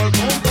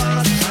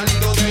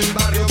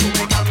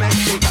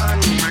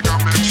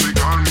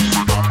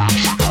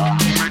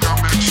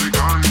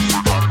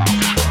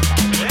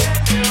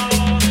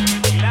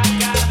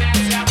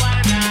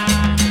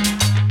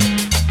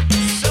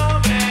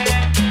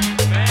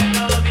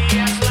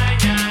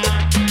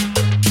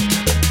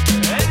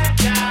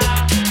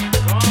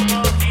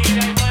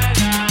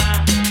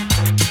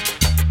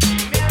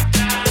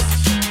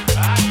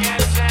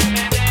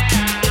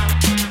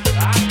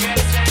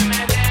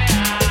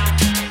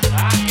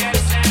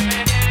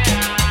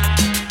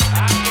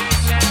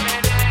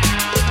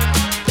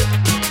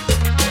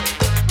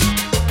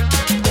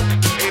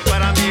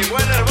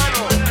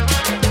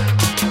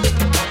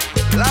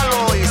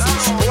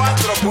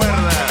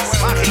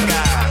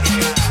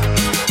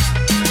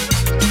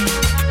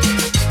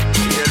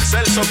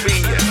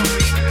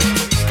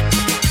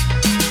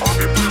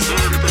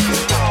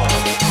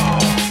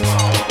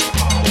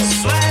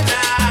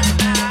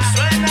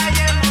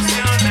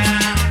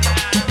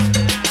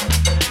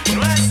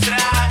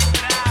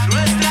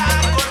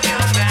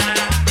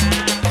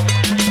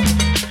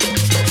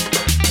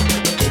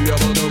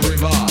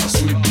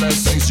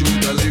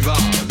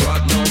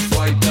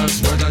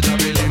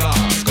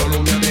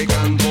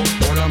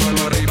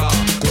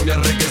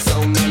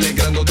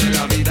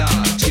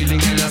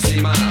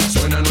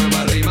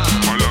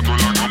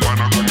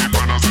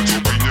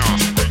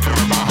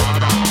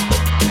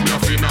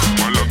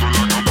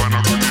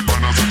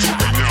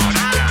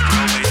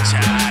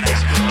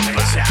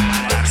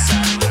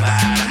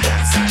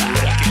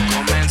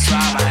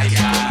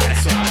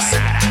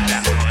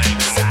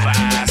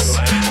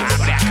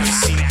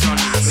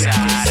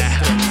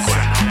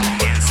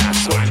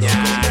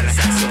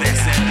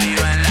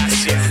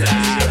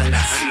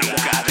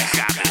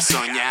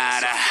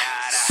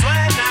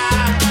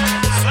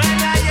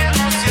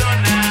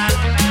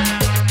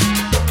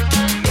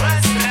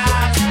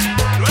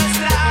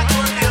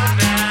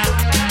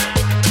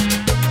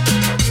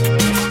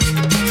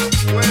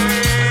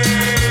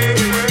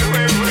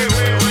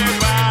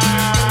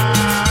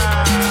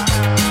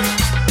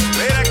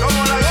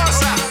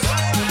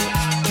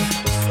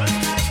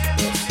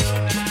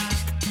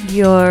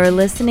You're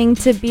listening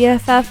to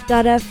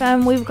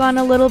BFF.FM. We've gone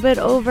a little bit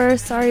over.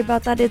 Sorry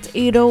about that. It's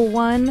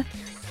 8:01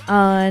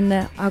 on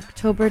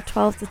October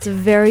 12th. It's a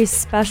very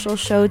special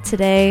show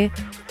today.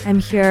 I'm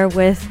here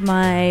with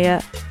my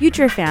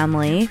future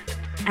family,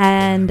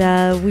 and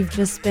we've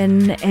just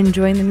been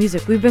enjoying the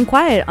music. We've been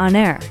quiet on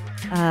air,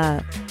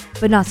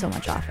 but not so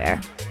much off air.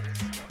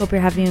 Hope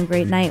you're having a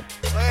great night.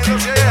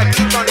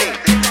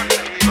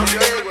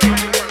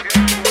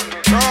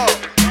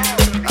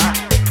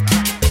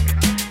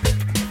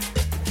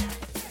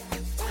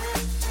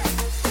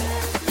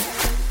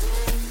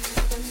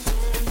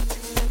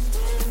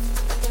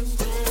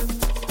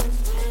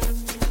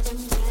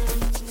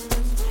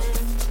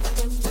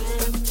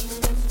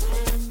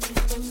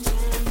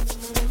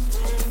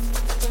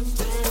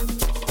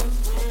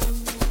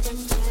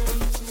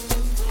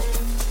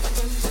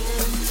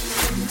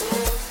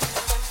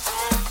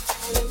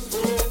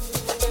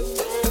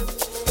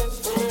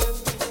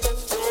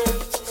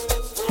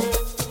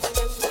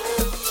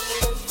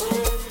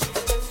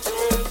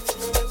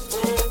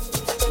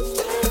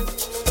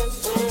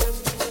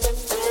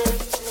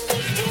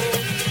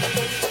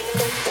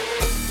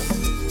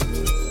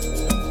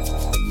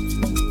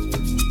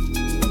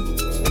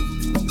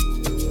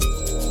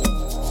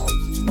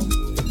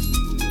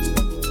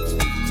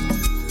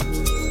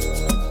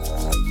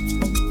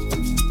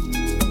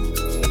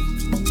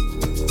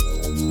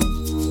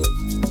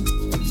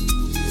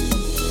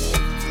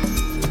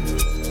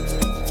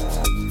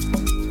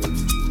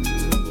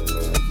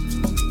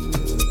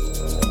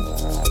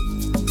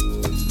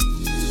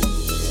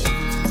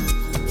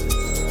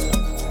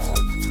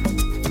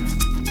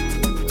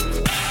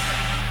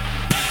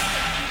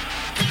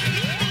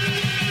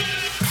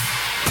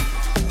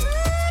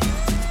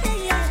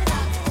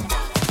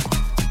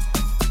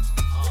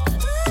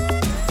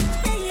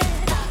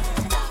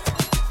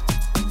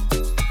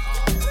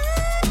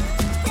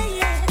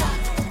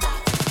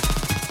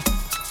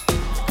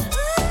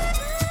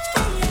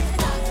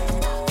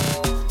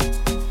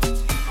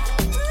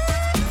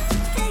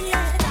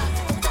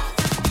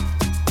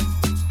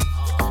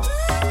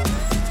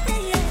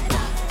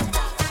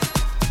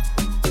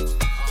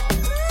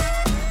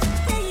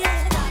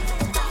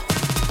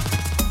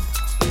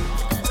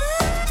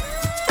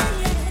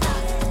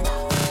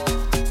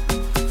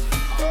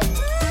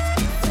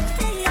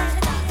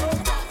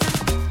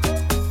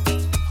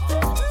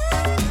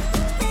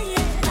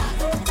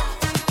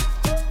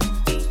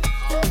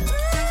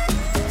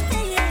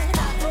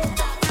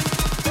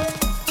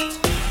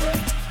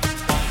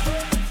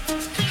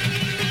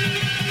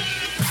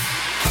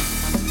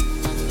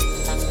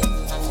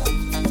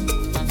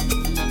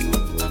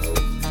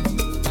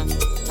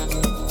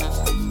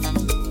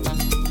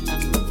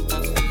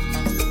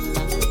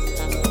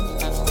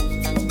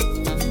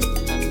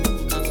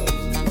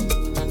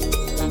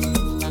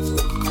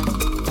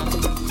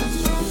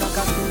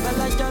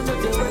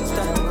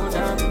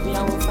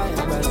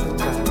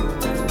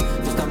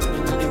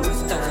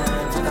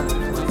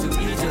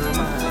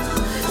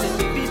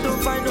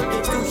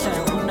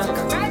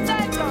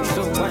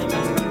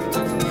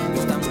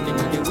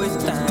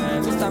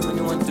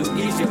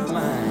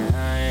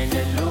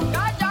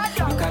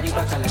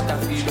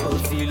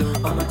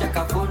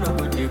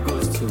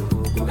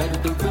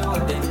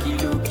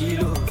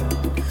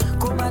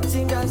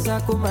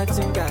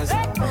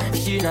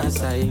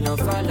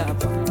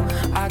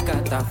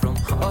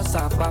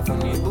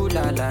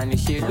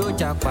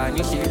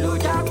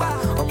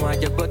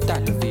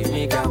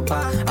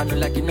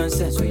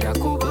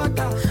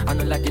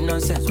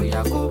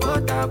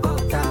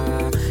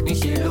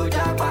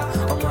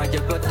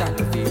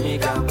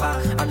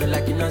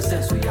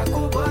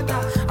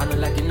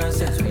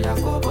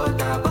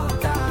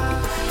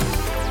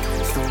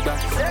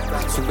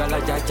 Sunga la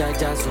ja ja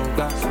ja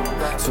sunga,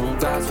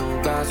 sunga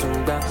sunga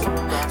sunga,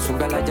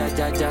 sunga la ja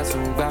ja ja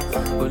sunga,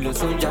 olu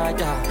sunga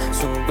ja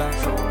sunga,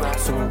 sunga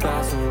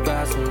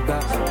sunga sunga,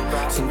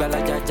 sunga la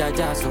ja ja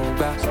ja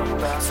sunga,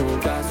 sunga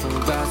sunga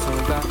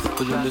sunga,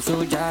 olu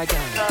sunga ja.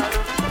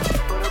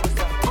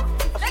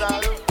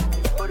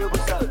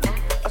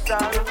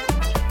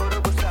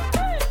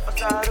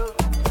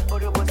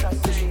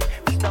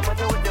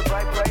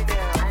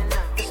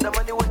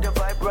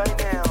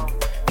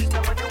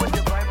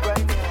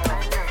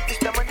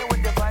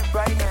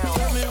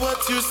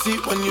 See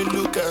when you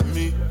look at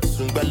me,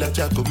 Sungbala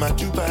Jaco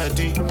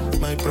body.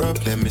 My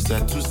problem is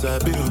that to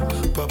sabi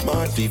pop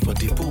money for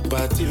the pool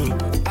party.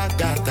 I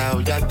got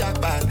out ya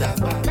bada.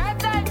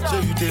 So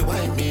you dey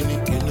wine me,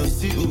 you know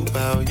see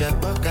Uba ya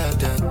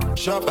bagada.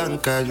 Shop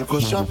anka, you go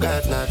shop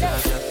gada.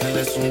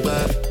 Nele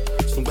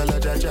Sungbala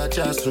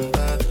Jaja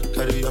Sumba.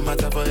 Carry your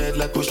matter for head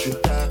like a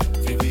shooter.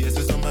 VVS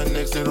is on my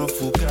next zero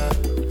fuka.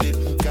 They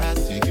puka,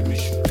 see give me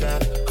sugar.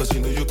 Cause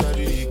you know you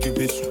carry, give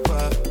me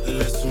super.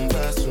 Let's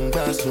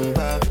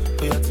Zumba,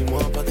 oya ti mo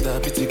bata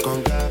biti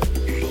konga.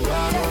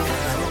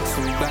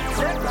 Sunga,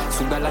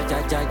 Zumba la ja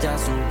ja ja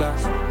zumba.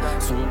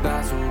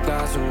 Zumba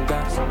zumba zumba.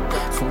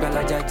 Zumba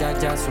la ja ja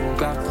ja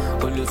zumba.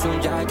 Olu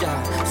zumba ja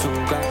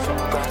zumba.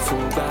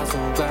 Zumba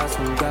zumba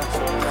zumba.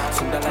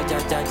 Zumba la ja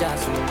ja ja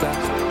zumba.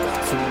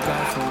 Zumba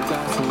zumba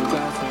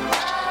zumba.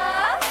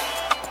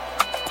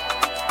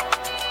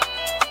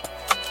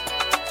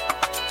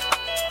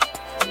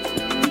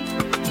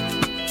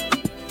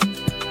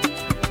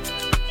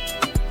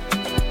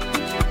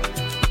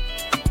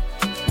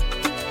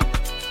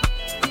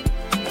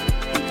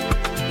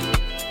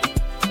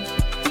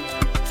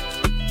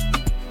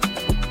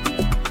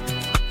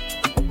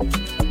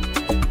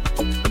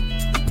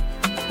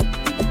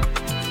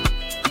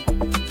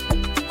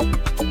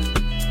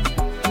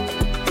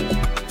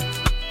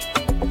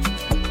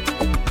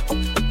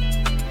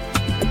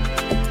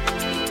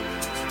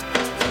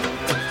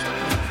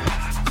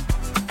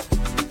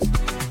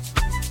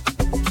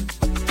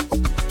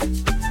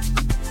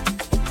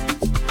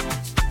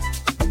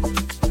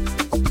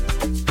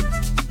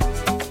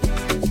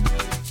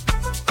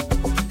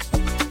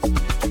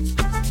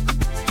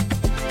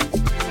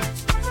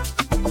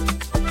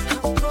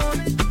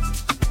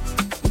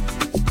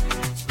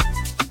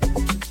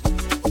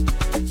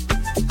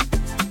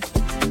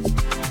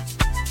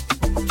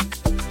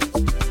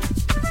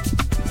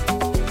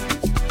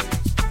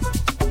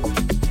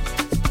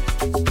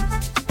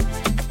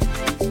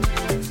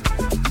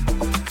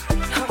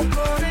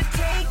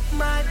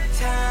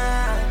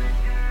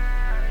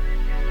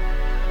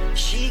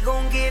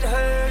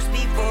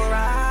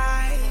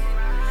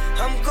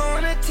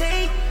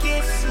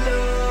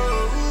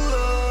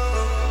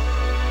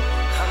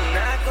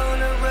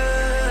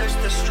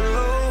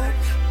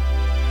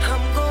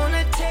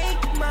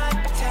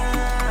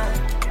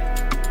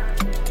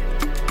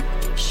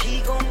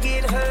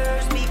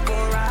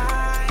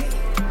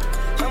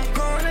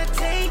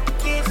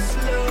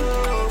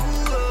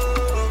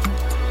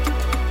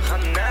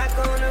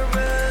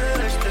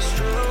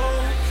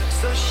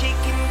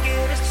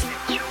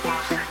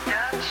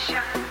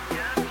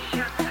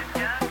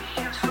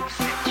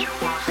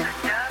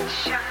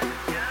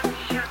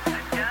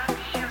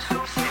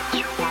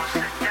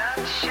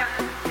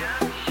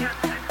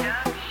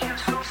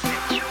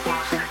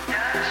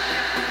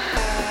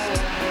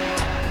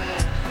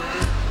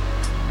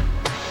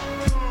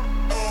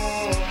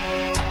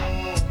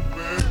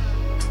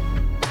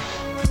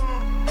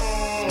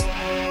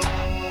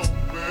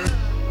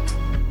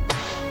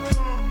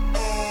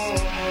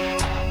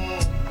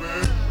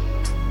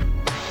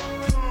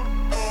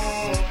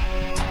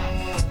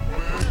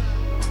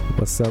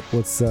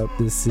 What's up?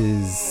 This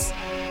is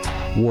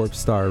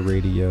Warpstar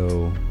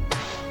Radio,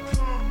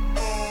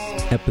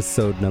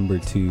 episode number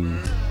 2,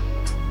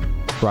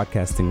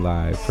 broadcasting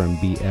live from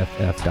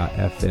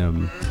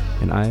BFF.FM.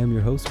 And I am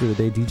your host for the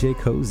day, DJ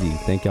Cozy.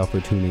 Thank y'all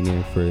for tuning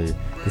in for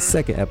the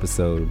second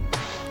episode.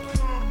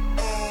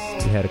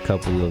 We had a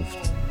couple of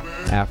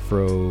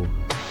Afro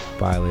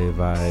ballet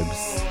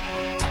vibes.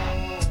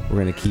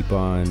 We're going to keep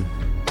on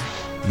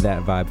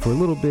that vibe for a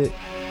little bit,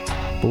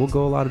 but we'll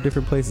go a lot of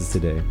different places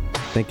today.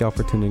 Thank y'all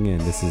for tuning in.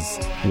 This is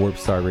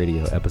Warpstar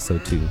Radio,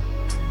 episode 2.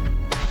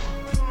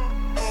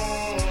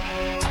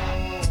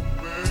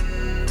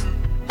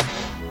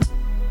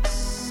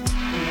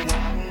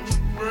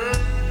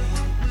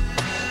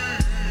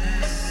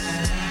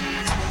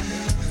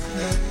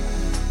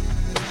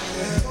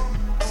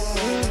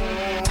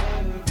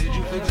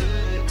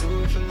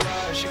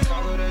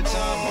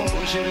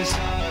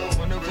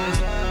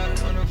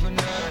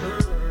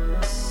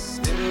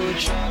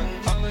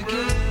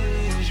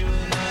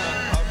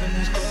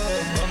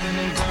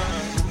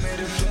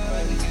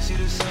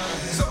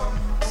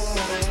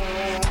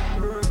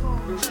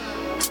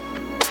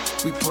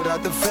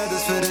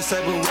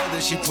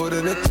 She put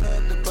in a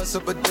club to bust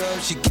up a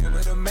dub. She give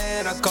it a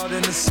man, I called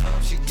in the sub.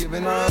 She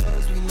giving her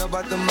hugs, we know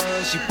about the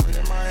mud. She put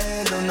in my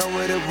hand, don't know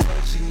what it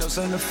was. She knows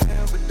something to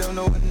feel, but don't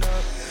know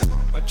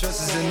enough. My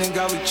trust is in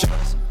God we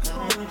trust.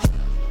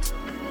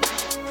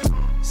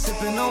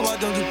 Sipping on why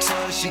don't you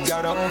touch. She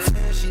got her own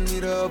fan, she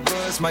need her a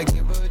buzz. Might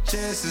give her a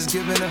chance, is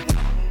giving her.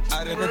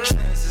 Out in the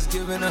trance, is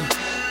giving her.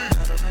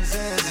 Out of his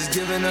hands, is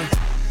giving her.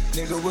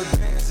 Nigga with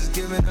bands, is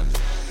giving her.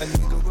 A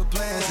nigga with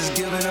plans, is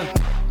giving her.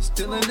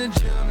 Still in the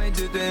gym, they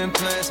did the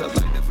implants. I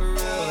like that for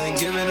real, ain't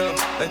giving up.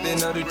 Like they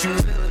know that you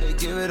real, they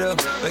give it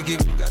up. Like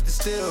if you got the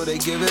steal, they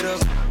give it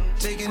up.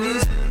 Taking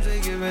these M's,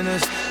 they giving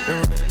us.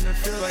 And running the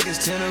field like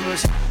it's 10 of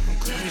us. I'm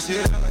cleaning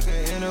shit out like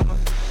an animal.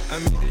 I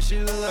mean, this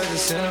shit look like a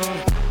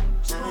cinema.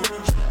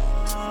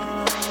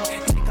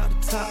 Take out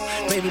the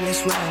top, baby,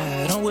 let's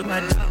ride. I'm with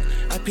my dog,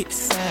 I pick the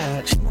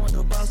side. She want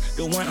the boss,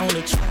 the one on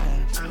the track.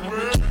 I'm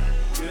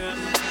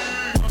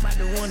about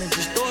the one that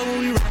just throw it when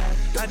we ride.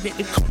 I bet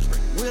the coach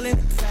wheel in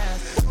the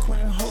ties.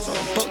 Queen hoes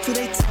on boat till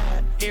they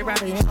tired.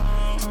 Everybody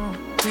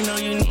you know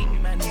you need me,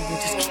 my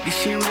nigga. Just keep this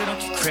shit real,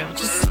 don't you crowd.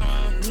 Just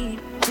me.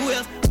 Who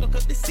else woke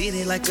up the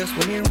city like us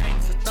when it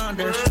rains or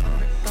thunder?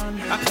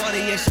 I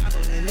party at Shop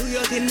in New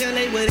York and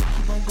LA, but it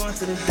keep on going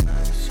to the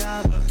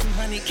shop.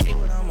 200K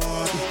what I'm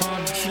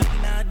on. She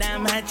looking all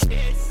down my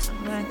chest.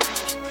 I'm like,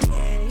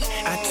 yeah.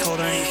 I told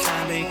her ain't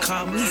time, they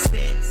call me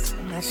fix.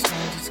 I'm not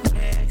trying just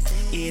cracks.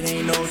 It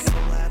ain't no so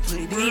I put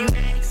it in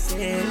max.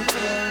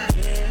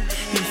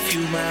 If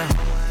you my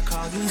hoe, I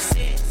call you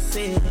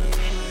sexy.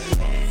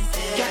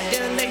 Got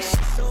that lace,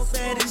 she so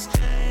bad it's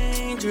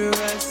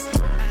dangerous.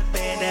 I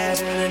bet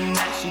out of the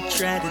night she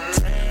tried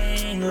to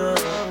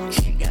tangle.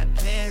 She got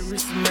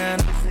Paris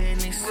manners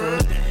and it's so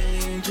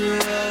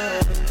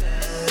dangerous.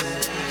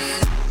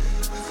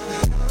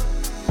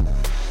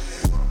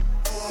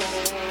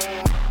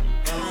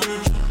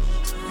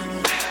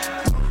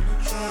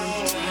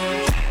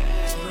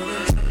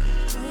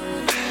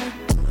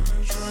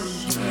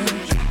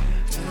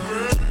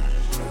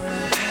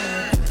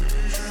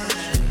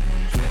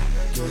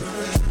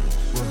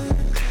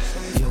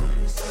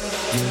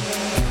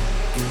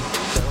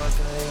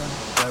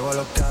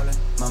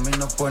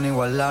 No pueden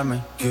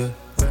igualarme, yeah.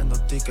 Vendo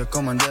tickets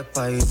como en 10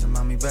 países,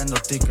 mami, vendo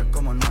tickets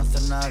como no hace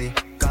nadie.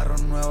 Carro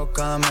nuevo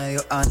cada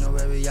medio año,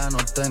 baby, ya no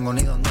tengo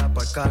ni dónde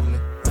aparcarle.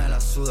 Me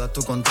la suda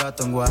tu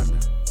contrato en Warner,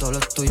 todos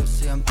los tuyos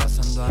siguen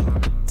pasando algo.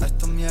 A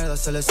estos mierdas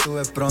se les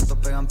sube pronto,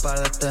 pegan par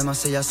de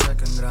temas y ya sé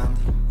que en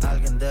grande.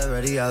 Alguien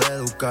debería de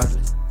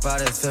educarles,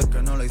 parece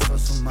que no lo hizo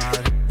su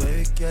madre.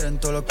 Baby, quieren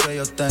todo lo que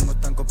yo tengo,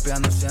 están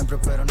copiando siempre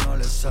pero no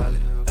les sale.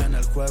 En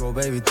el juego,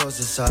 baby, todo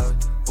se sabe.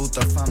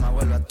 Puta fama,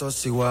 vuelve a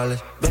todos iguales.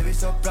 Baby,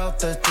 sopla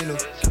este estilo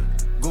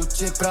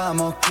Gucci, Prada,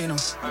 Moschino.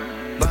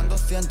 Van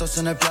 200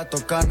 en el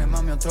plato carne,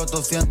 mami, otros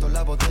 200,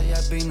 la botella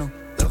es vino.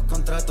 Los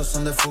contratos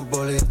son de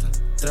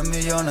futbolistas, 3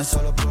 millones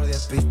solo por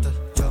 10 pistas.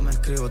 Yo me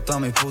escribo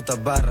todas mis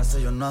putas barras,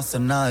 ellos no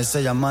hacen nada y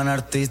se llaman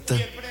artistas.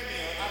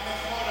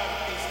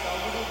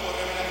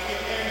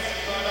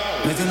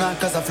 Me di una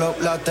casa flow,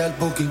 la hotel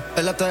booking.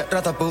 En la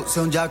terraza puse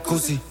un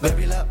jacuzzi.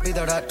 Baby, la vida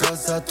ahora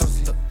rosa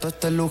tusi. Todo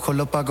este lujo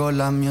lo pagó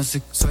la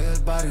music. Soy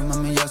del barrio,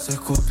 mami, ya soy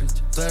hood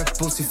rich. Tú eres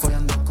pussy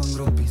follando con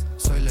groupies.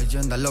 Soy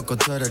leyenda, loco,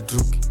 tú eres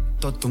rookie.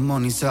 Todo tu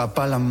money se va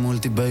pa' la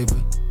multi, baby,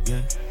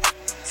 yeah.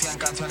 100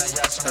 canciones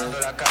ya sonando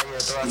en la calle,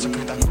 todas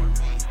escritas por mí.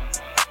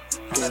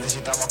 No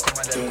necesitamos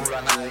comerle el culo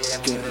a nadie,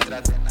 ni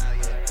detrás de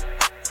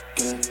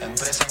nadie.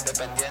 Empresa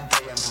independiente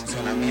y en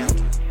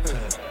funcionamiento.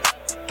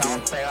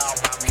 Estamos pegados,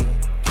 mami.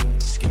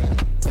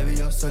 Baby,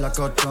 yo soy la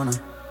cortona.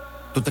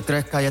 Tú te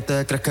crees calle,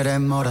 te crees que eres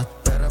mora.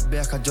 Perras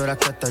viejas lloras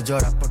que te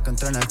lloras porque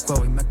entré en el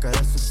juego y me quedé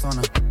en su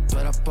zona. Tú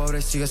eras pobre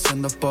y sigues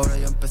siendo pobre.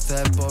 Yo empecé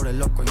de pobre,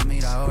 loco, y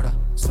mira ahora.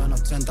 Son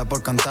 80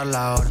 por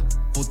cantarla ahora.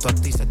 Puto a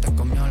ti se te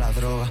comió la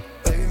droga.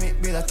 Baby, mi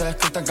vida está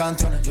escrita en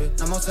canciones.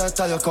 Tenemos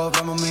estadios,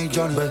 cobramos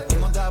millones.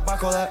 Venimos de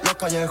abajo de los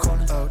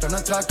callejones. De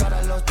nuestra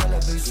cara en los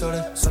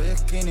televisores. Soy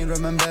skinny,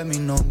 remember mi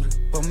nombre.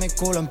 Pon mi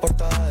culo en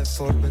portada de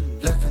Forbes.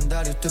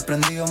 Legendario, estoy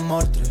prendido en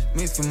mortres.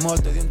 Me hice un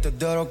molde, dientes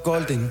de oro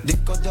golden.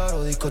 Discos de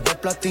oro, discos de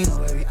platino,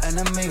 baby.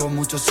 Enemigos,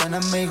 muchos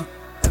enemigos.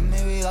 En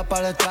mi vida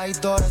para el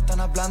traidor. Están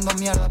hablando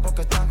mierda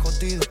porque están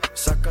jodidos.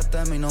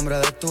 Sácate mi nombre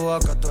de tu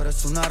boca. Tú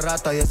eres una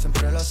rata y de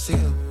siempre lo has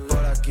sido.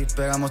 Por aquí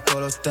pegamos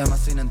todos los temas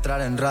sin entrar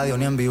en radio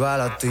ni en Viva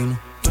Latino.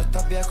 Tú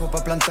estás viejo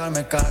pa'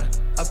 plantarme cara.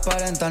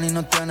 Aparentan y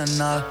no tienen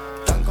nada.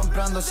 Están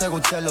comprando ese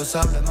Gucci los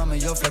sables. Mami,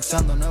 yo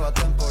flexando nueva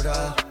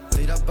temporada.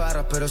 Tiras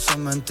barras pero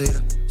son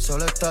mentiras.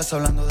 Solo estás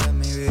hablando de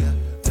mi vida.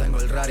 Tengo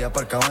el Rari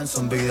aparcado en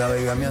son vida.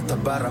 Baby, a mí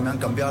estas barras me han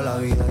cambiado la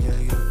vida, yeah,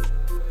 yeah.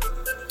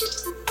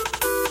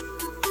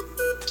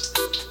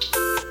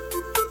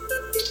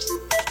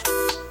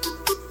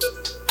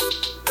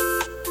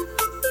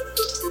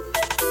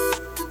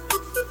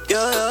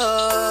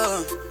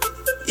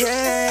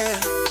 Yeah,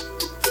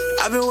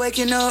 I've been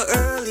waking up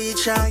early,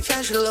 trying to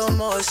catch a little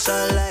more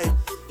sunlight.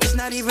 It's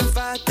not even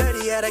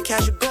 5:30 yet, I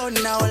catch a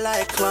golden hour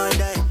like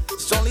Klondike.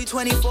 It's only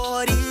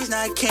 24 days,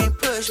 now I can't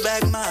push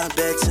back my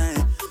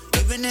bedtime.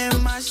 Even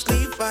in my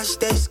sleep, I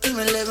stay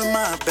scheming, living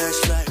my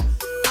best life.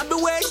 I've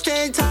been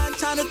wasting time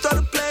to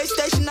throw the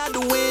PlayStation out the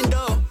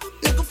window.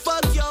 Nigga,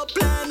 fuck your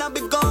plan, I've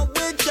been going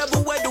whichever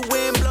way the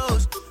wind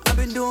blows. I've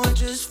been doing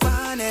just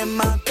fine, and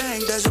my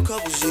bank there's a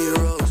couple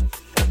zeros.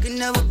 It can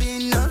never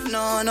be enough,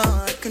 no, no,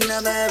 I can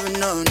never ever,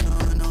 no,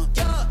 no, no.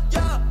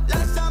 Yeah,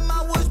 last time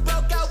I was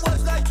broke, I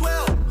was like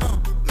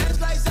 12. Man's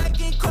like Zach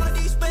and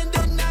Cardi, spend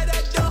the night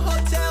at the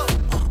hotel.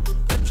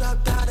 I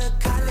dropped out of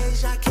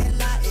college, I can't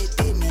lie, it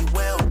did me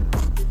well.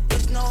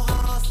 There's no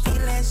hard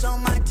feelings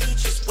on my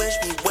teachers, wish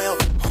me well.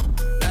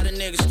 Now the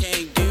niggas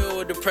can't deal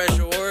with the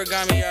pressure,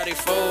 origami how they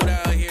fold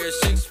out here.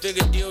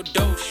 6-figure deal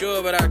dope,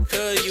 sure, but I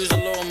could use a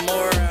little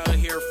more out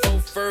here. Full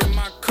fur,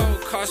 my coat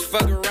cost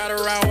fucking right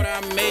around what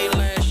I made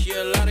last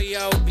year. A lot of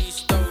y'all be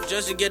stoked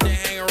just to get to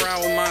hang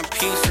around with my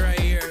piece right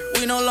here.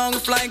 We no longer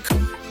flying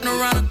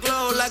around the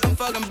globe like I'm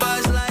fucking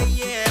Buzz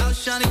Lightyear. I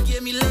was trying to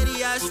get me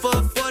litty eyes for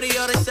a 40,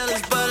 all they sell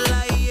is Bud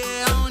Light,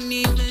 yeah. I don't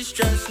even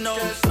stress, no.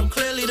 I'm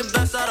clearly the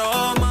best out of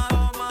all my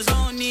I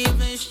don't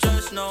even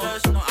stress, no. I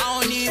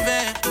don't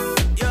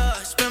even, yeah.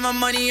 Spend my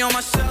money on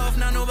myself,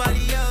 not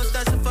nobody else.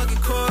 That's a fucking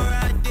core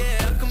idea.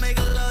 I can make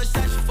a love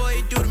section for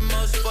you, do the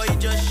most for you,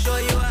 just show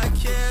you I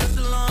care. It's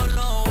a long,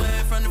 long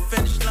way from the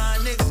finish line.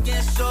 Niggas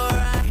getting sore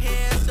right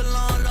here. It's a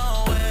long,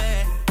 long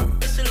way.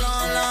 It's a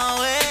long, long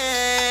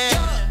way.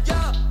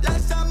 Yeah,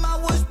 last time I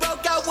was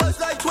broke, I was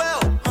like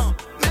 12.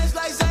 Man's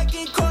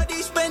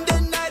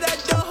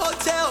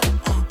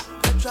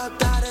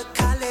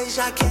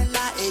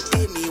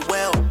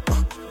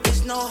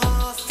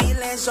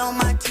feelings on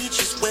my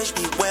teachers wish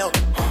me well.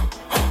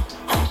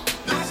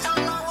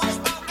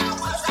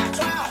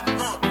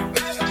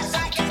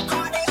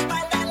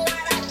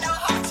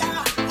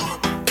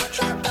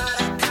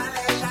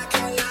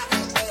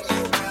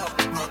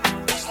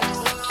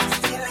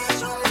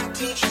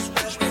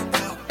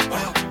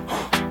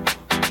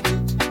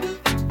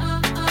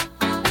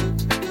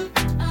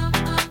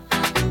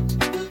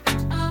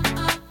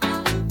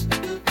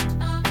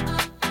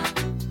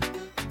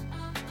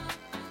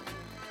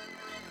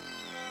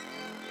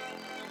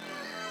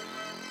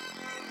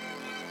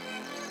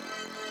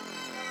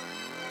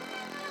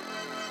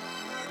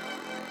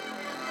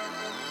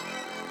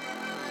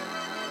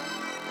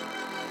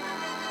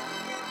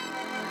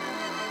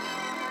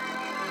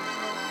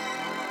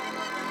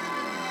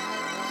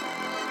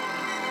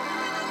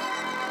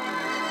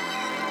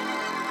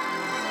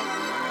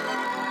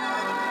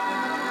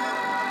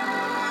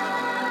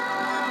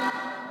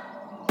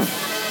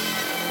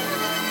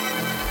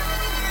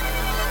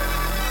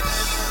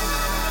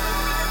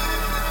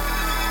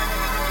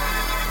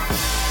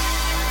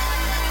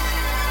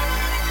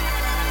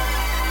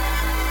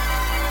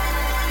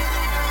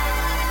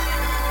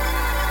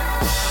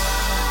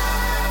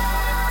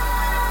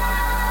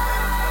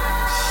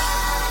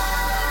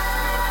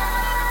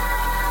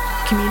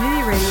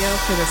 Community radio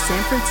for the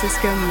San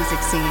Francisco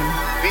music scene.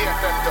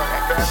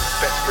 BFF.FM,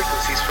 best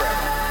frequencies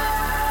forever.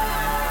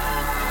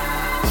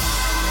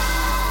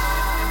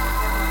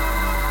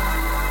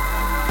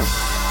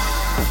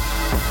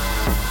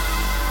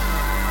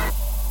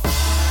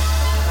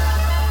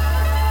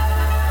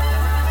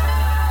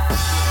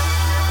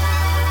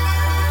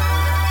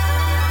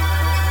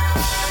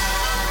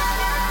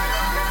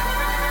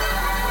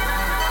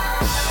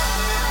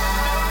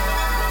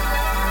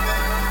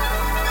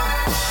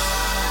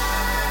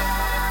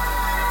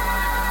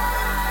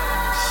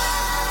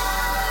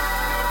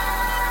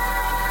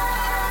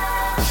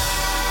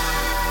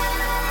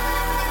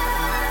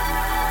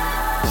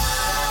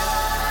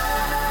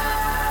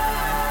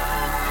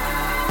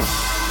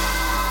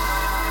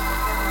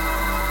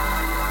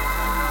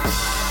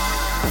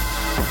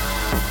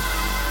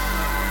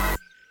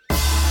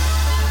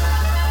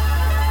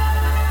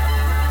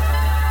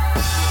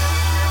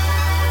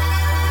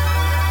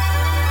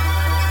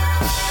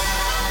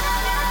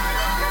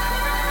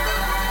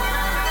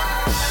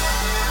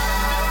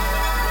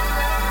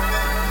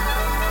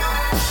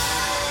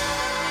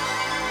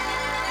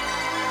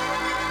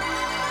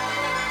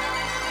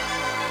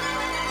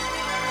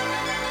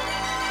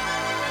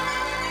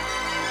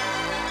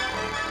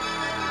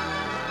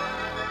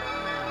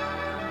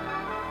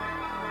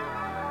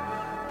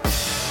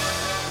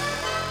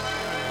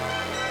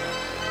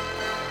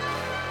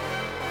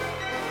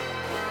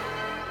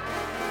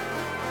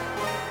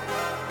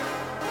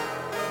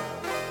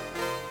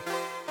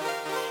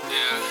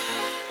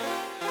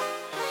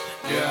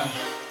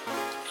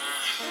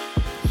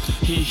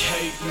 He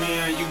hate me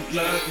and you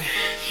love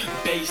it.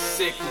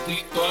 Basically,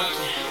 we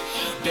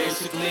bugging.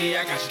 Basically,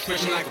 I got you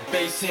twitching like a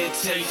bass head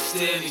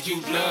tasted, and you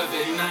love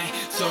it. And I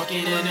ain't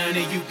talking to none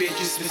of you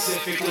bitches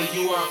specifically.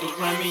 You off the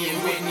run me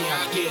and Whitney,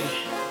 I get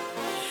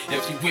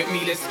it. If you with me,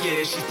 let's get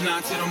it. She's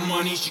blind to the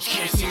money, she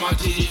can't see my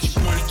digits.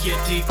 You wanna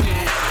get deep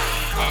in?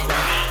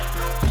 Alright.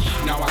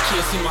 Now I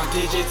can't see my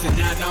digits, and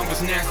that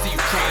number's nasty, you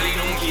probably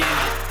don't get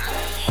it.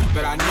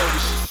 But I know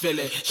that she feel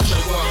it.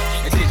 Show up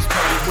and did this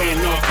party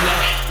wearing all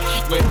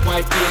black. With a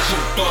white bitch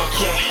and a buck,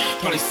 yeah.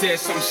 Probably said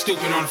something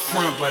stupid on the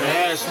front, but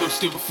her ass looks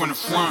stupid from the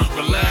front.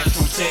 Relax,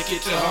 don't take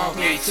it to heart,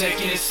 we ain't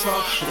taking it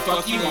far. The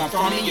fuck you want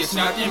from me, it's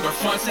nothing but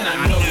fun, and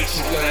I know that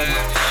you love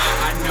me.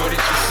 I know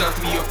that you suck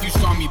me up, you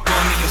saw me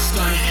bum me a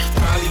stunt.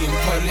 Probably in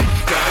public,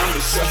 God I'm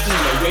disgusting.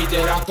 The way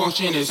that I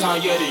function is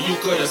higher than you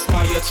could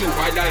aspire to.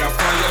 I light a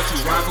fire to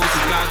rivals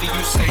who lie to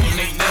you saying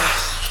they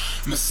nuts.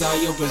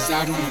 Messiah was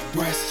out on the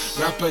breast,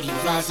 rapidly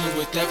rising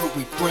with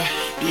every breath.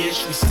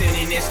 Bitch, we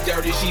standing this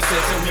dirty, she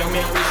said some young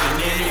man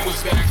and then it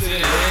was back to the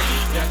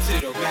head. Back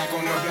to the back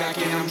on the back,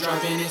 and I'm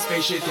driving in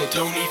spaceship that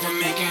don't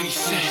even make any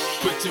sense.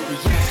 Quick to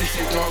react, and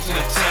send dogs in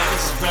the tap,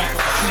 it's a rap,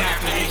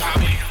 snapping,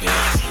 hopping,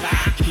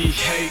 he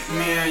hate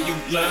me and you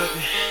love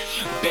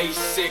it.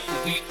 Basically,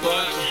 we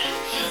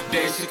bugging.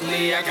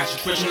 Basically, I got you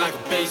twitching like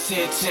a bass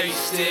head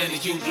tasted,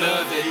 and you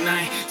love it. And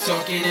I ain't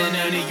talking to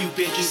none of you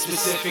bitches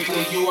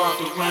specifically. You off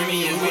the run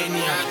me and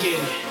Whitney, I get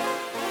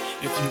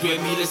it. If you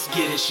with me, let's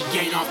get it. She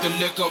ain't off the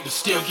liquor, but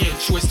still getting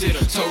twisted.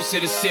 Her toes to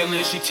the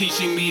ceiling, she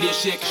teaching me this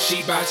shit. Cause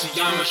she about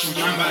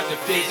geometry, I'm about the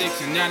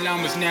physics. And that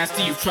number's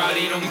nasty, you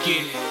probably don't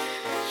get it.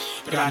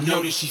 But I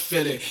know that she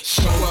feel it.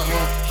 Show up,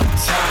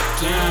 top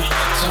down,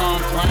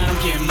 Tom Brown, I'm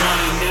getting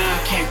money now.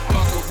 I can't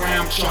fuck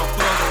around, but y'all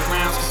fuck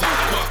around. Cause I'm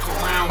fuck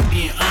around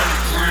being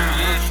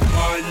underground.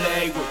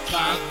 Parlay with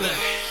pop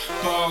back,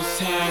 balls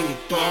hanging,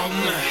 ball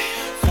nut.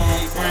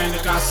 Phone brand,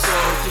 I got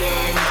soul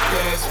day.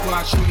 Best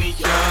watching me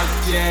all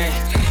day.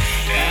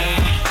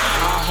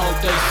 I hope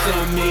they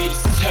send me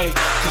this tape.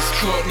 Cause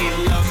Courtney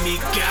love me,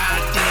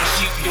 goddamn,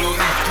 she blew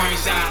them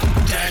brains out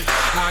today.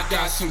 I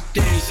got some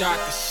things I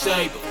can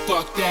say, but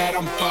fuck that,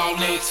 I'm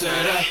ballin'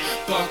 today.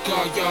 Fuck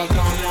all y'all,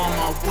 I'm on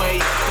my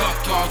way.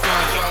 Fuck all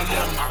y'all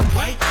in my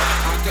way.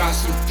 I got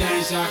some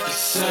things I can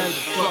say,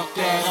 but fuck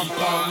that, I'm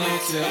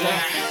ballin'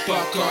 today.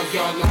 Fuck all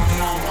y'all,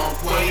 I'm on my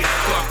way.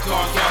 Fuck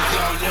all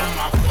y'all in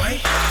my way.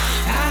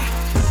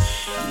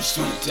 You just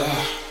wanna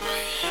die.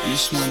 You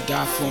just wanna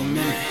die for a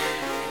minute.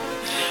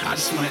 I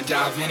just wanna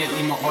dive in it,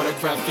 leave my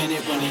autograph in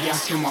it. When they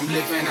ask him I'm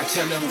living, I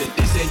tell them that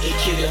this ain't get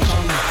kidded,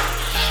 homie.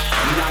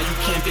 And now you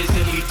can't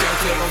visit me,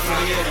 don't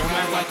forget, don't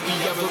act like we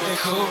ever been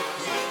cool.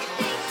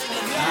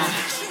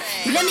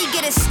 Let me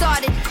get it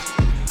started.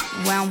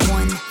 Round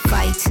 1,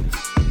 fight.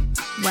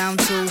 Round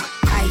 2,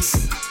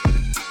 ice.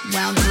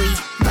 Round 3,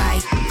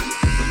 bite.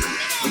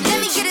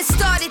 Let me get it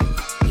started.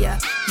 Yeah.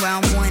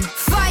 Round 1,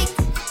 fight.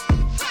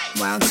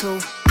 Round 2,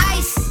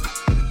 ice.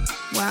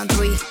 Round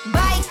 3,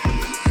 bite.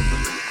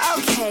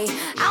 Okay,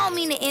 I don't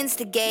mean to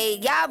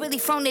instigate. Y'all really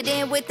thrown it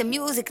in with the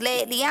music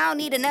lately. I don't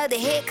need another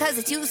hit cause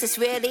it's useless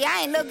really.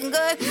 I ain't looking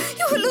good,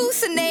 you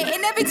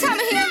hallucinating. Every time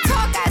I hear them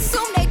talk, I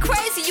assume they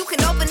crazy. You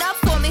can open up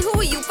for me, who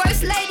are you,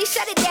 first lady?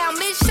 Shut it down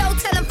mid-show,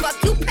 tell them fuck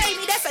you pay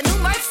me. That's a new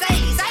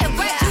Mercedes, I am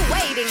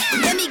graduating.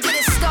 Let me get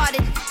it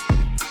started.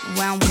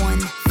 Round 1,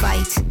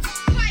 fight.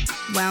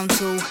 Round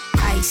 2,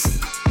 ice.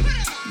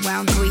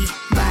 Round 3,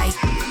 bite.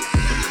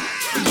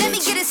 Let me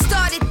get it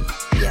started.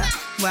 Yeah.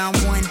 Round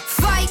 1,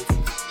 fight.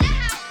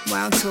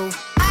 Round 2,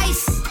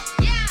 ice.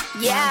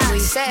 Yeah, round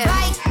 3,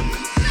 bite.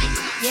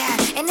 Yeah,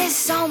 and there's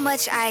so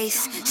much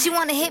ice. She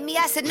wanna hit me,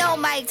 I said no,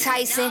 Mike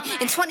Tyson.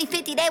 In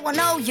 2050, they will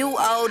know you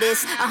owe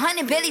this.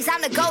 100 billies,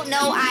 I'm the GOAT,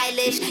 no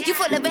eyelash. You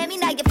full of baby,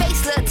 now your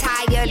face look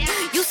tired.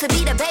 Used to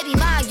be the baby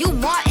mom, you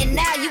Martin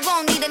now. You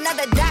won't need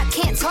another dot,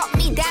 can't talk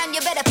me down.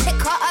 You better pick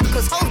her up,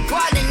 cause hoes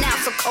brawling now.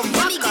 So come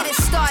let me get it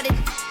started.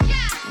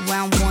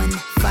 Round 1,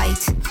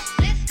 fight.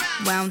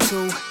 Round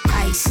 2,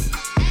 ice.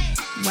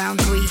 Round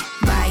 3,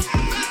 bite.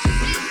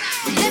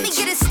 Let me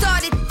get it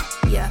started.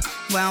 Yeah.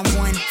 Round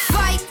 1,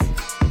 fight.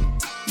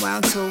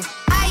 Round 2,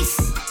 ice.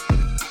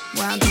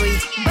 Round 3,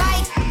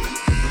 bite.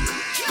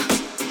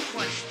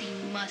 Crusty,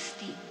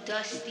 musty,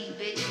 dusty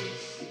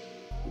bitches.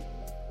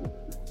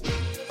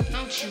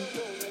 Don't you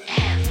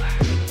ever,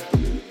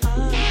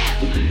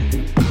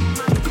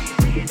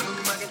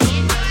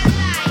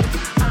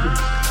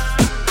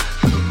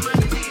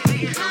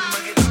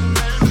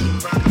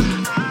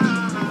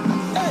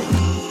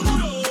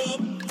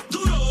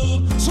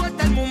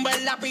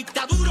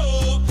 pista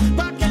duro,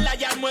 pa' que la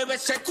ya mueve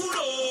ese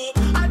culo.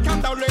 Al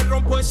candado le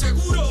rompo el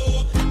seguro.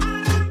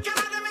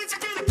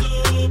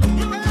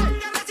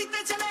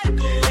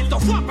 Esto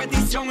fue a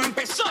petición,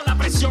 empezó la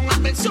presión.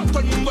 Atención, todo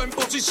el mundo en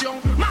posición.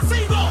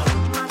 ¡Masivo!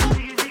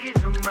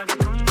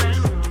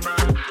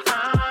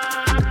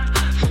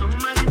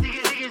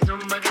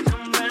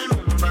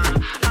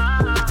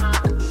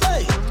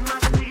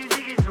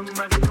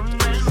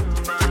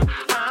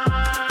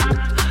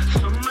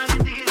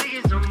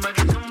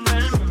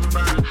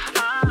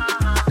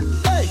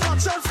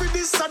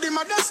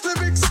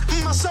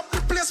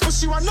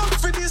 She want up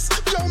for this.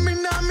 Yo, me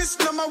nah miss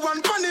number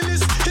 1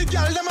 panelist. The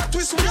girl them a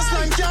twist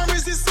waistline can't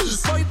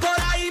resist. Voy por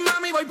ahí,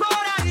 mami, voy por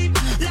ahí.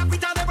 La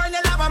pista de baile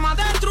la vamos a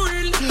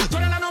destruir. Tú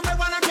eres la number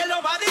 1 que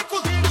lo va a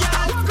discutir.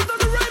 Yeah, welcome to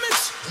the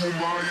remix.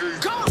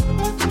 Go.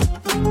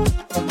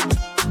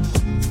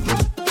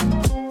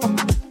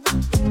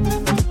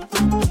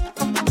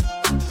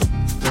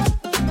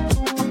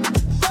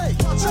 Hey,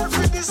 watch out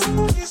for this.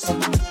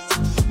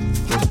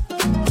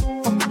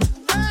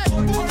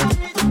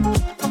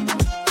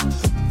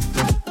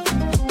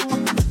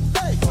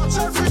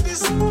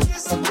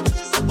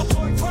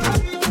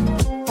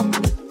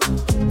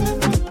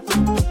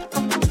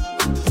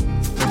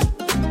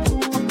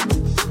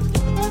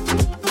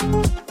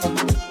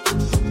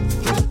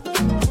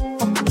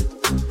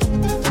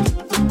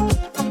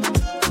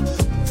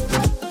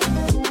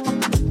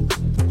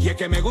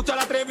 Que me gusta el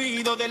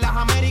atrevido de las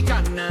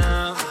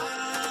americanas.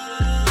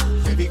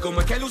 Y como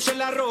es que luce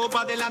la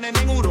ropa de la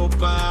nena en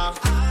Europa.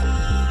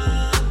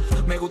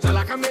 Me gusta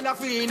la candela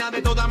fina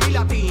de toda mi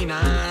latina.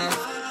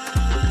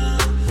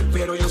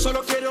 Pero yo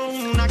solo quiero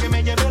una que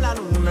me lleve a la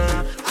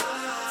luna.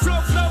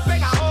 Flow, flow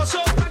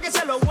pegajoso, para que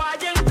se lo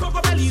guayen. Un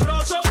poco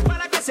peligroso,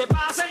 para que se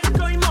pasen.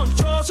 Estoy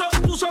monchoso,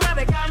 tu sobra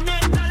de carne.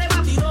 Dale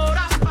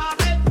batidora,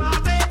 pate,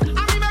 pate.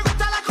 A mí me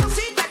gusta la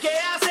cosita que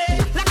hace.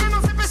 La que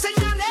no se me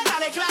señale,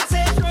 dale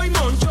clase. Estoy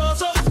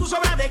monchoso, tu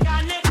sobra de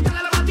carne.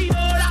 Dale la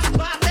batidora,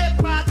 pate,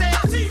 pate.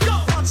 Así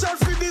go. Watch out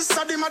for this,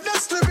 I did my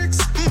best lyrics.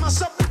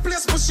 Mash up the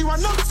place, but she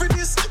want up for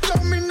this. Yo,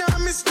 me nah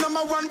miss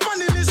number 1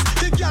 panelist.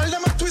 The girl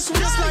them a twist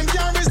waistline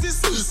can't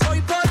resist.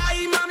 Voy por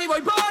ahí, mami,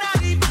 voy por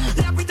ahí.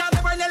 La pista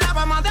de baile la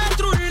vamos a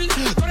destruir.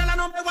 Tú eres la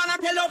number 1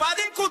 que lo va a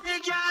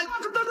discutir. Yeah,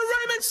 welcome to the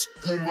remix.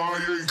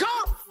 Go.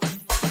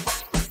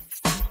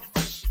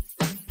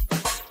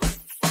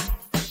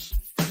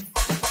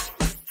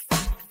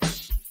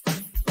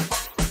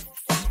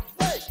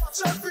 Hey,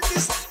 watch out for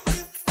this.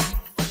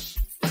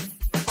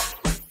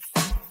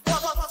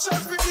 Watch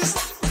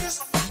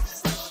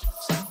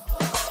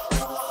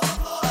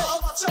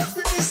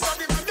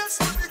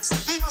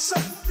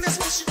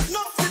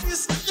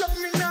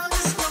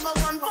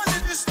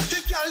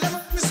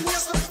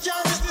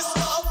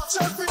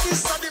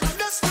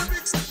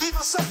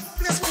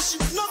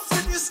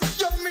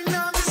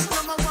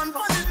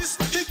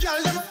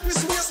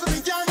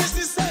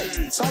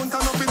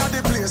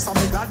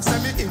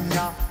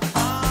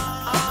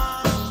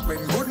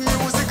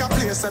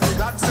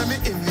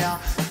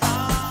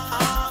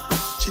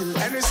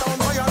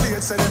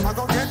say them a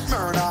go get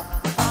murder.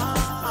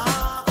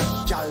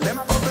 Y'all them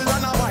a bubble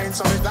and a wine,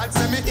 so me glad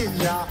say me in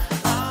ya.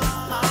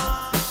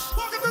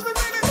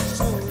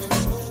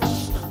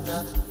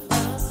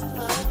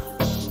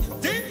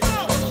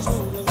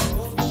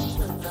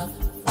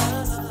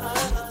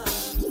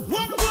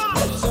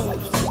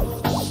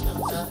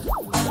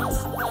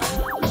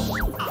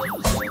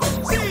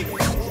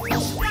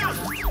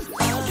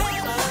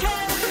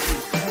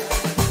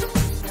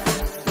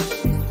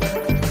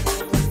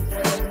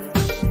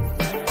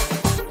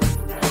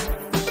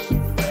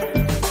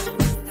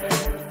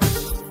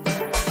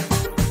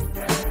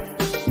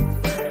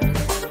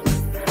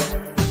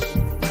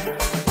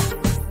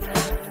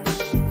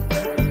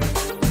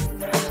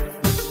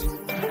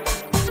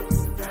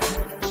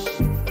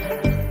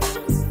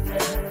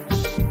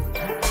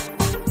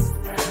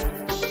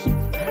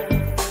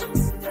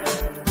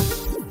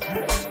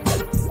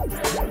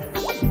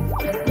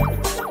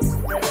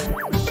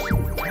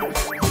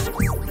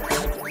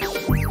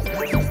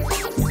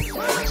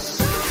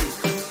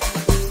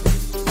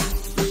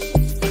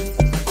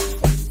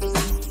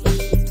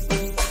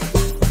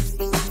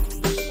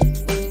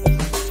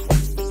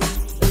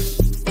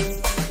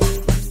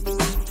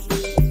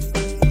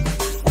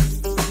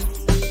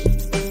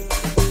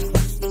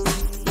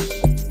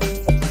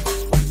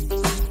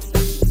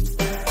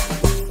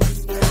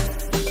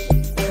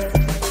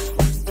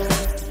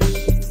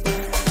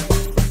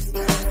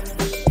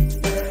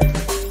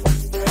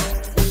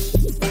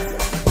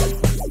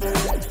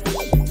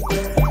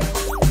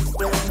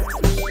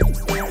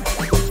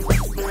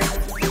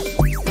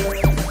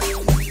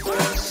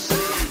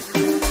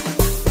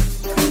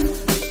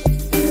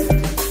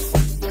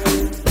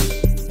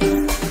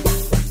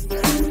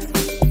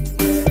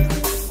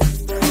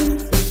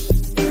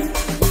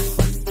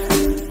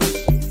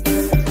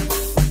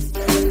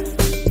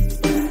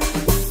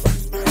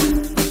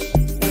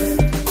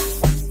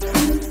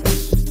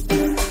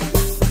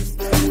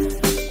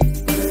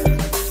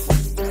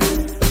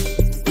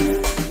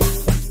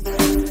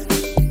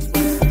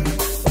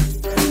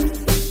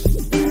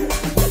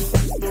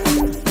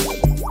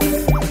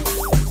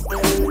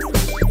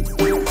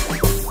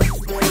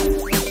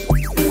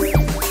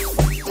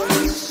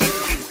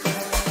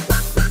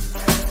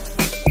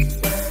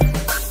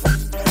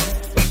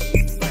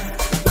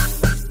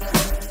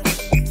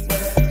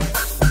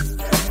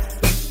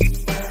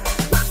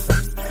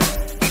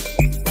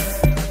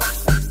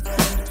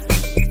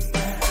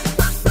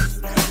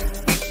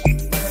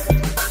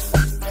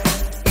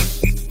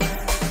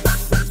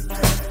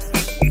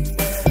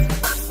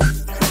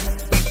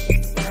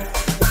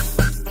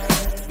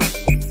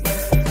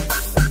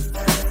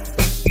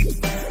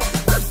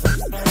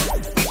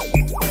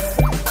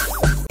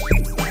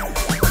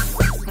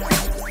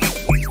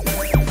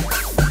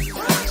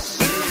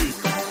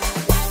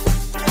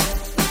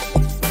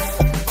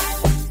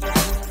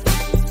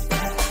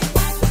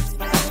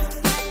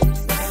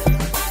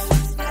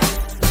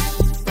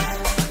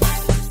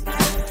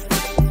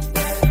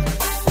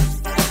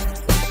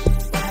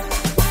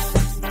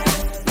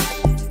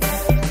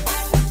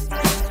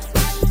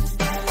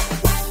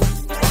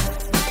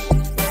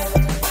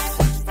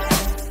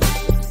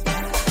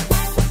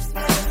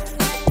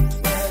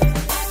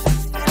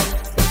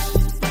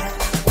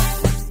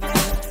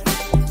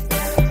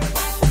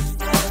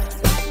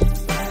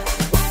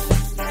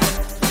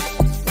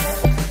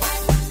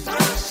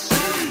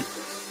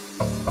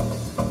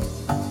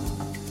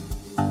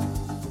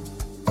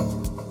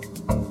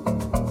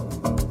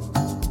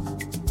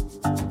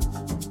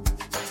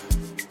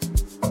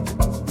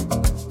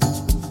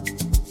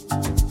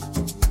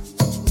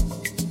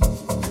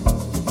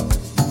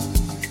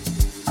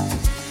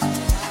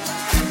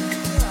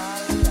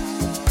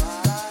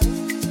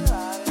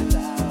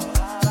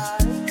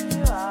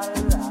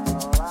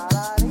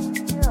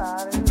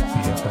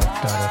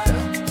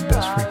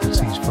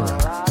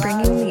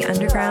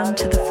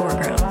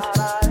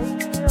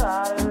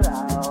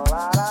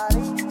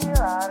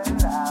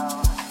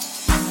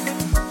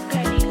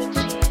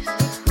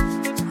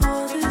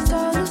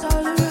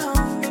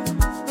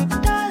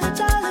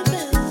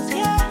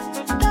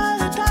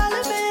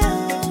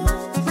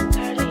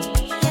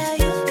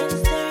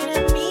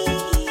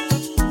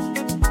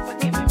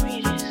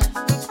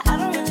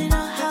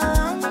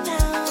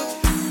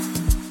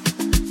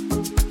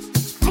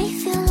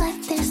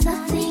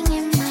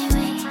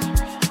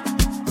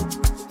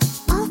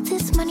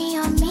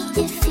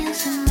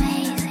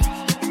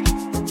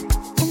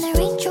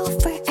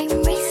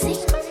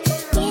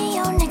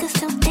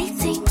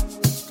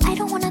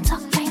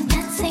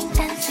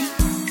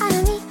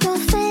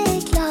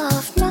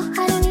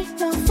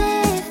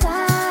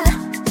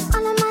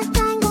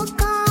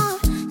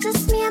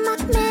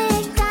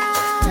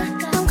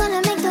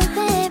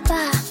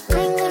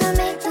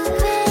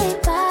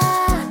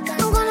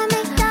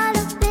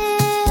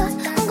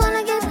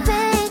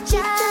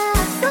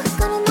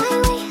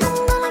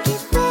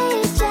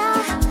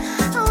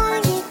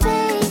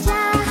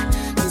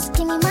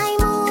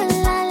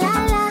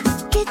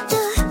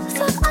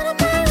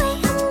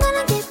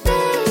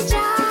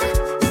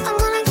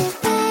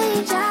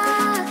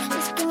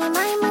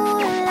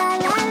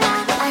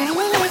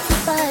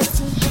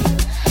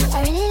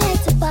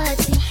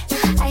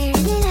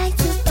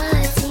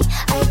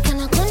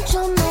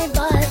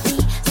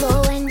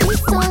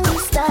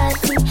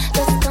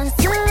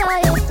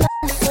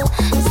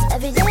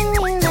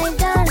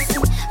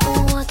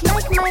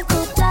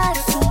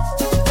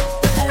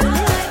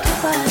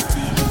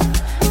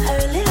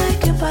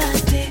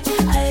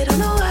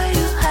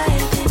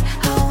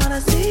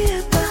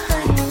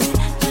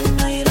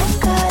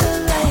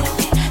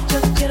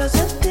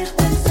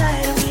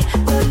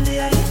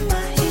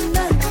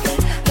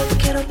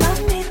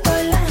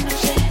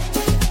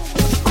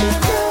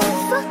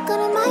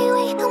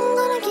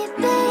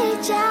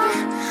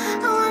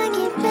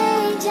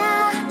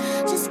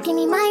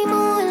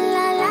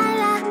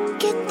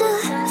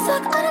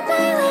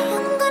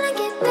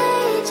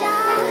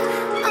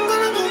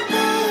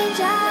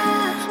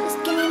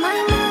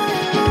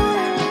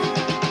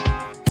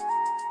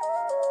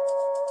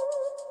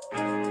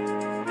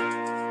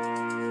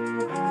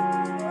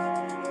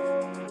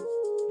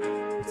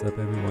 What's up,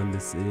 everyone?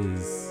 This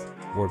is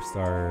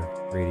Warpstar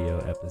Radio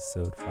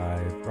Episode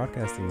 5,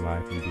 broadcasting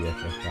live from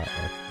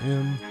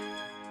BFF.FM.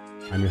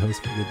 I'm your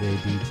host for the day,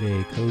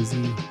 DJ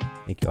Cozy.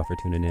 Thank you all for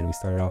tuning in. We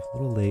started off a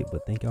little late,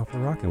 but thank you all for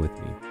rocking with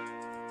me.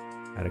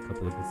 Had a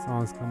couple of good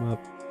songs come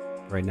up.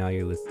 Right now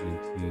you're listening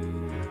to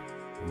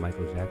the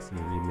Michael Jackson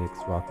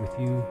remix, Rock With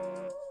You.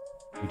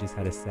 We just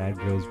had a Sad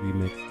Girls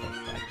remix called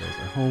Sad Girls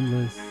Are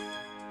Homeless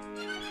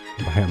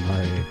by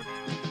Amare.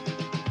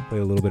 Play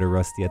a little bit of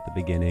Rusty at the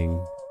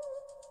beginning.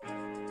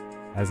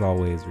 As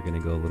always, we're going to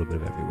go a little bit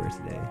of everywhere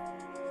today.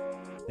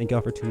 Thank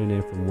y'all for tuning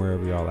in from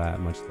wherever y'all at.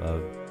 Much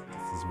love.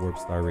 This is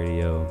Warpstar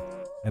Radio,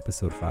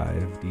 Episode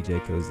 5,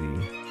 DJ Cozy,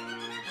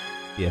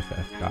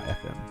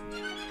 BFF.FM.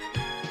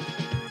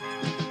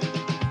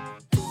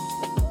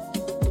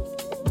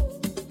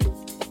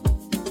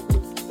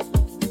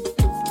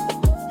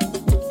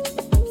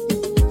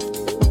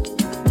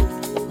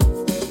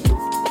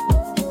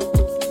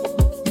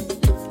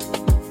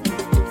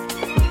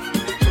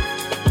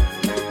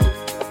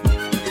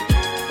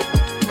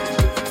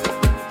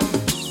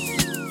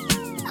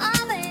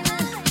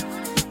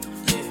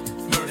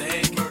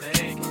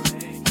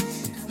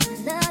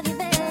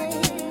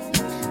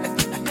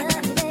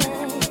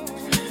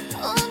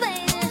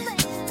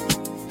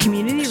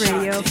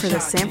 For the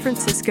San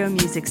Francisco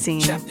music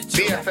scene.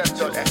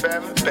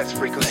 BFF.FM, best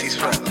frequencies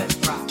forever.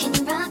 Can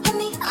you rock with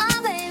me?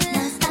 Oh, baby.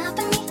 Not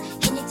stopping me.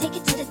 Can you take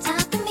it to the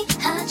top of me?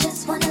 I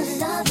just wanna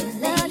love you,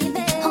 baby.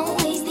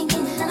 Always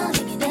thinking of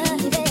you,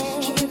 baby.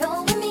 Can you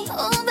roll with me?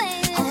 Oh,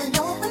 baby. All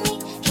over me.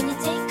 Can you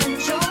take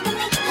control of me?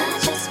 I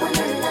just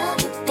wanna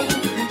love you,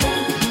 baby,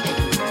 baby.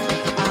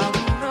 I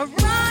wanna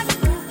rock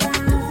you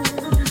down.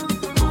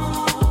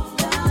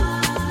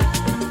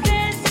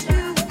 Kiss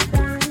you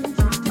down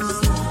to the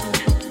sun.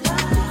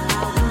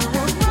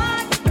 We're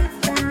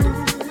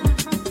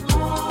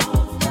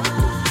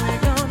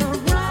gonna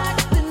rock.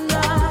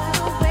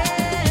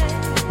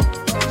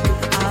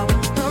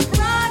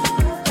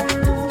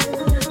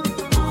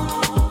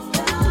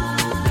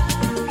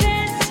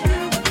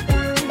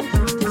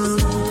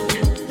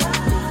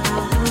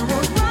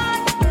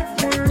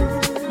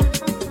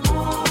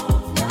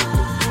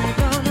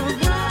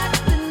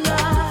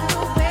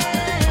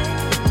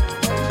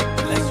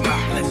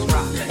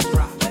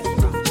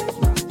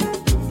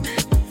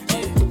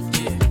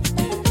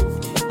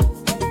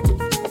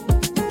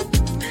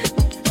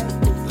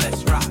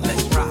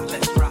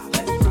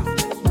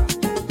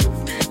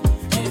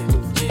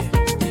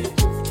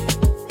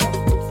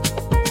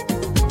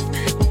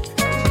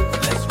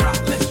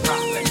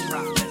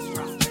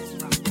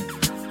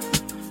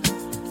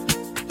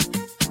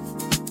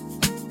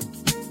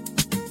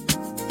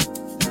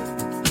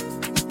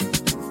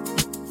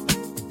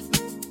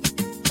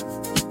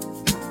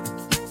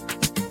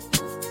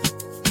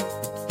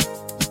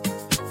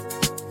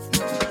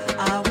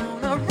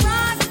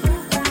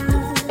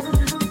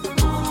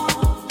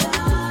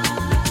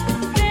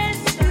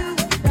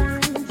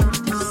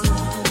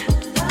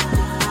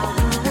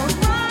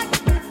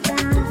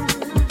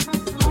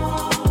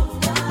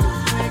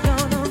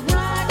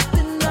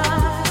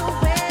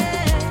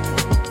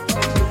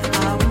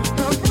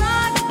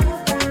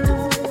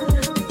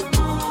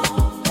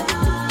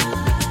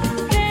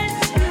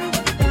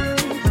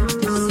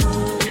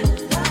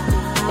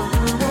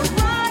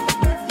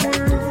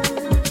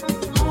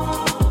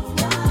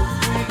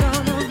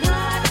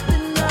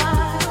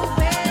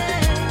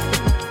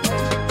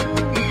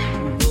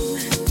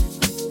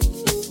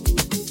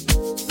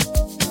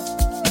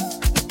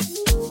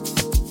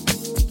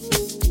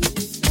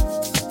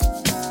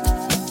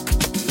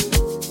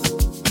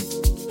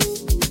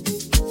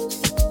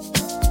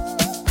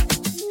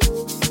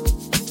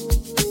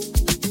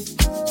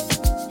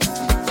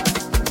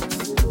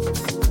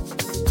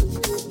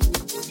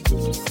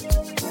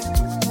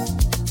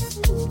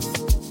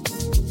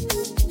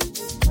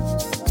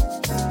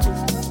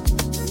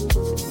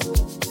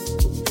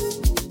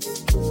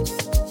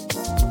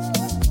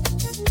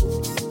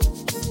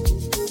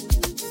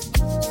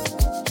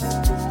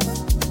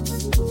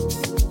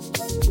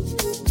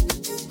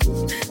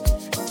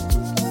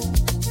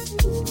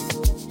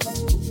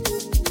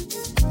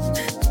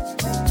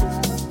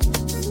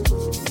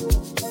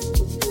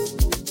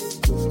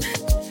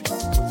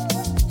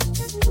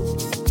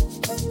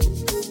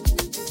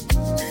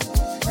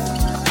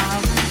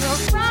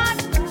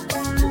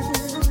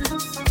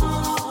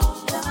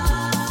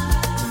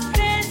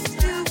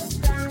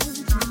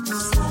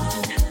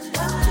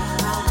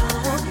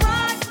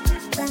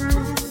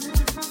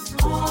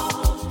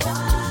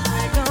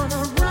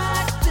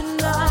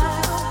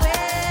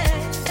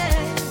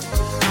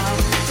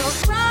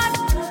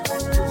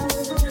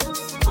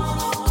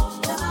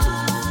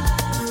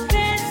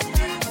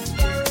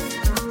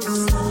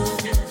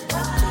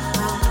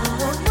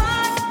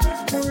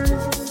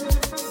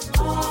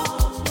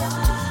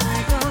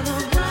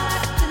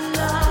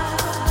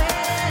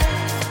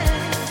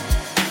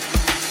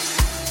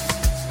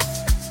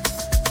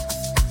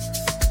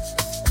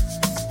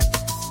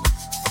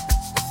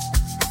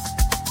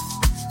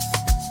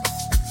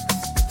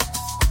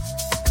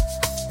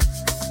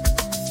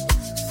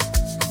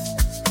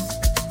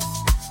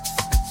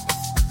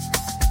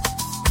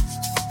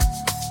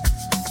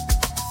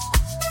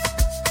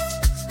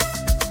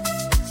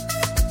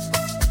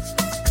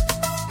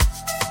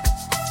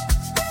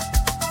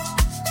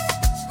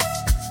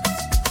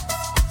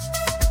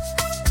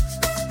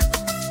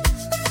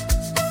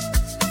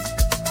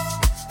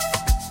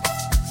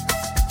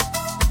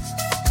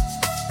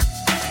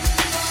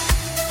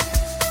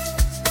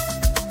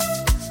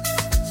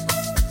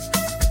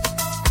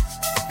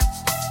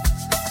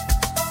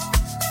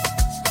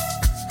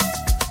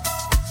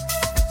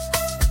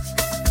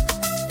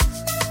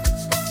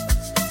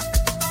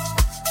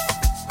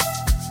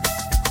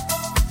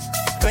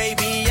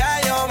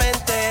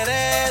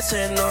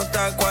 Se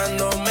nota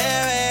cuando me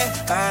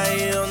ves,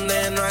 ahí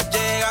donde no has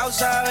llegado,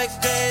 sabes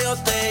que yo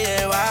te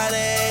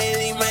llevaré. Y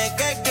dime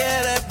qué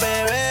quieres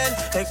beber,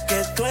 es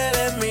que tú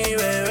eres mi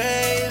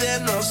bebé. Y de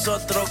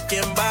nosotros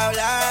quién va a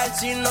hablar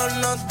si no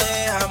nos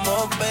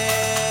dejamos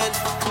ver.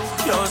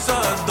 Yo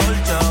soy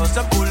dolce, a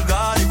veces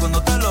vulgar, y cuando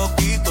te lo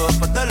quito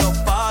después de los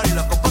paris,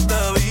 las copas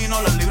de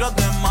vino, las libras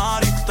de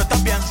mari. Tú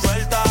estás bien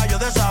suelta, yo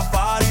de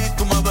safari.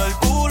 Tú me ves el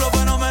culo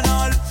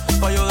fenomenal,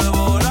 pa' yo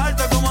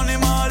devorarte como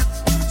animal.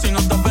 Si no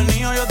estás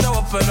venido yo te voy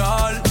a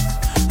esperar,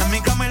 en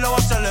mi cama y lo voy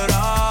a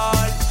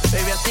celebrar.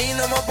 Baby, a ti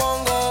no me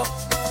pongo,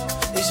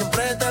 y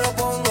siempre te lo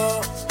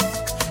pongo.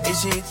 Y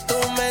si tú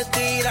me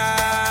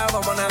tiras,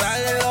 vamos a nadar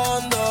el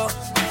hondo.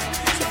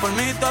 Si por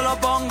mí te lo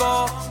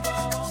pongo,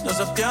 de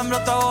septiembre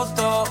hasta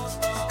agosto.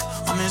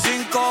 A mis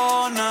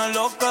rincones,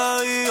 lo que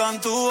digan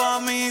tu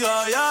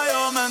amiga, ya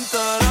yo me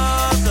enteré.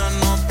 Se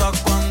nota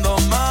cuando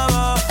me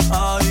ves,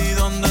 ahí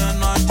donde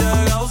no has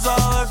llegado,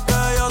 sabes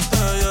que yo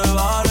te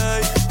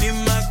llevaré.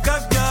 Dime qué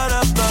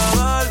quieres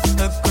beber,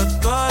 es que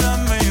tú eres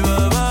mi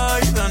bebé.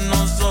 Y de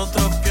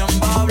nosotros quién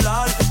va a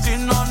hablar, si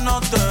no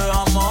nos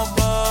dejamos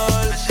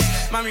ver.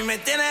 Mami, me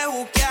tienes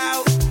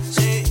buqueado,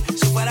 sí.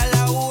 Si fuera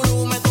la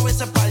Uru, me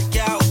tuviese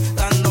parqueado.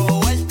 Dando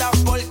vueltas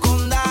por el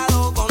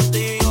condado,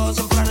 contigo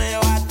siempre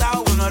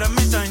arrebatado. Tú no eres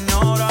mi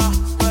señora,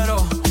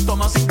 pero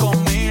toma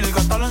 5,000,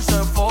 gástalo en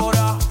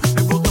Sephora.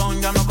 Mi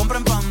putón ya no compra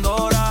en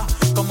Pandora,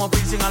 como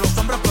piercing a los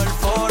hombres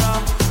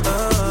perfora.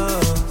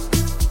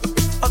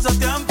 Hace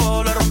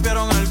tiempo le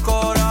rompieron el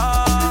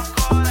cora.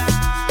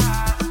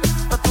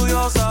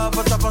 Estudiosa,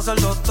 puesta para ser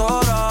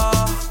doctora,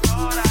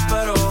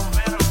 pero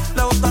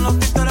le gustan los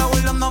títeres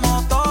huirleando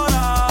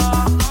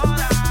motora.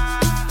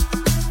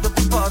 Yo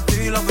estoy pa'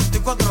 ti las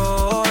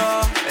 24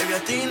 horas. Baby,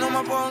 a ti no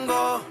me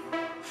pongo,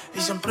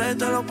 y siempre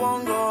te lo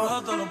pongo.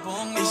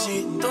 Y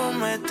si tú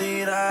me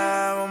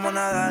tiras, vamos a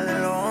nadar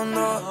en lo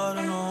hondo.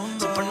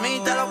 Si por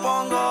mí te lo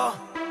pongo,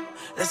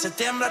 de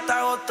septiembre hasta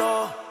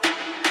agosto.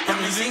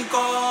 En mis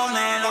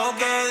rincones, lo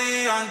que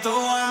digan tu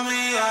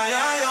amiga,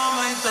 ya yo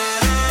me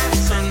enteré.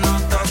 Se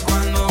nota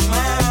cuando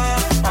me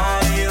ves,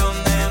 ahí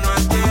donde no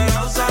has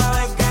llegado,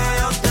 sabes que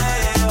yo te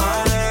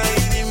llevaré. Y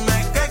dime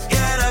qué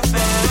quieres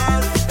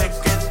beber, es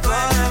que tú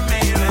eres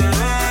mi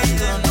bebé. Y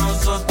de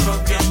nosotros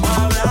quién va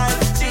a hablar,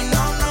 si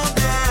no nos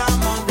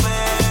dejamos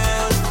ver.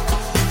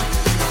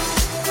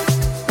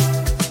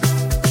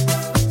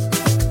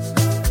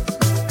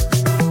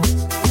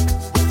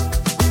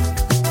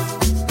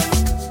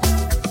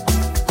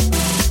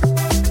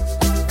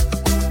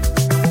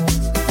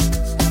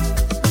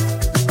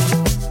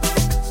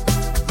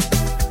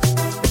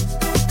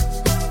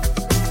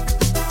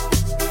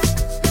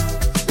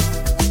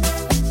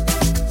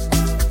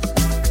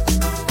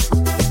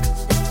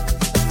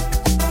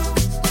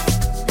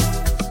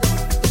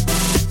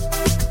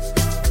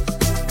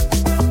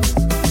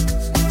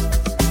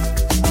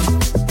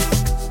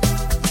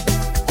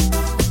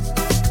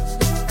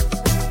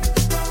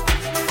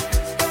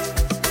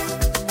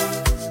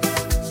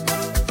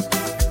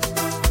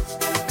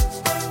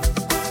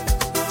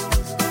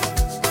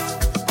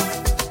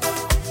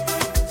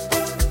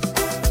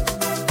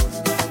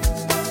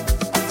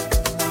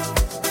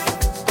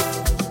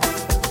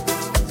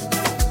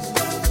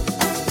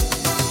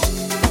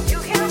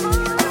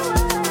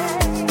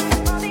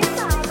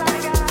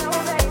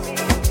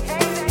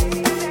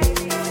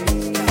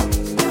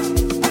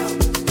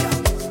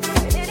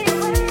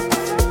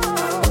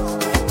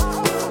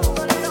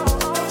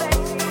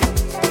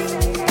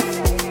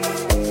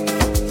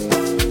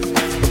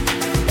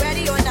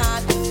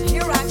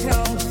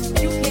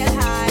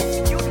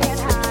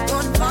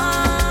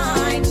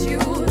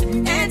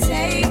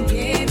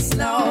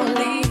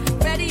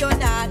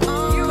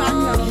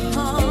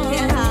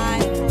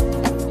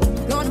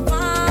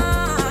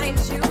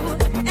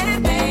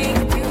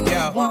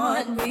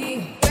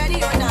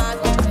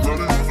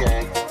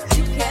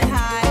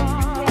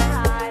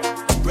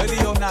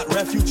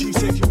 refugee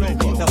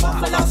situation. The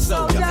Buffalo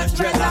Soldier,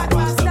 dreadlock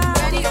roster.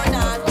 Ready or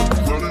not,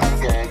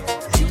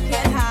 you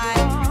can't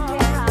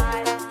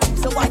hide.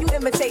 So while you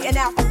imitating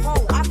Al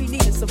Capone, I be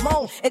needing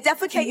Simone and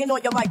defecating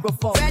on your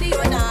microphone. Ready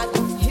or not,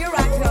 here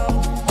I come.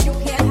 You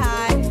can't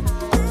hide.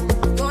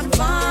 Gonna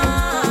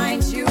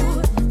find you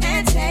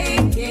and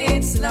take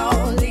it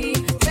slowly.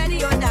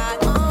 Ready or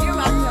not, here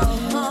I come.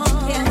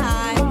 You can't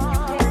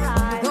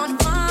hide. Gonna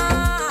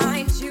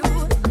find you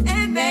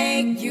and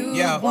make you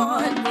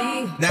want me.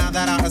 Now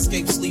that I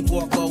escape, sleep,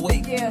 walk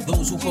awake.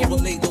 Those who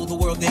correlate know the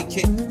world they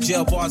kick.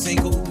 Jail bars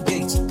ain't golden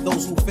gates.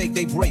 Those who fake,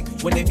 they break.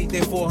 When they meet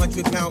their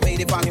 400-pound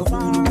mate, if I could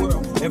rule the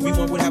world,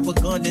 everyone would have a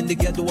gun in the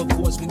ghetto, of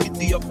course. We get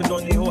the up and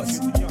on their horse.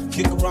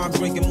 Kick around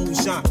drinking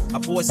moonshine. I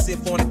pour a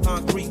sip on the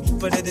concrete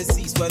for the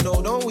deceased, but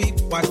no, don't weep.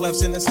 White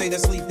left in the state of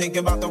sleep, thinking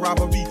about the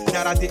robbery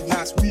that I did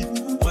last week.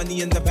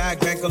 Money in the bag,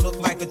 banker look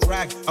like a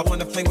drag. I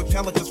wanna play with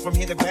pelicans from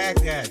here to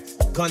Baghdad.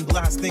 Gun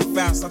blast, think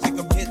fast, I think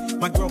I'm hit.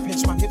 My girl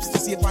pinch my hips to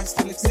see if I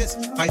still exist.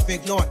 I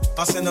think not.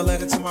 I'll send a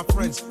letter to my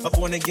friends. A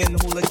born again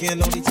hooligan,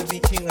 no need to be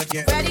king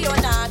again. Ready or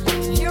not,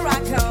 here I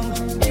come.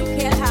 You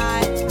can't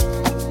hide.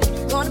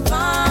 Gonna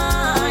find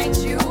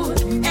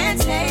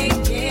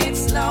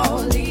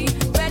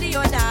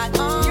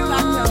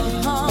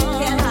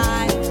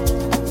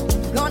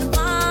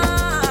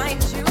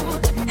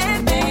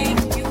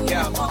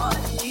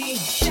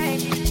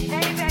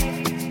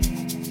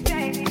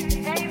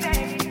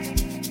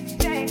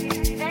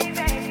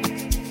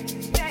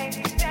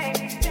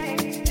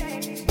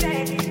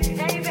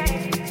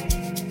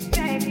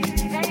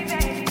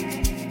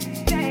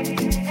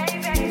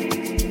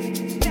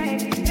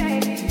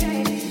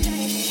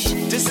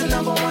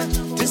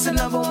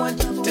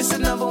the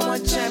number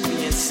one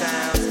champion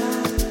sound.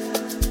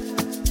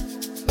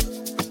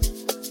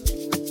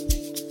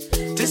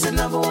 This the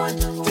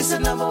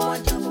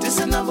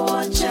number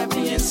one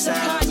champion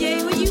sound.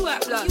 Kanye, where you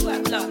at,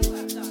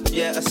 blood?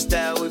 Yeah,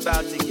 Estelle, we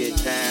about to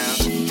get down.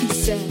 He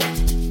said,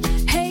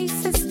 hey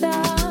sister,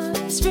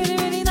 it's really,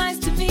 really nice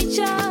to meet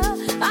ya.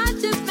 I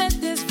just met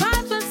this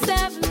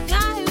 5'7"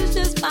 guy who's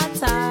just my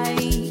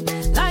type.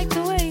 Like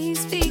the way he's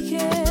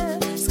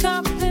speaking, his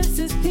confidence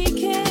is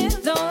peaking.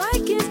 Don't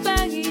like his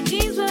baggy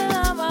jeans, but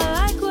I'ma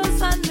like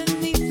what's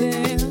underneath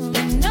him.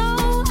 And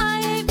no,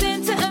 I ain't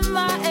been to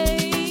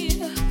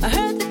MIA. I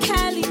heard the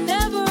Cali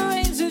never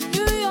rains, and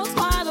New York's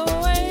wide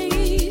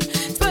awake.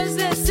 First,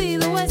 let's see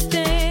the West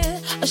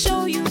End. I'll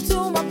show you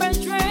to my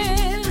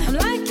brethren. I'm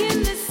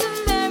liking this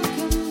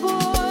American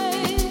boy.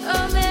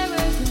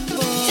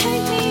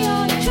 Take me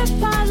on a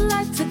trip, I'd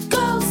like to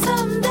go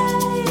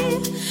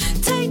someday.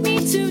 Take me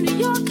to New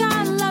York,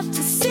 I'd love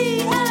to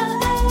see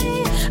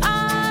LA.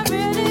 I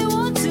really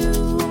want to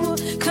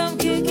come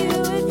kick it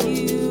with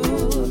you.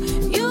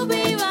 You'll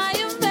be my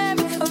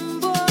American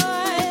boy,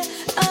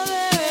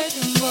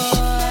 American boy.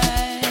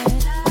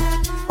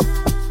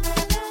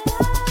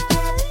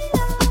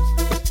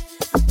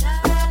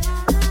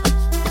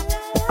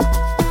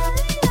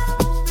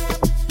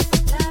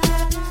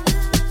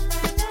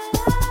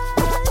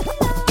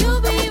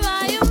 You'll be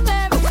my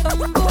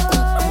American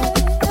boy,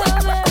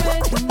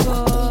 American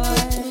boy.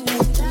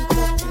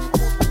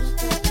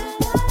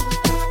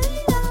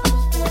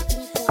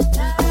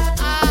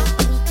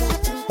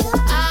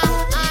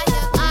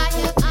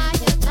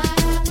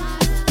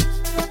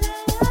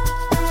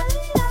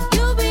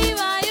 You'll be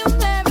my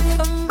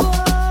American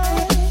boy,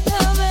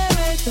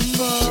 American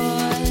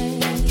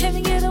boy. Can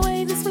we get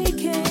away this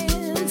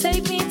weekend?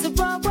 Take me to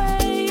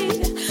Broadway.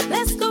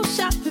 Let's go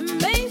shopping,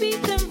 maybe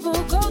then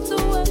we'll go to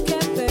a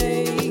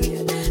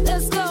cafe.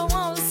 Let's go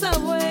on the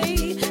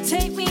subway.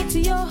 Take me to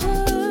your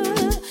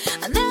hood.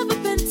 I've never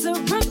been to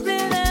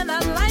Brooklyn and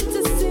I'd like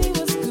to see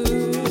what's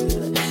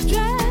good.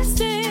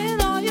 Dressed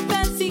in all your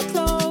fancy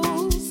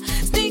clothes,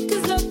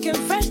 sneakers looking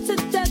fresh to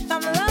death.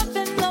 I'm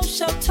loving those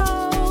show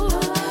toes.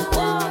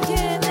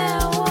 Walking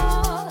that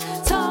wall,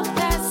 talk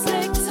that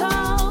slick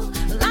talk.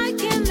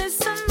 Liking this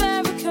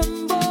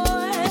American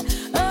boy,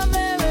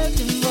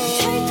 American boy.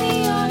 Take me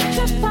on a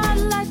trip, I'd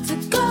like to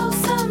go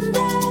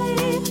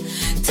someday.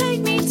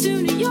 Take me to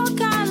New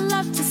York, I'd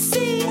love to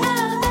see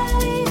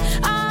LA.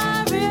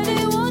 I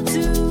really want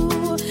to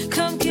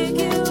come kick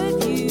it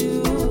with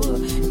you.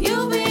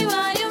 You'll be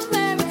my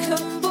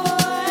American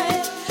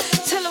boy.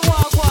 Tell her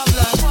walk,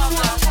 blood.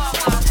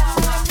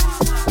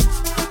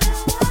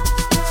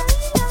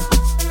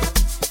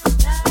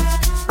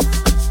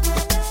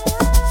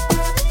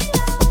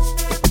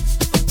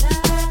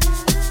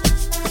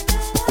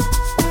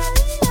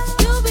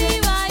 You'll be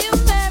my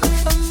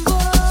American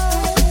boy,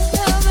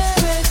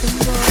 American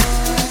boy.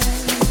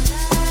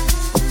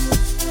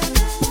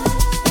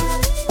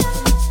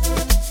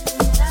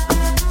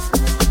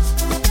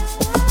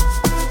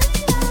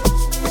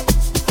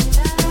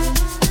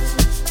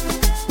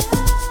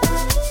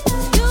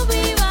 You'll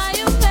be my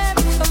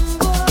American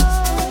boy,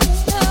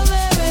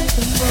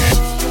 American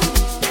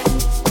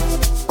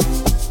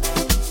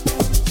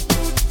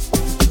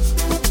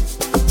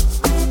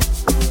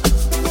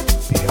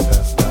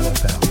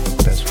BFF.FM,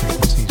 best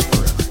frequencies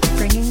forever.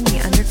 Bringing the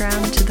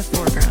underground to the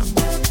foreground.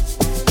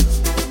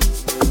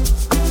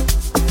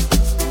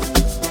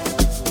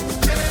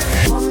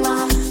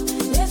 Woman,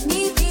 let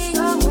me be a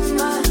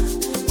woman,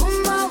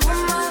 woman,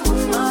 woman,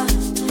 woman.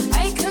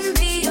 I can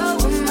be a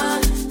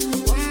woman,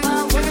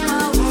 woman,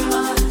 woman,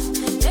 woman.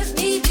 Let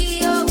me be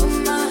a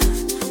woman,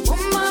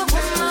 woman,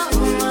 woman,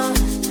 woman.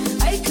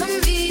 I can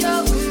be a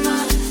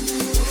woman,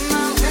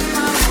 woman,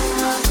 woman,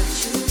 woman. What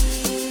you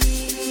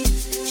need?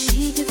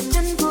 She gives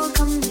tempo,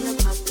 come here,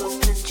 pop up,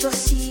 plant your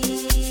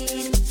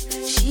seed.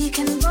 She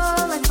can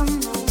roll like a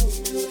moon,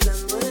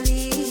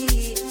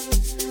 family.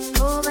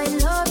 Oh, I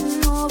love you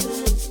more, but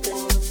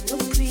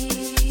don't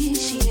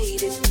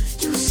appreciate it.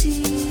 You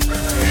see,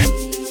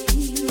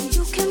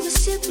 you can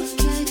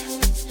reciprocate.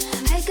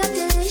 I got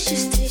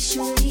delicious taste.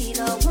 You need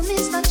a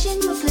woman's not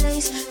in your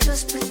place.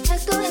 Just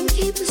protect her and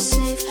keep her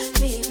safe.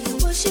 Baby,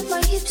 worship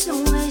my hips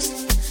and waist.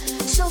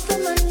 So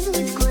feminine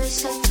with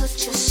grace. I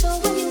touch your soul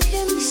when you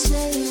hear me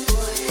say,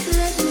 boy,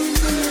 let me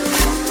be a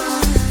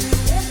woman.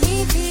 Let me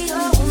be a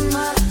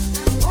woman.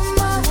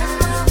 Woman,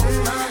 woman,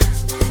 woman.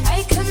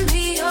 I can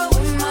be a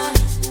woman.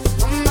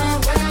 Woman,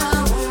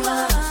 woman,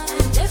 woman.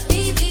 Let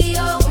me be a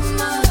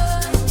woman.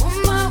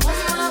 Woman,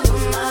 woman,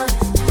 woman.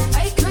 I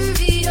can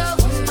be a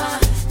woman.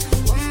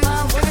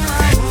 Woman,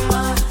 woman,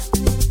 woman.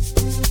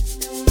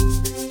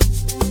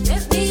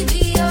 Let me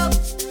be a.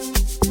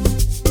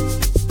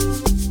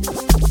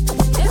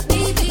 Let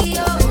me be a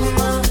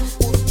woman.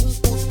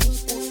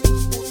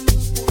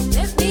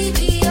 Let me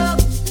be a.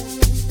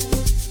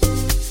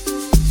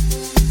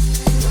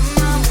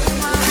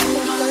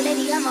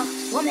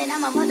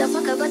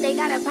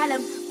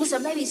 problem. Put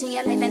some babies in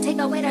your life and take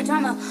away the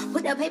drama.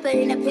 Put the paper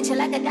in a picture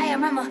like a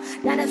diorama.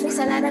 Gotta face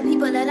a lot of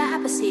people that are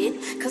opposite.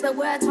 Cause the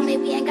world told me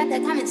we ain't got the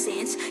common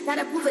sense.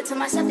 Gotta prove it to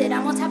myself that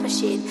I'm on top of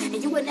shit.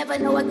 And you would never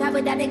know a guy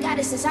without a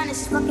goddess is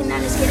honest. Fucking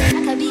honest, kidding.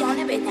 I could be on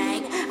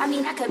everything. I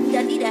mean, I could be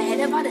the leader, head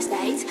of all the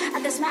states.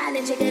 I could smile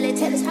and jiggle it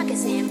till his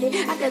pockets empty.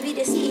 I could be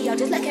the CEO,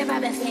 just like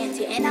Robin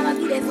Fenty. And I'ma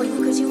be there for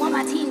you cause you on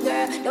my team,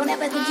 girl. Don't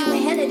ever think you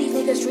ain't hell of these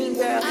niggas' dream,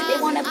 girl. They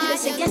wanna put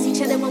us against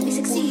each other when we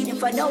succeed. And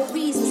for no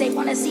reasons, they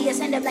wanna see us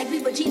end up like we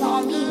Regina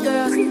or me,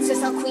 girl.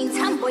 Princess or queen,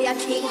 tomboy or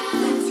king.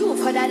 You've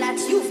heard a lot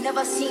you've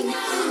never seen.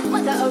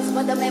 Mother Earth,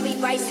 Mother Mary,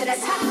 rise to the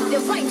top.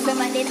 Divine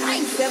feminine,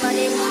 I'm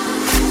feminine.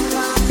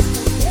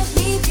 Let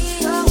me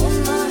be your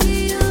woman.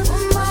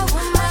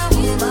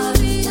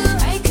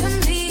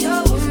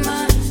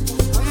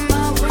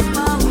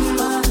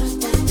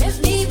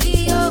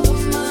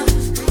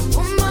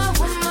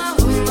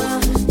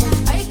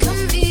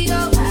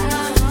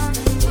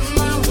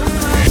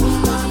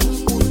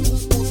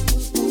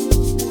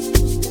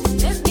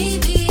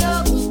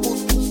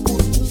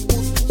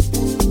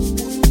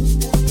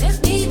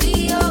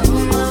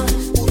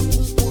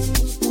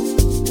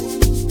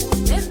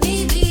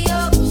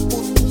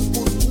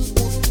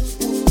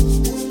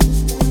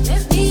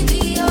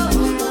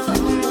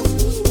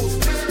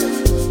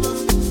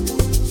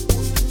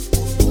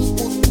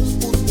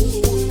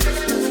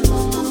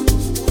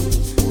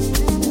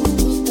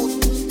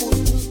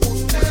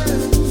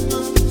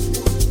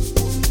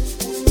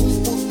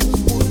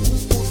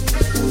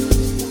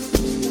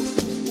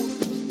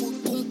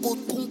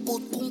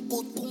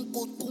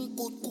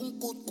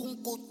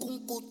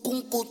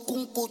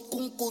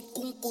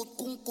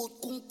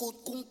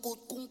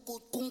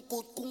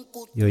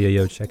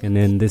 Yo, checking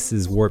in. This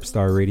is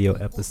Warpstar Radio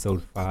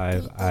episode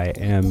 5. I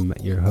am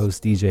your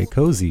host, DJ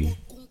Cozy.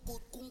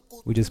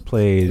 We just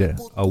played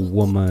a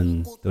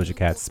Woman Doja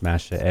Cat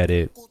Smasher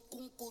edit.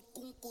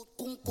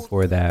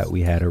 Before that,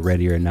 we had a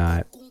Ready or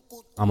Not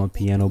I'm a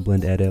Piano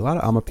blend edit. A lot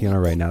of I'm a Piano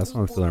right now. That's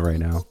what I'm feeling right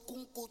now.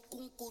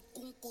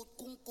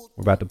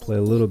 We're about to play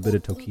a little bit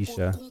of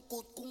Tokisha,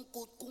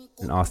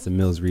 an Austin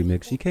Mills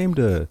remix. She came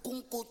to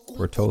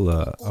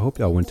Portola. I hope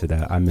y'all went to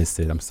that. I missed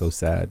it. I'm so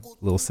sad.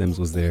 Lil Sims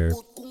was there.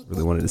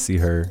 Really wanted to see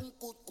her.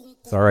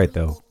 It's alright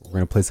though. We're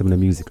going to play some of the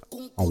music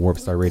on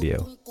Warpstar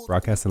Radio.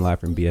 Broadcasting live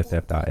from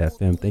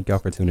BFF.FM. Thank y'all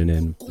for tuning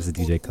in. This is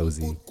DJ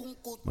Cozy.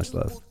 Much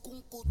love.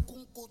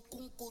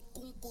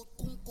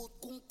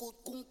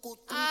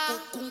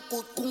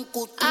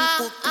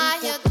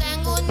 Yo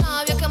tengo un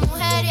novio que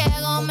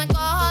mujeriego, me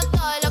cojo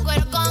todo, lo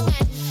cuero con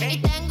él. Y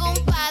tengo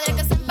un padre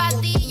que se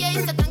empatilla y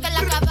se tranca en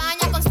la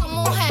cabaña con su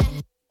mujer.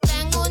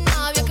 Tengo un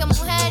novio que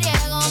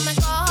mujeriego, me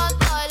cojo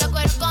todo, lo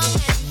cuero con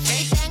él.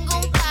 Y tengo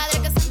un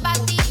padre que se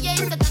empatilla y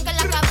se tranca en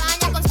la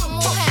cabaña con su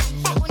mujer.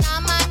 Una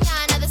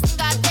mañana de sin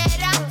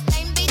cartera, la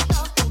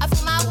invitó a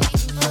fumar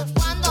weed.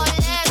 Cuando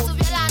le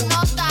subió la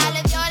nota,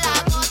 le dio la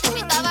gota y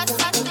estaba así.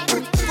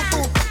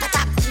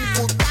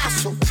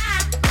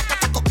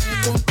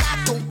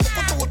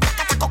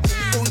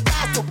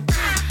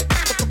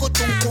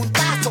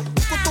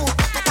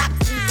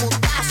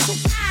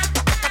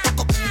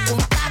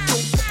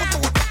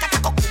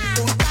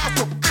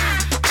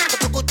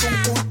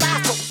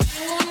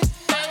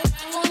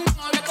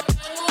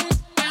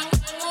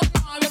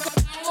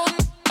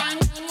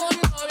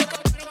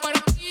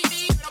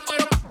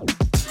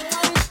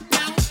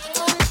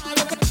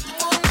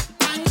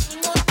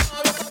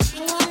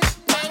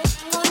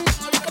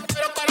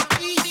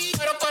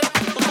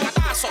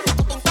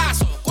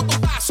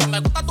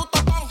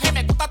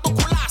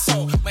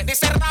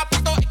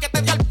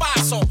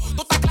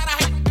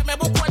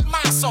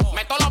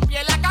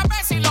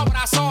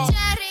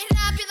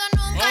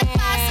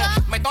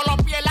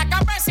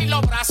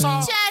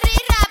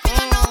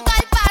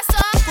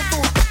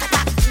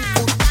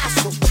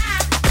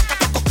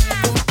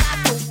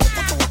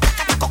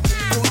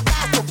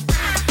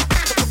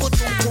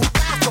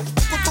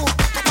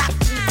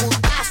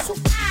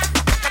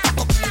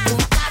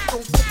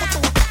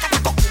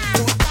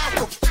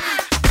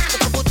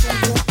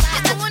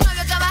 Yo tengo un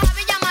novio que baja a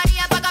Villa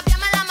María pa'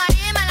 capiarme la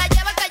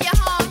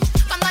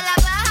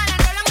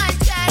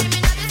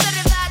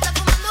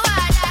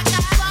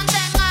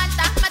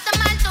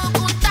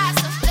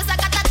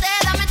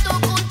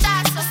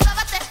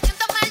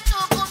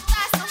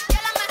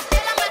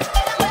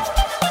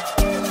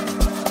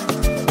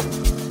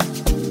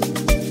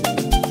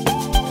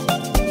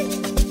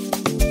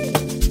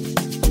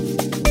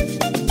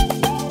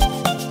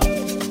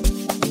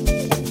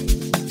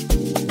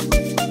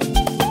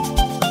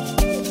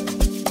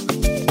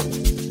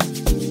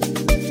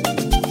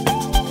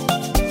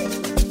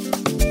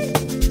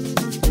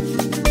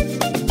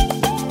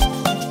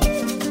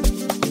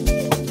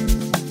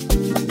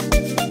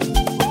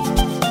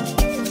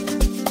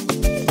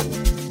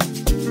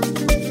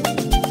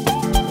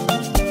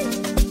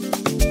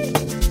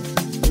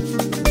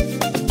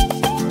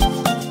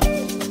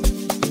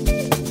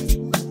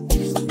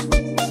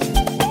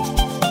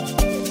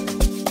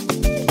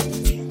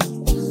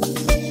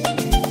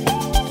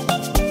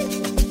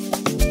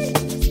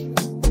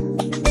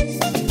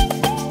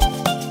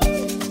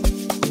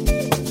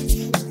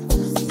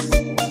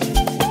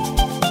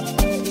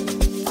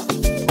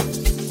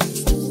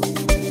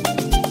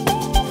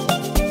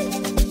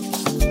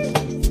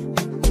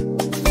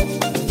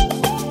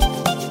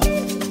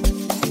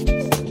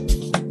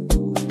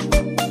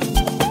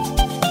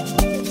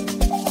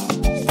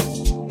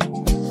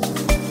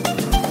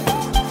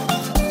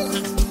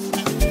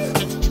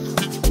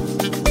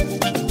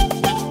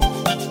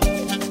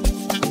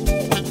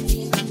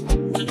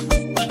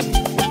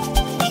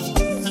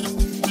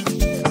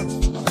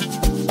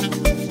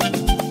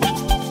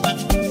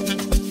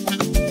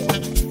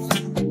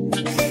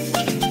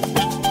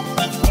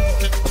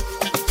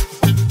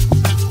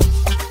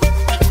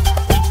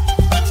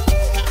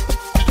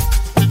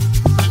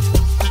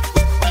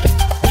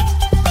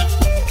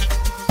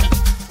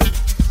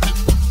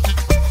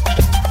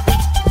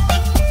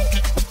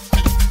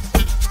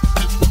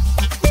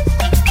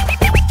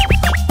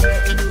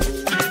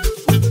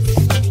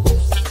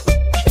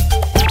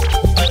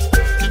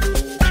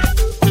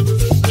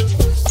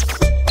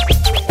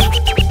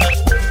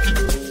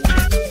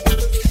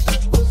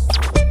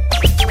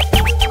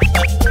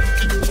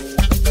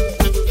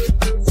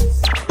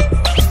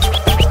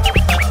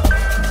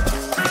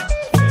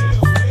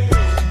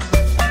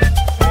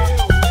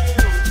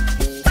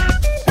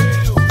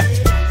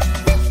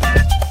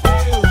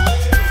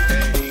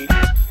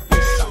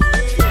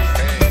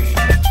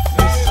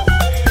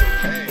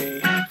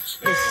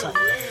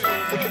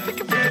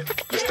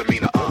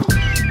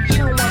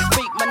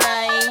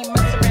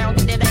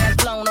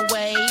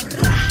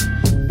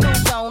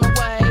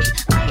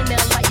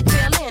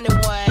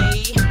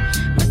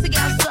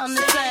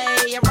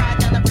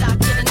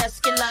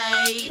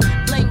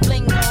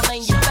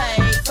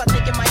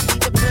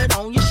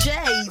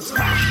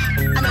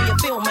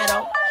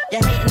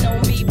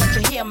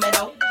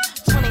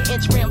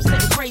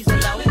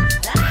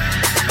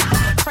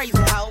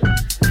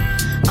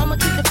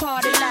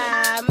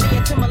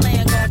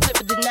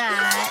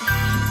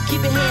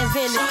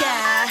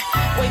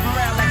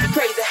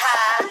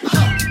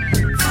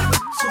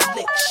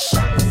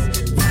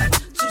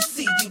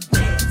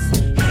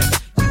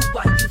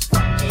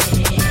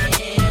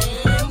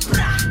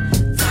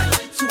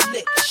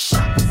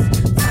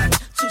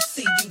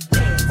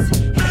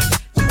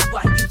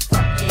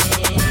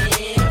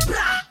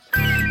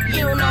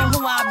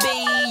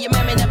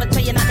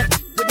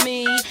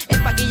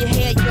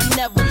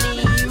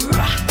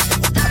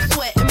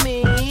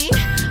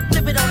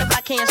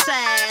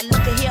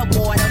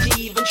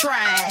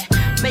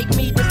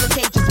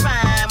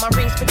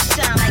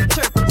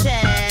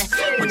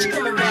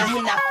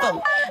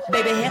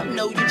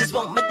niggas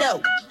want my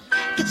dough.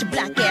 Get your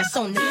black ass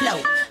on the floor.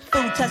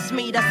 Food touch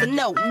me, that's a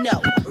no.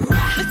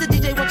 Mr.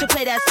 DJ, won't you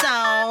play that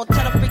song?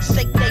 Tell the freaks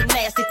shake they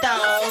nasty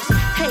thongs.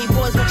 Hey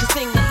boys, won't you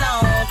sing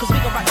along? Cause we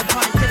gon' rock the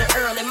party to the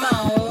early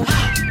morn.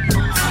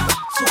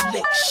 Too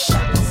lick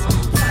shots,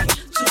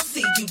 to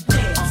see you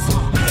dance.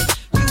 Hey,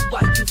 you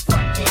what you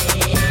fucking.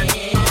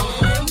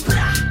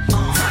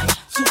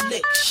 Too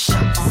lick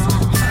shots,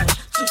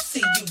 to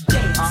see you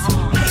dance.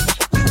 Hey,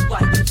 you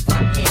what you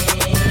fucking.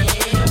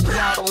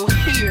 Y'all don't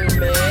hear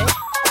me.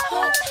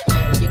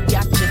 You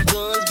got your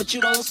guns, but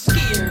you don't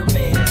scare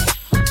me.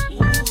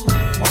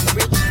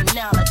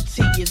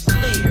 Originality is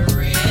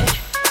lyric.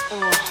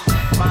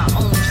 My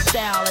own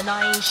style and I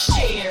ain't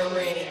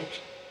sharing.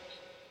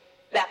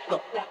 Back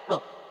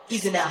up,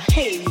 easy now,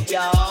 hey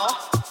y'all.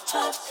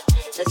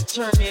 Let's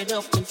turn it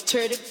up and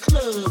tear the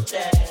club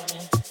down.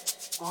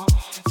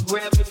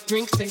 Grab your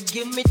drinks and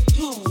give me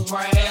 2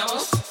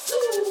 rounds.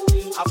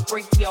 I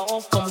break you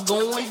off, I'm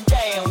going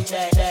down.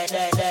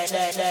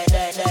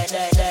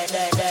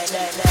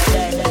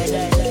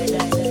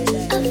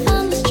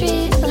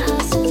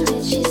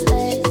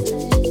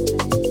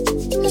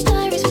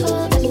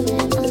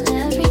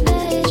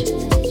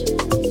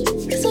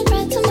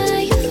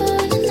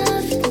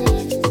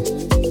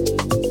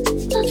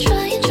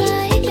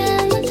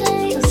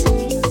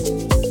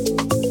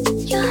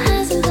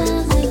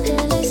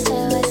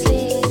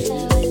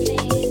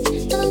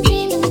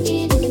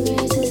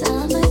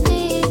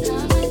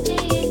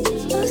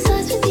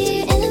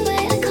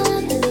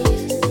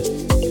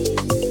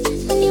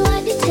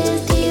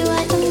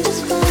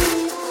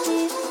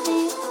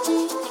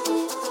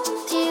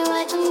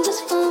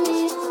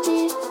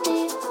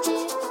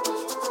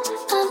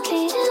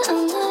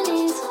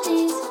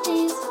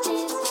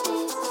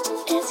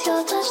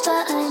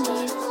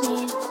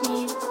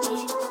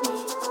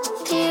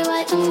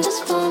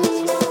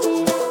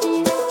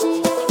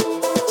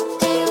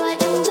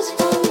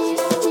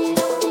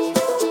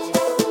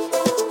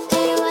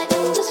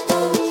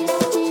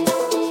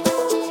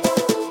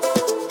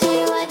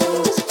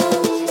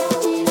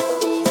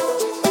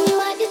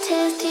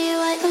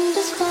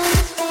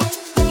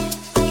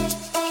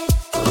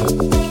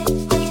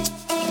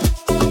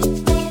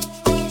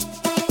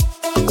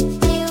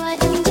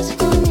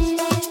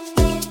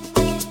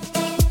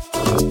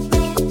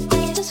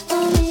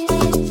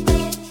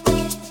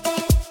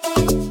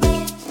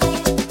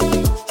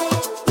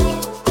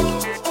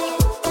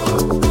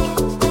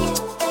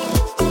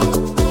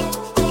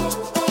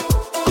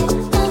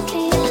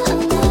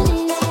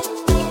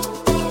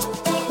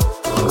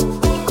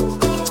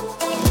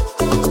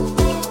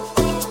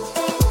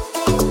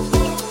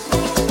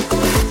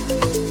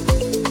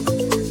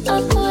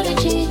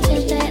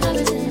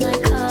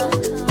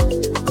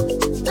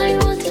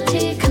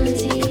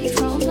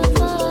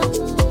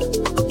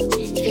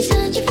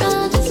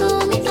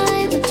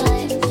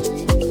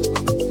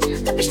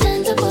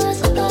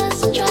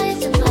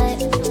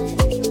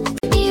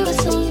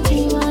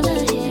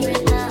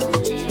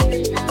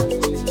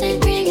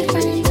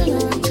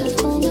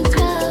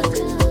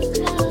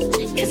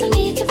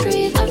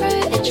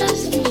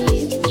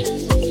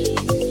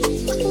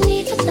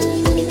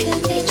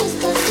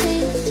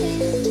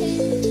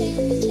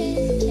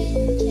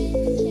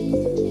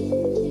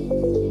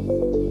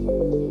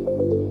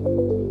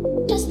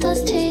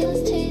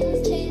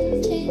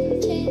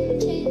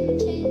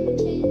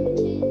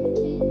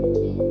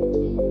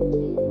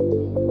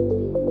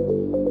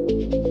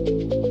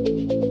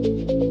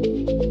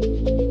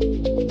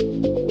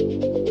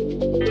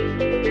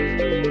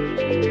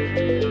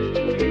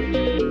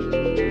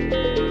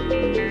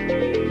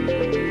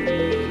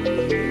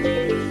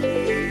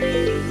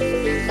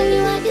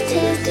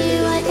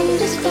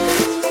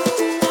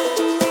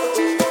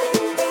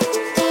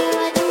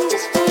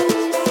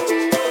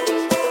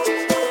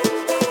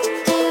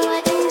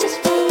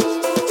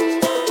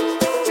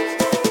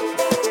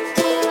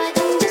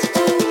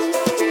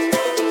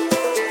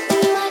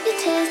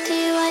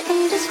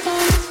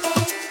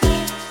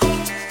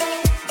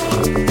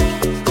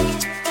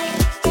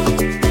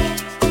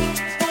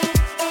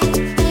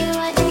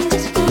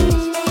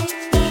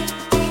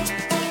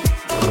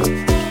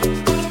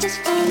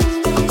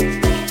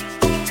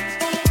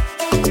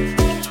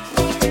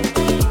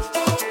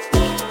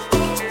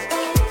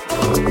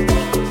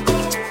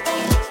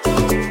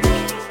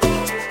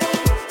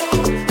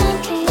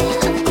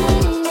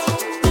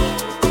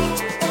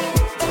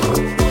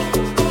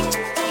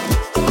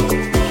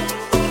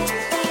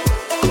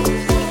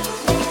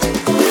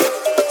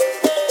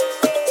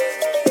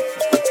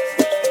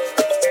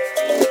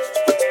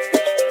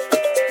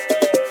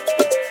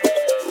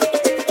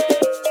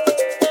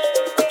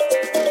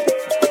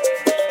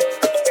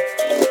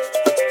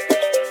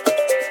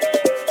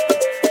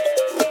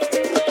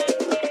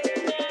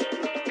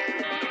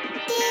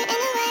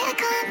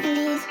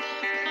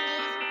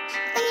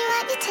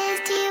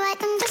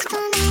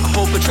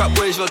 Trap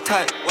ways real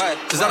tight,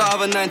 cause I don't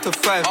have a 9 to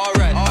 5.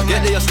 Alright. I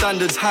get that your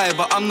standards high,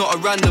 but I'm not a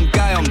random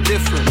guy, I'm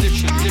different.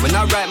 When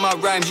I write my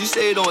rhymes, you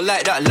say you don't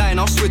like that line,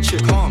 I'll switch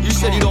it. You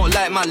said you don't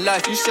like my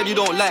life, you said you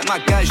don't like my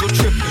guys, you're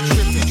tripping.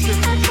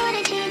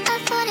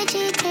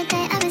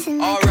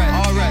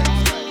 Alright.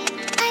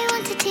 I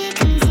wanted to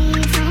come see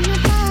you from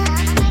above.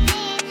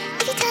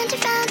 If you turned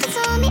around and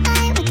saw me, I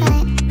would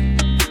die.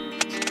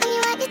 When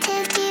you wipe your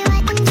tears, do you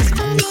wipe them just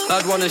for me?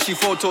 Bad one and she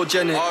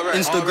photogenic.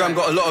 Instagram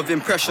got a lot of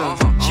impressions.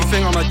 She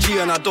think I'm a G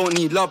and I don't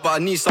need love,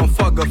 but I need some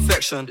thug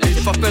affection.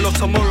 If I fell off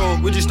tomorrow,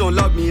 would you still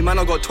love me? Man,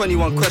 I got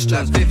 21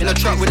 questions. In a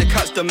trap with the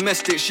cat's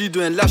domestic, she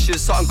doing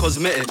lashes, something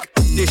cosmetic.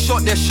 They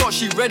shot their shot,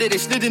 she read it, they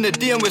slid in the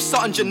DM with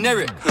something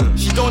generic.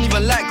 She don't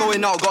even like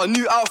going out, got a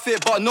new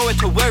outfit but nowhere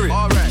to wear it.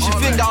 She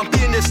think that I'm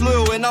being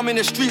disloyal when I'm in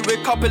the street with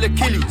a couple of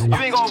killies. You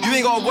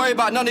ain't gotta worry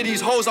about none of these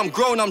hoes, I'm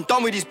grown, I'm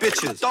done with these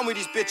bitches. Your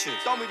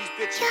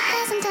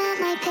hands under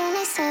my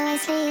pillow so I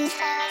sleep.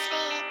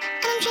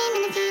 And I'm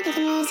dreaming of you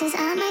leaving roses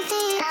on my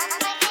feet.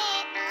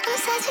 I'm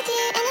obsessed with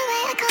you in a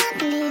way I can't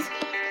believe.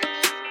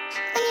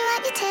 When you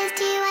wipe your tears,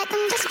 do you wipe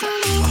them just for me?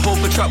 I hope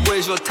a trap boy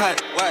is your type,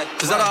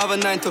 cause I don't have a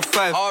 9 to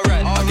 5.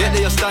 I get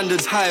that your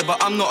standards high,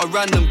 but I'm not a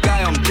random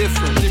guy, I'm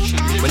different.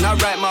 When I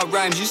write my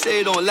rhymes, you say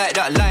you don't like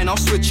that line, I'll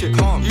switch it.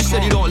 You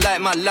said you don't like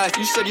my life,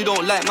 you said you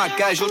don't like my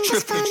guys, you're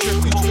tripping.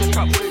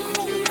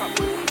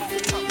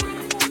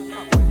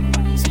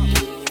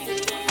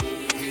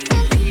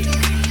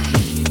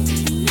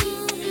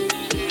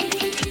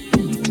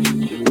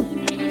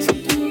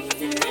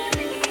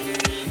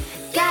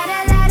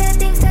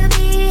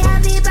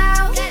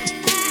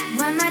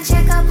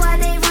 Check up while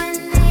they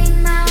run their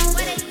mouth.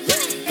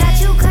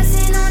 Got you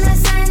cussing on a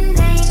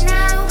Sunday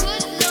now.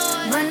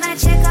 Run my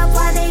check up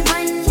while they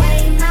run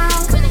their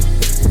mouth.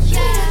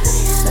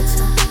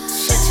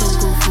 Shut your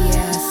goofy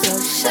ass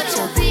up. Shut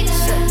your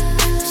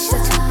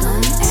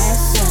dumb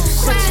ass up.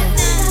 Shut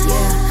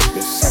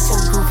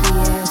your goofy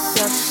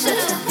ass up.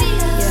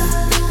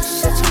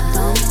 Shut your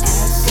dumb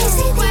ass up.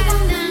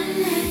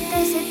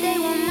 They said they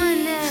want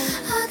money.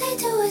 All they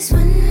do is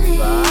run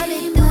it. All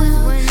they do is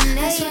run it.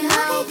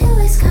 All they do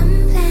is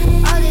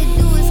complain. All they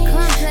do is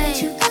complain. Bet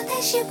you thought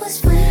that shit was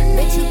funny.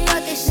 Bet you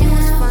thought that shit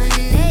was funny.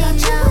 Thought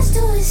you was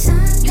doing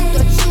something. You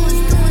thought you was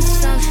doing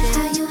something.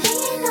 How you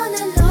hating on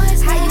the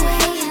Lord's Day? How you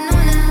hating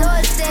on the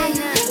Lord's Day? How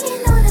you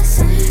hating on a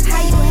Sunday?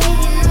 How you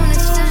hating on a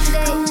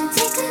Sunday? Go and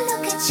take a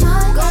look at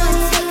yours. Go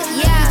and take a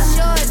look at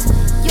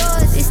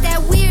yours. It's that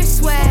weird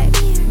swag.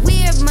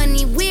 Weird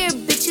money, weird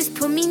bitches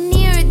put me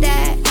near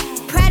that.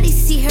 Proudly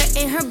see her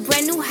in her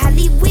brand new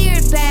Holly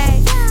weird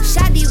bag.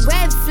 Shoddy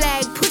red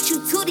flag, put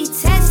you to the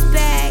test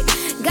bag.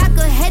 Got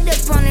good head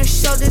up on her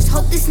shoulders,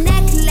 hope this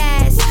neck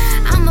lasts.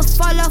 I'ma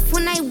fall off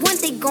when I want,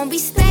 they gon'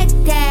 respect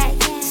that.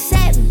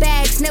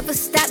 Setbacks never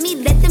stop me,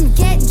 let them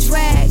get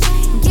dragged.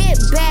 Get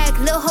back,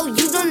 lil' ho,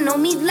 you don't know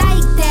me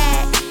like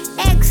that.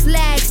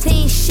 X-lags, they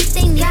ain't shit,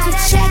 they need to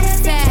check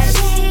fast.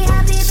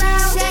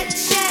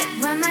 Check,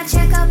 run my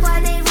check up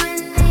while they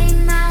run their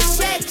mouth.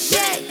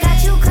 Check,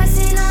 got you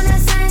cussing on a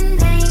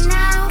Sunday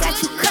now.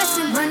 Got you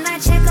cussing, run my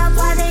check up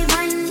while they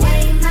run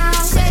their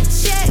mouth. Check.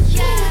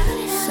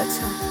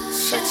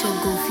 Shut your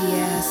goofy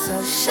ass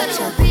up. Shut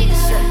your dumb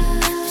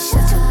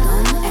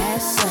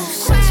ass up.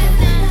 Shut your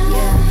goofy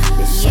ass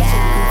up.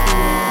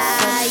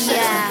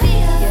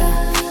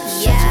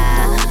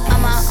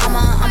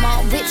 I'm a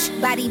rich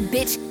body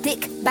bitch,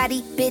 thick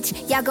body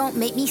bitch. Y'all gon'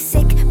 make me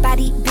sick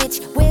body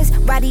bitch. Where's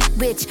Roddy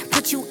Rich?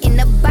 Put you in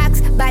the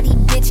box, body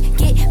bitch.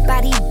 Get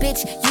body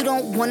bitch. You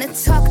don't wanna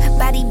talk,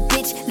 body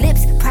bitch.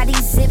 Lips, probably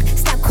zip.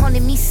 Stop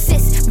calling me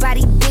sis,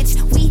 body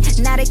bitch. We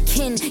not a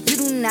kin. You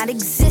do not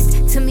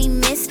exist to me,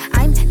 miss.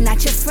 I'm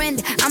not your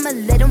friend. I'ma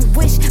let them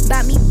wish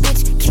about me,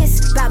 bitch.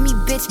 Kiss about me,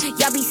 bitch.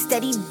 Y'all be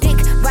steady dick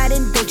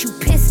riding. Don't you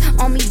piss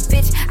on me,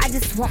 bitch. I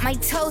just want my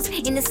toes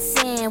in the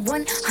sand.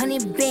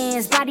 100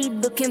 bands, body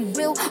looking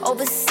real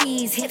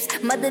overseas. Hips,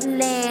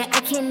 motherland.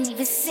 I can't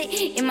even sit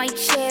in my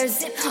chair.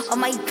 Zip on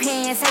my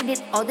pants. I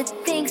did all the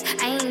things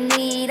I ain't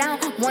need. I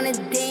don't wanna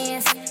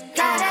dance.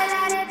 Got a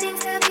lot of things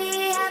to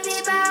be happy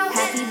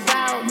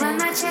about. Run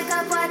my check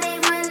up while they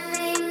run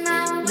their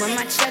mouth. Run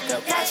my check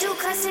up. Got you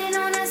cussing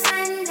on a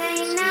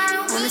Sunday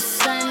now. On a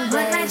Sunday.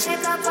 Run my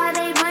check up while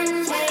they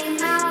run their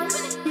mouth.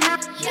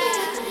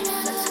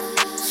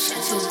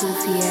 Shut your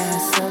goofy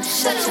ass up.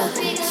 Shut your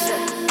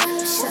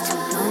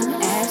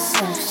dumb ass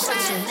up.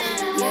 Shut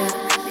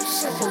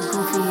your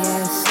goofy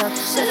ass up.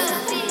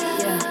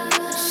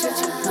 Shut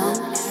your dumb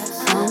ass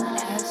up.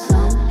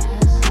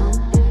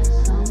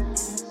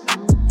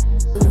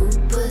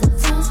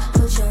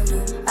 Put your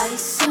new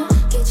ice on.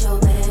 Get your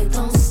bag,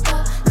 don't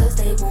stop. Cause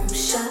they won't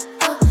shut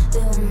up.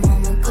 Little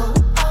mama go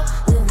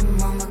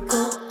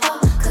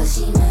up. Cause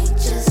she might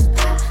just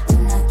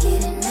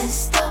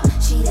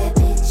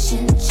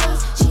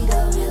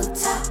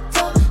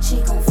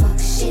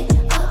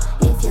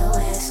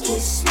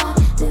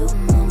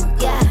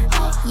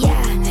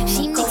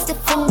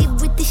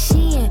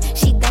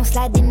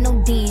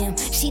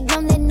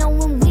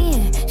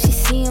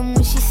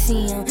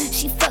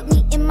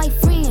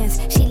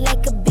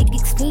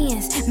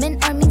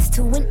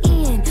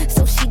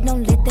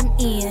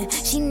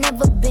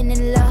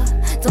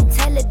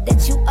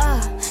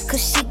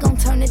cause she gon'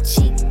 turn the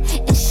cheek.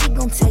 And she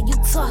gon' tell you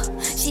tough.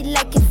 She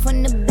like it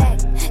from the back,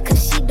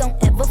 cause she don't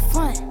ever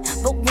front.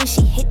 But when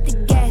she hit the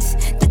gas,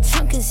 the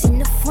trunk is in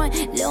the front.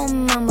 Lil'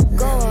 mama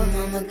go off.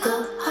 Mama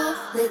go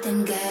off, let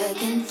them gag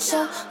and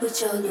chop. With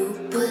your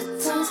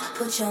Louboutins,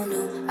 put your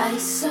new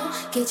ice on.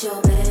 Get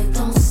your bag,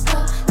 don't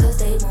stop, cause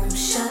they won't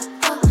shut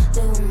up.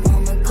 Lil'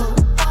 mama go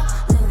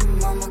off, lil'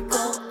 mama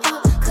go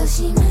off. Cause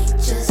she might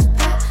just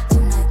pop, do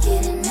not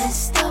get it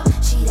messed up.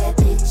 She that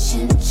bitch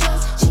in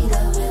charge, she the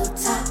real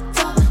top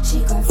dog. She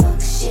gon' fuck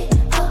shit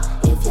up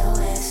if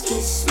your ass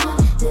gets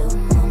smart. Lil'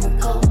 mama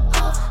go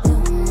off,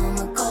 lil'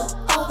 mama go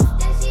off.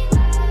 That she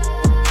ride,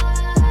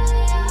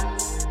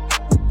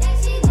 that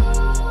she go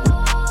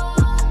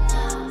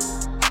now.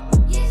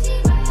 Yeah, she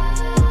ride,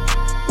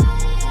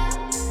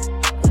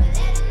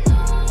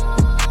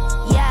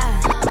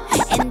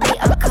 yeah, and they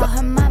all call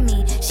her mommy.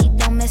 She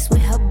don't mess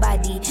with her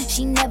body.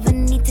 She never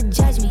need to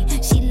judge me.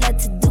 She love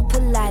to do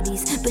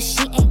Pilates, but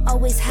she ain't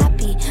always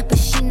happy. But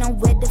she know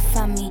where to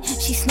find me.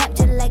 She snap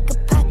just like a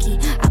Pocky.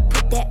 I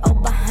put that all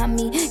behind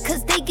me,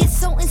 cause they get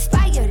so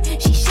inspired.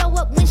 She show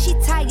up when she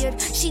tired.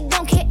 She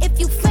don't care if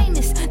you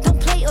famous. Don't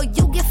play or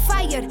you get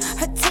fired.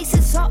 Her taste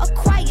is all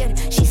acquired.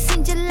 She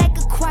sing just like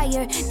a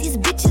choir. These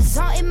bitches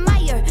all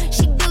admire.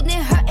 She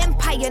building her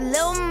empire.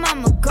 Lil'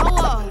 mama go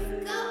off.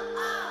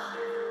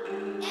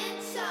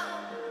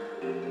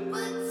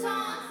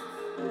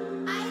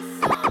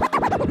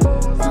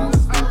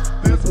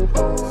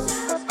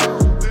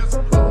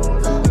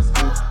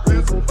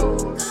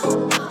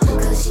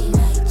 Cause she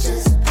might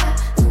just pop,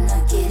 do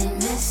not get it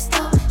messed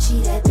up. She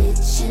that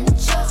bitch in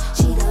charge,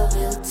 she the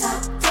real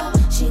top dog.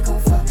 She gon'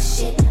 fuck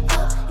shit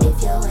up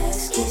if your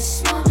ass gets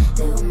smart.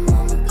 Lil'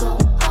 mama go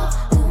off,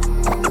 lil'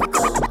 mama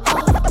go off.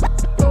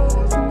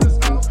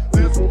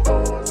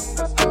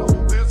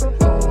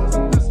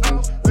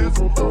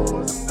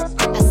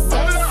 I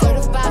said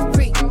certified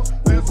free,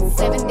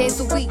 7 days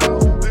a week.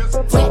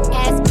 Wet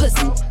ass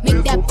pussy,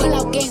 make that pull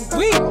out game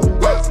weak.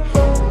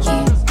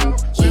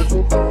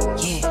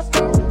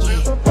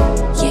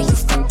 Yeah, you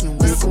fucking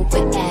with some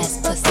wet ass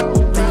pussy.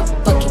 Bring a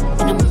bucket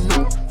and I'm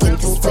up with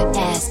this wet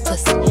ass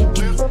pussy.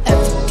 Give me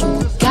everything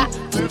you got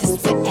with this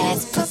wet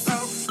ass pussy.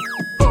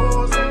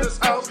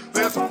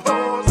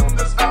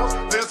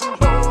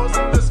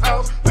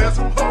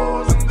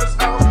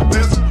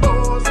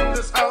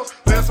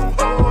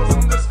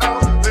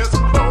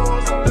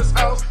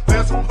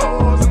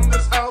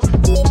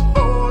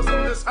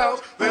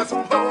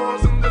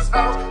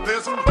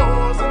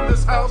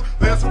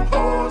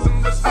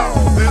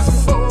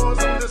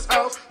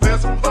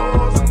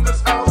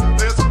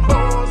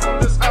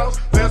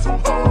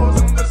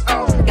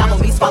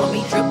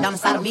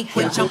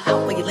 Quit jump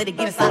out when you let it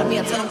get inside of me.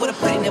 I tell them where to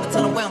put it, never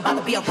tell them where I'm about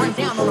to be. I run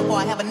down on the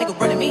bar, have a nigga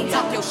running me.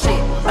 Talk your shit,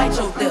 bite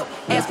your lip.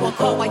 Ask for a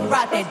call while you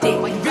ride that dick.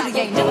 You really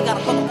ain't never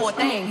got a fuck for a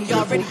thing. You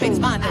already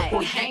fixed mine up.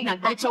 Now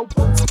get your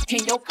boots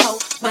in your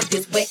coat. But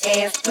this wet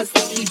ass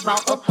pussy, he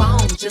bought a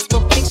phone just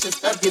for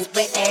pictures of this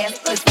wet ass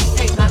pussy.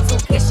 Take my 2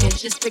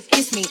 questions just to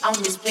kiss me on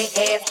this wet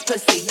ass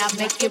pussy. Now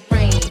make it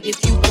rain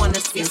if you wanna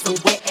see some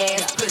wet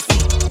ass pussy.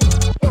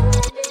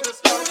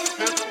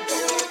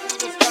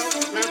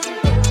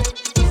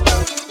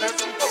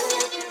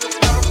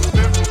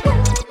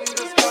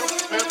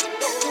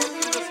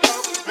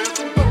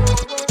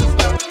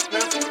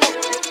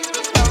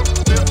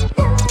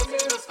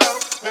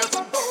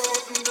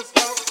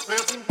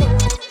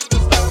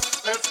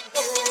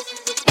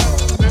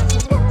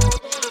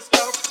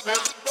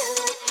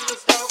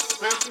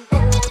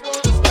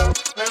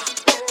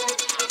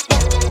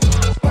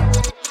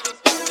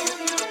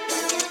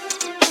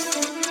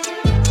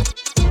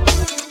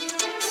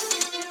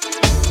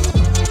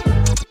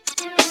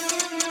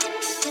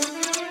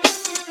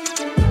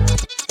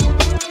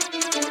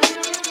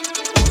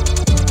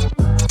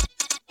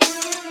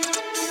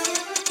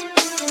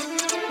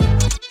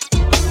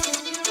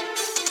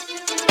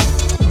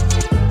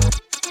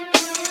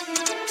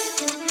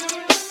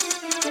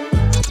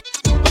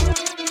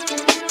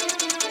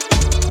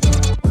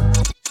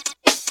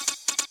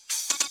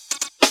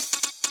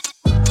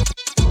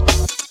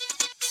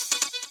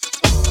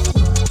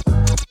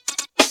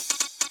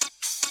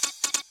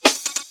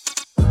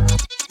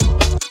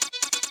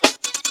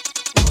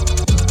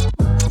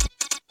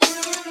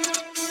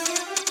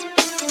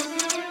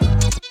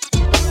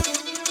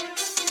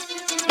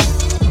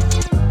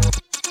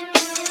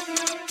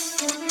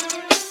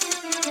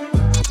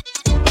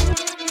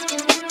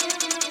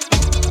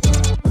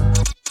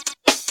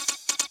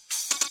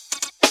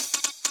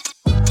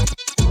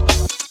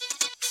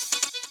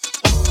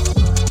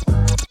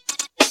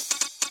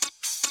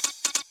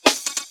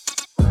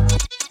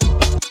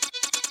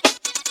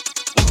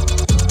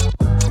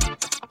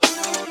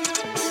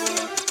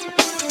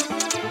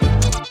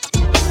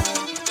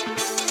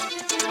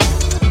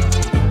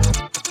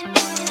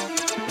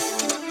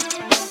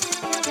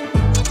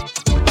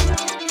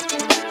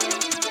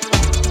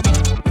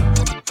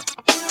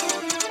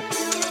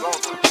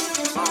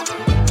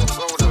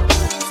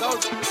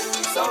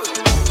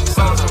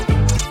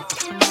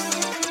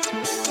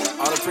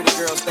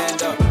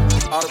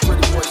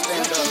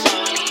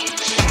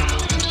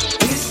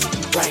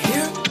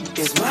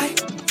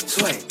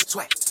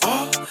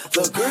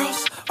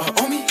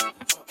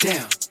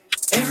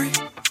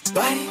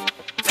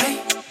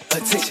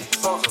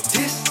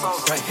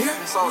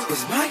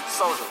 is my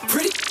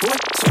pretty boy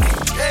swag.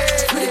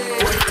 Pretty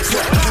boy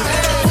swag.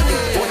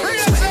 Pretty boy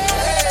swag.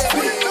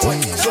 Pretty boy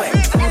swag.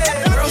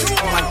 Girls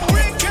on my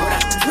dick when I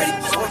pretty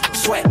boy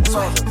swag.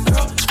 Girl,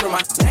 scream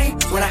my name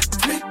when I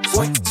pretty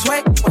boy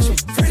swag. Watch me,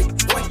 pretty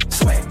boy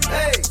swag.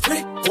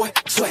 Pretty boy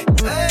swag.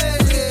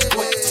 Pretty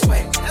boy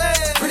swag.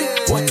 Pretty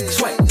boy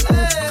swag.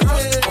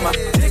 Girls on my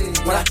dick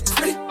when I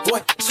pretty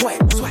boy swag.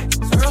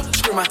 Girl,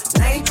 scream my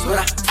name when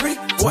I pretty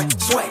boy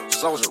swag.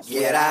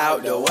 Get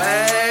out the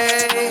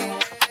way.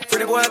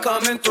 Pretty boy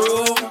coming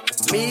through.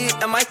 Me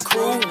and my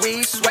crew,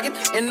 we swaggin'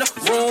 in the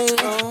room.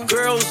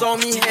 Girls on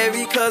me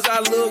heavy cause I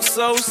look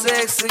so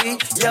sexy.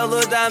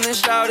 Yellow diamond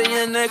shouty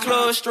in the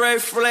club, straight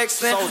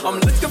flexing. I'm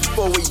looking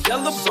for a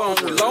yellow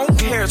bone, long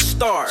hair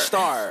star.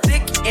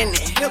 Thick in the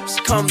hips,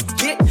 come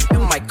get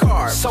in my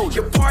car. So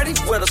you party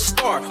with a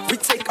star. We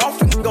take off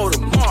and go to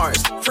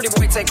Mars. Pretty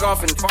boy take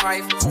off in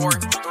 5, 4,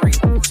 3,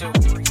 2,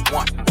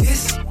 1.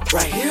 This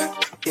right here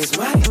is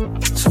my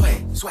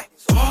swag.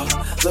 All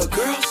the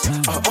girls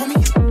are on me.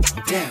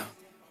 Damn.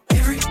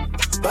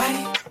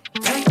 Everybody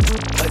pay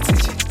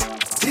attention.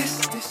 This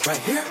right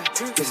here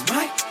is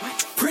my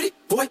pretty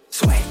boy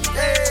swag.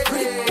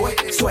 Pretty boy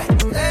swag.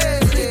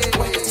 Pretty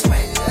boy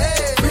swag.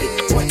 Pretty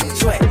boy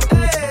swag.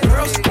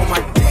 Girls on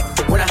my dick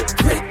when I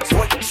pretty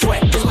boy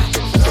swag.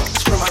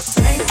 Scream my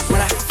name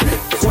when I pretty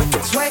boy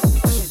swag.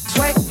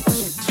 Swag.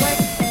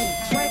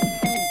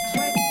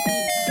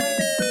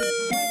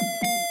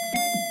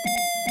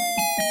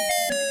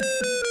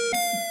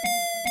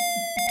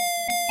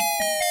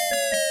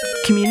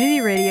 Community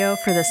radio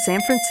for the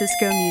San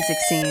Francisco music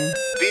scene.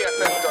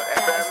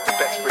 BFF.FM,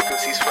 best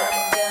frequencies forever.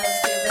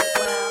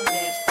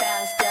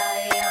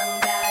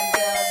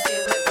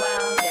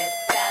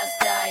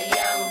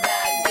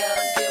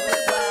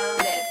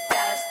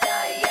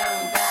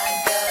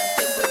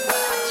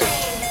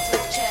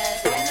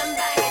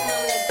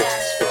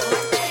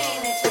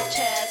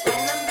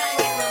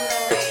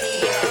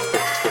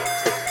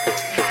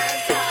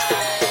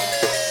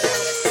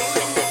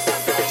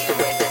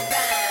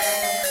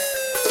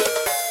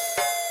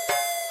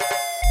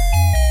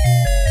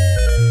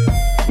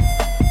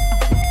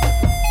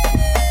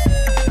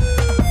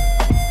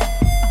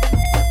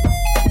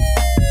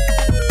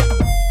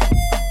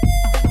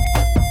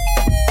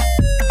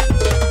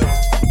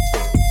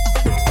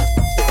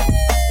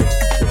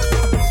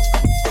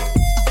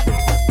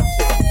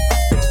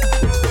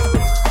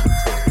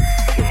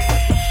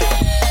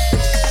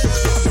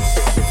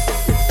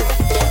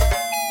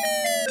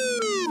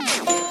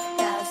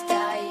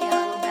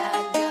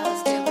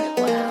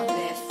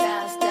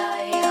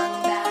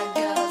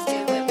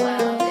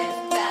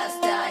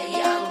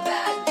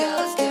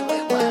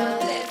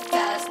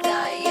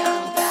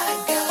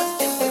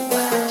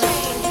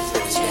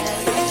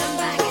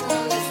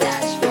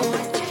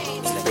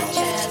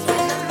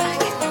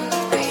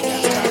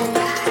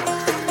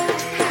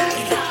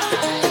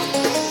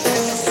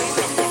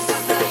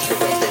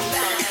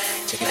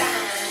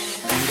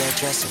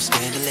 So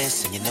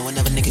scandalous, and you know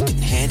another nigga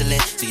couldn't handle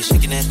it. So you're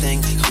shaking that thing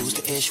like who's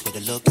the ish? With a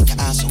look in your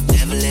eyes so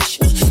devilish.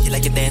 You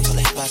like to dance all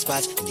the hip hop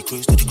spots, and you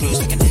cruise to the cruise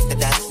like a nectar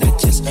dot. Not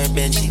just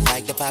urban, she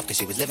liked the pop, cause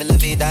she was living la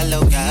vida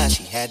loca.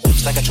 She had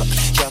moves like a truck.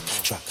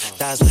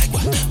 Thighs like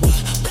what?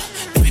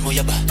 Baby, move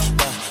your butt.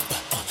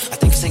 I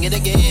think I sing it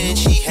again.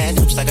 She had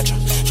moves like a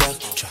truck.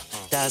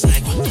 Thighs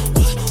like what?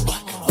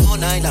 All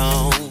night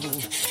long.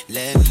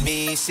 Let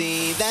me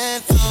see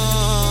that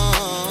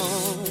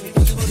thong.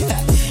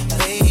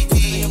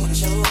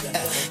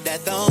 That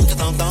thong. I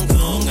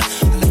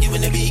like it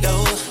when the beat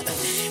go.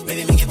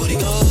 Baby, make your booty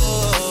go.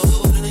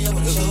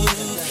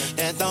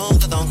 That thong.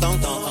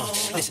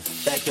 Listen,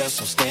 that girl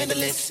so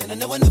scandalous, and I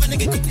know another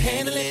nigga couldn't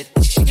handle it.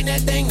 She shaking that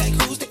thing like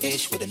who's the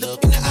ish? With a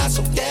look in her eyes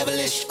so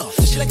devilish.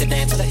 She like to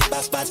dance to the hip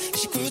hop spots, and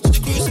she cruised to the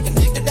cruise and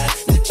connect the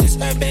dots. Not just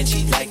urban,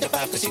 she liked the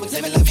pop, cause she was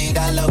living la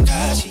vida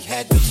loca. She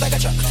had moves like a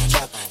truck.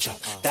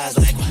 Thighs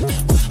like what?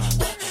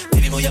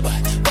 Baby, move your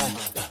butt.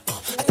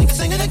 I think I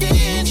sing it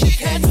again. She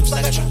had moves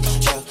like a truck.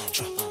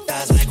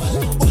 Thighs like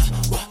what?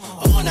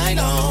 All night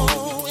long.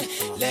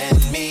 Let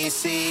me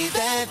see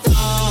that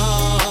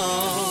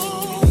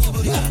thong.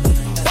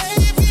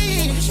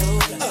 Baby,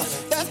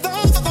 that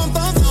thong.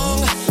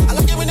 I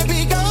like it when the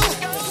beat go.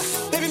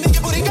 Baby, make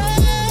your booty go.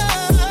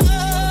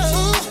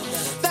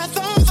 That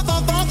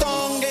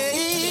thong,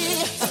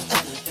 yeah.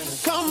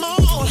 Come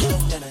on,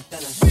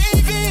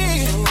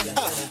 baby.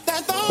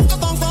 That thong.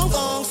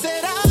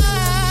 Said I.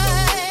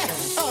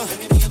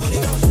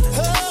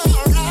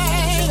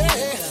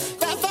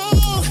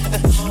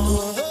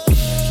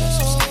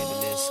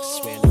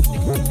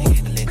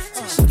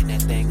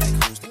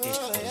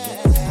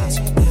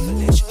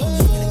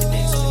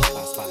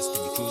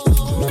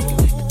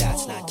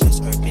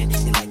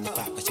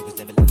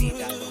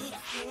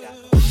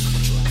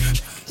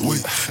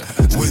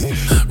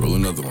 Roll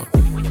another one.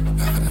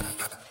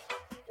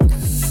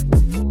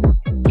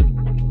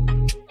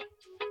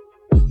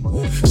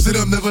 Sit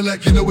up, never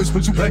like you know it's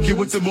put you back here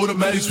with the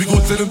automatics. We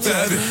gon' send them to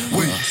heaven.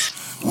 Wait.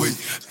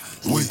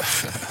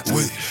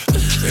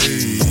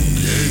 Hey.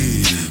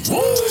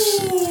 Woo!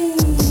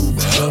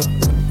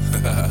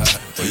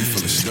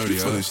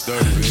 it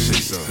started, baby.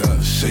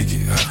 Shake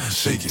it,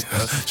 shake it,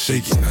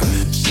 shake it.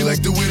 She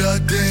like the way that I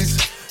dance.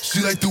 She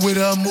like the way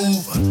that I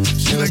move.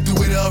 She like the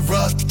way that I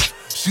rock.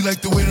 She like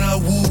the way that I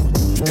woo.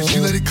 And she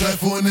let it clap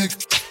for a nigga.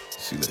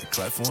 She let it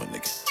clap for a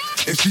nigga.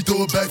 And she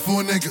throw it back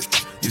for a nigga.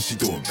 Yeah, she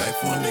throw it back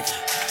for a nigga.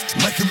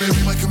 Mike and Mary.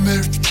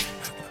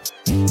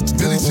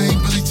 Billie Jean.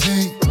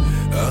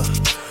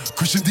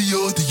 Christian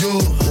Dior.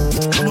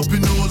 I'm up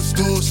in all the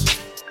stores.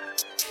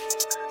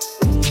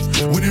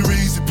 When it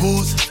rains, it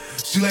pours.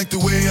 She like the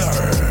way I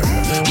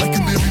Mike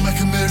and Mary.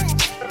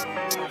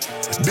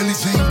 Billie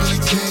Jean.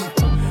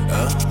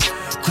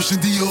 Christian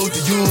Dior.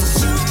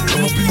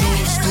 I'm up in all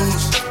the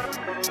stores.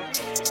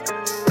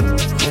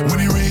 When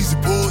it rains,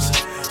 it pours.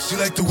 She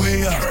like the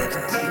way I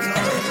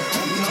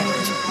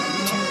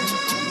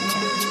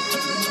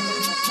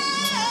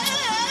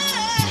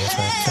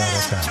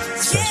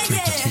Best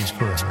frequencies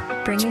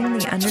forever. Bringing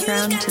the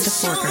underground to the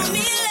foreground.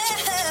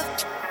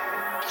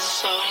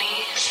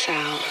 Sony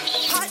Sounds.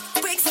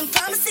 Heartbreaks and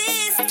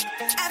promises,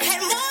 I've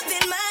had more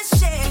than my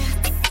share.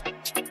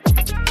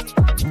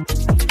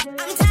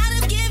 I'm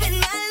tired of giving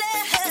my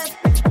love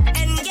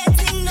and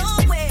getting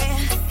nowhere.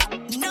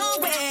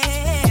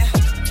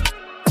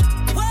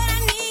 What I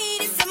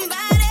need is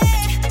somebody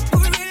who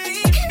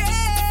really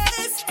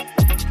cares.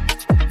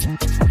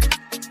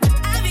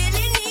 I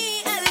really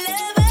need a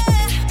lover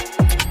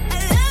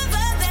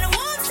that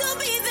wants to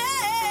be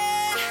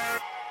there.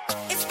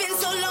 It's been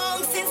so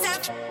long since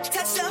I've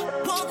touched a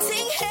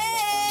wanting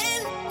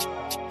hand.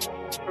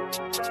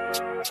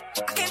 I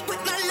can't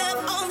put my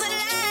love on the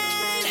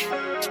line.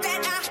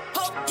 That I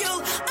hope you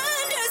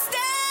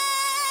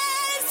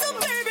understand. So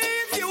baby,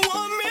 if you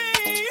want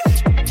me,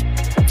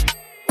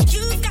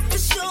 you've got to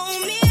show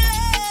me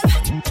love.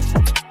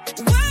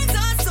 Words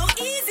are so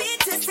easy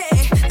to say.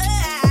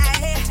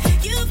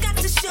 You've got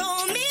to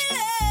show me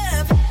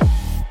love.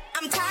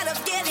 I'm tired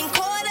of getting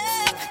caught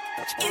up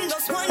in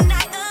those one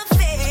night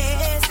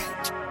affairs.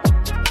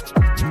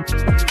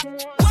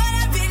 What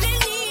I really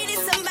need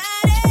is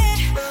somebody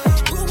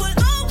who will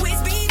always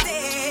be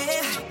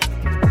there.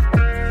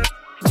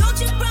 Don't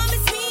you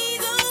promise me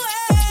the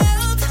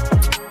world,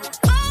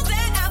 all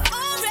that I've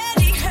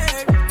already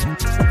heard.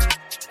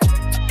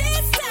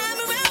 This time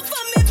around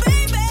for me,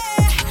 baby,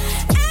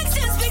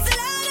 action speaks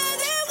louder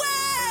than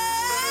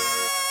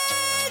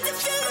words. If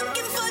you're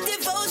looking for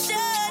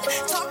devotion,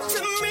 talk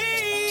to me.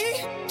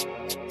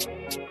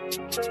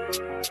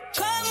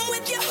 Come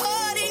with your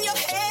heart in your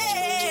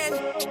hand,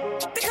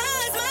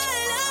 because my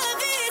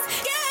love is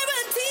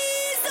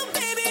guaranteed. So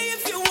baby,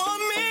 if you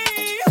want me,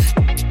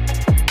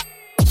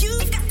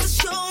 you've got to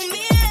show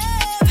me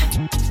love.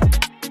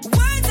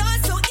 Words are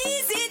so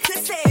easy to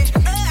say.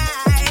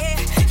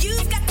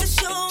 You've got to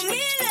show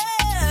me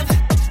love.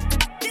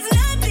 There's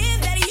nothing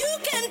that you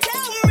can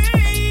tell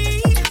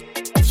me.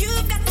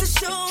 You've got to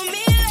show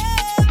me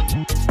love.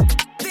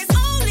 There's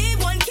only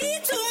one key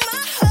to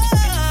my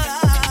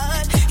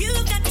heart.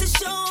 You've got to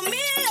show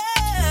me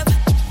love.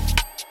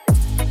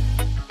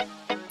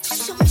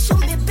 Show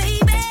me, baby.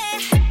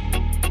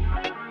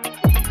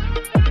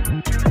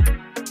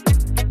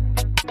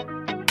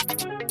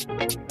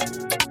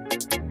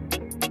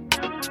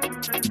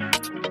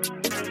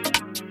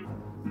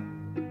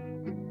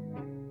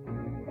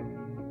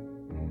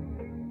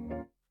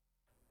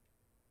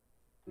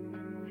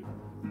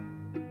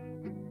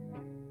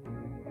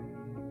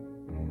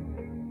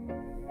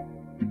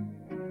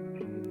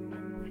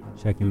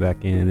 Checking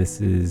back in. This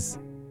is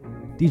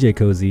DJ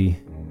Cozy,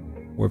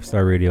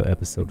 Warpstar Radio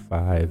episode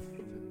 5,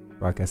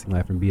 broadcasting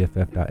live from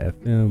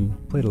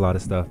BFF.FM. Played a lot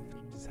of stuff.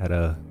 Just had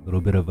a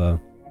little bit of a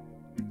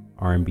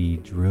R&B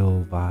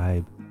drill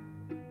vibe.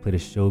 Played a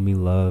Show Me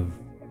Love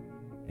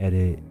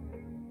edit.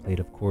 Played,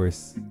 of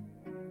course,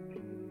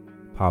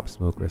 Pop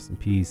Smoke, rest in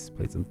peace.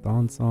 Played some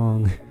Thon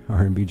Song,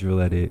 R&B drill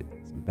edit.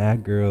 Some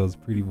Bad Girls,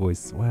 Pretty Boys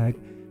swag.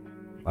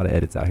 A lot of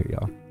edits out here,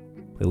 y'all.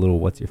 Played a little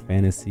What's Your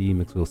Fantasy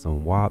mixed with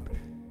some WAP.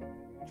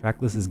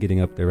 Tracklist is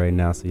getting up there right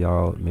now, so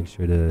y'all make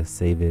sure to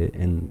save it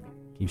and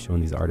keep showing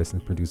these artists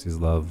and producers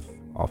love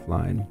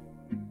offline.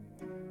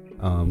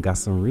 Got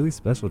some really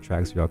special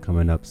tracks for y'all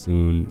coming up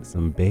soon.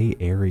 Some Bay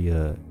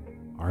Area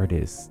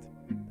artists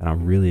that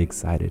I'm really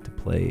excited to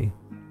play.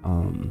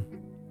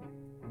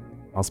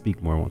 I'll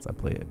speak more once I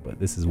play it, but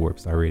this is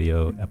Warpstar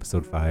Radio,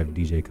 episode 5,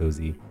 DJ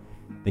Cozy.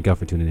 Thank y'all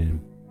for tuning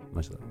in.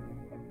 Much love.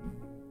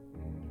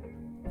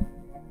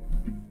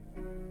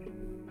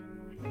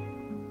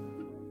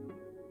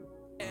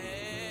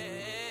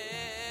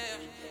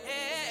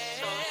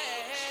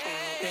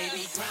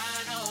 Baby,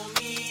 grind on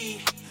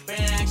me.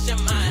 Relax your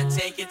mind,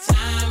 take your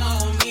time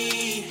on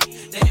me.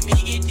 Let me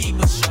get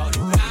deeper, shorty,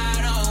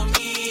 ride on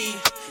me.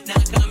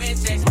 Now come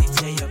and text me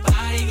till your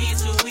body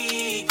gets too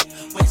weak.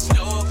 When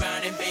slow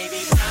grinding,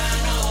 baby,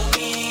 grind on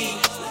me.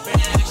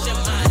 Relax your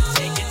mind,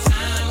 take your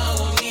time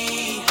on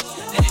me.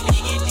 Let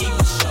me get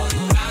deeper, shorty,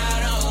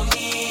 ride on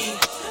me.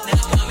 Now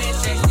come and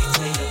text me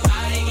till your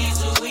body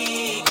gets too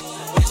weak.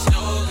 When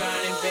slow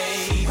grinding,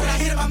 baby. When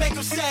I hit him, I make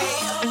him say,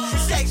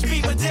 sex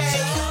be my day.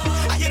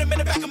 I hit him in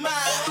the back of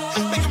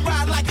mine, make him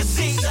ride like a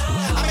Caesar.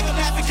 I make him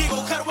laugh and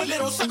giggle, cut him a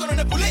little Suck on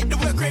the bullet, the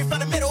whip cream from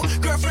the middle.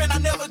 Girlfriend, I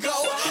never go.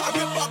 I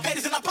rip off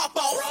panties and I pop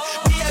off.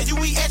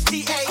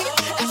 BLUESTA.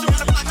 That's around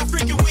the block, I'm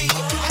freaking weak.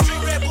 I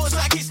drink Red Bulls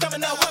like he's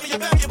coming up. Whammy, you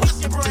better you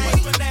bust your brain.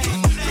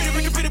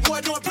 Pretty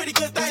boy doing pretty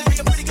good things,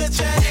 making pretty good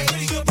change.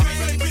 Pretty good,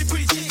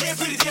 pretty chick, and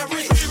pretty damn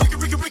rich.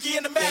 Ricky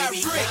and the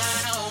Mavericks. Baby,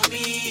 grind on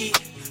me.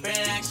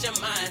 Relax your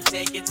mind,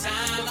 take your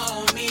time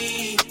on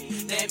me.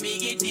 Let me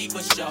get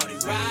deeper, shorty,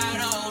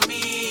 ride on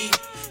me.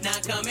 Now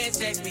come and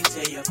text me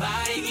till your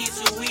body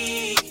gets too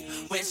weak.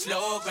 We're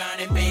slow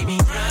grinding, baby,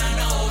 grind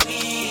on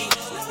me.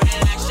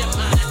 Relax your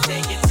mind,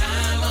 take your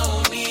time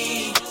on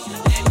me.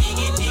 Let me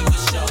get deeper,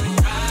 shorty,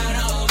 ride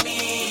on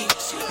me.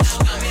 Now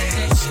come and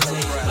text me till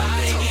your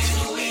body gets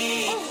too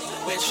weak.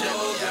 We're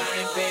slow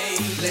grinding,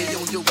 baby. Lay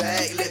on your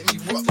back, let me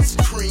rub this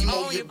cream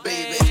on you,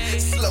 baby.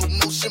 Slow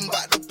motion,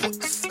 bout to put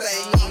the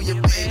stain on you,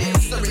 baby.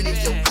 Serving in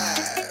your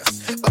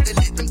eyes, bout to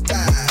let them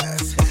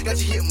thighs. Got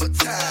you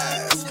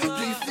hypnotized. Do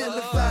you feel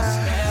the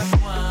vibe?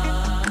 Step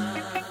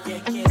one,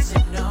 you're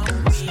kissing on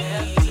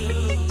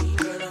me.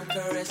 Girl, I'm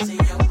caressing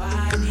your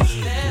body.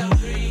 Step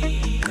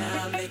three,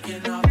 now I'm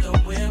licking off the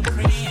whipped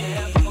cream.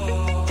 Step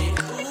four, and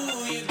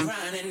ooh, you're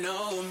grinding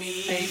on me.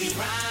 Baby,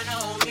 grind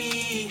on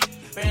me.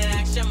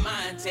 Relax your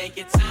mind, take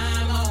your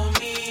time on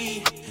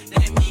me.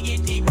 Let me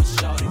get deeper,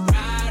 shorty,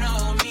 ride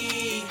on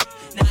me.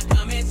 Now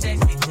come and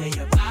text me till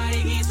your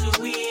body gets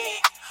too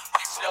weak.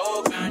 We're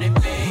slow grinding,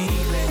 baby.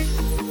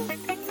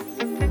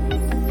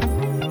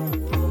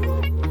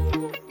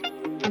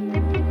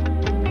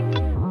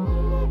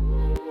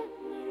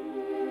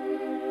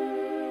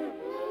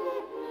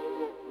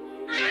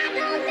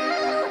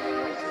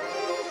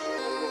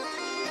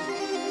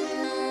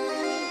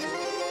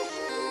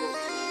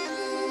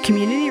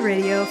 Community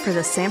radio for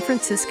the San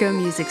Francisco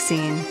music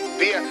scene.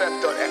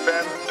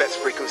 BFF.FM, best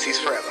frequencies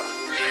forever.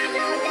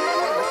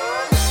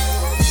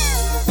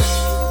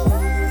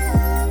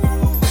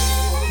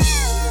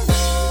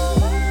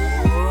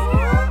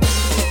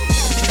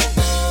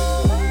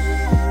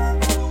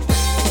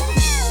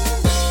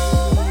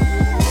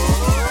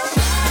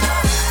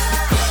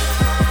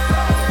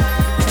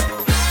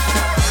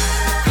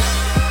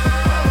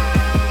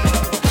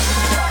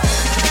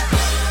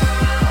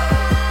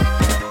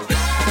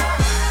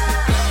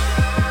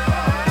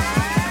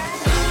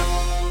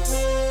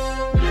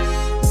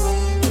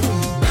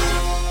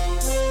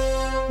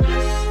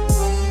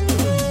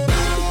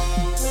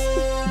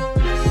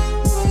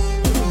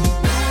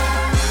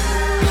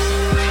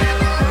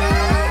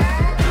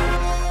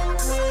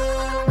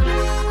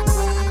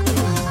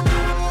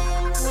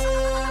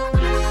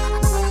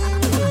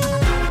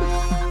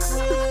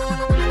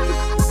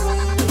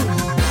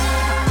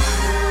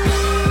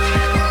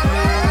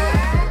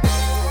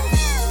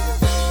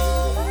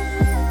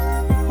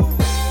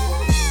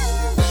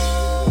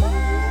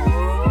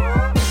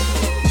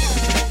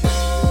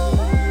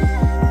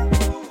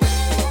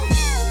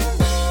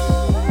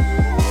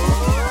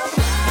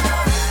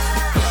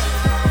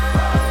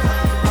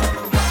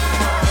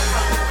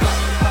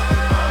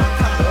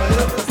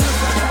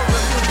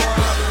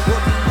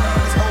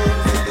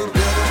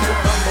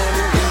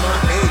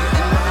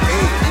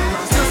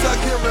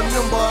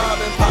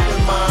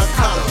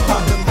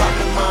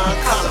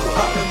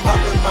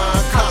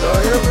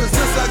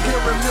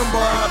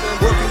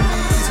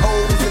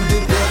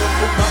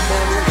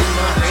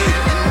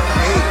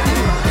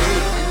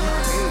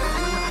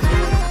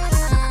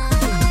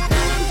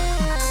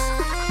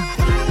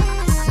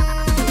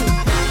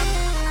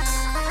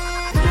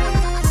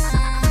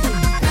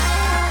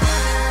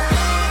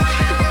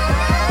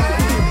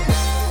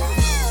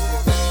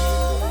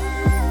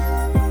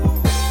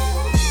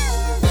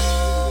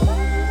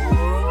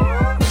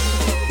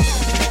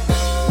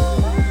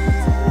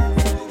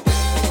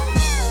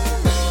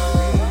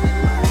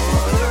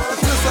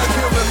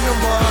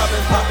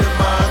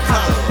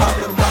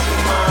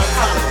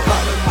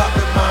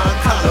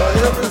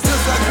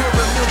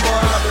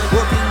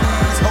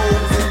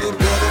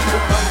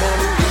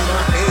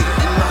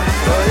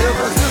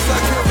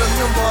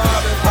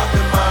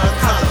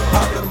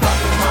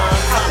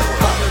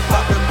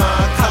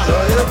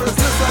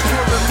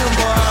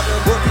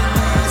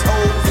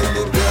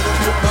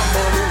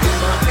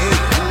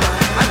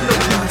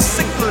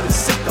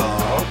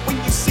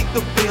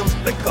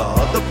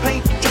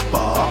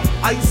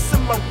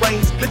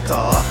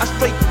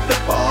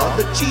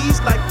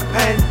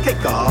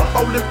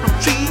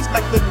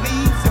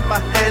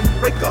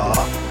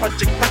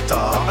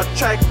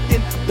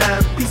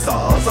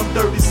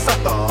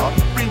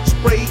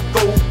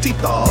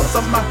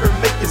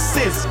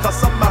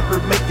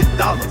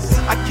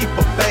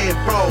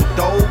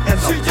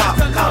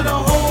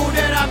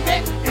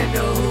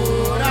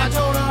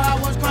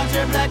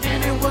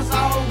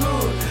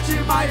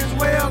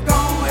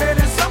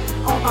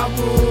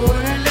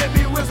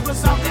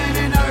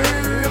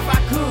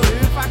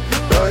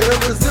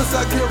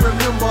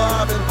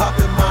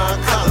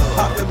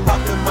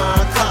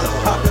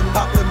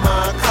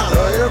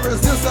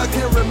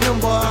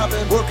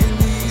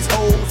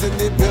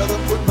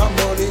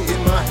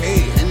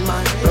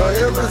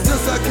 Ever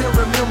since I can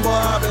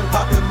remember,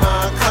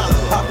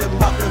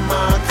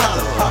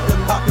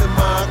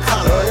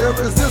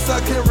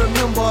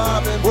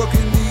 I've been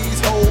working these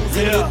hoes,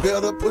 and they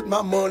better put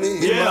my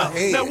money in my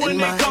hand. Now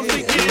when it comes to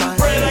getting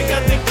bread, I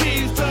got the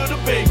keys to the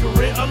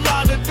bakery. A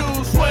lot of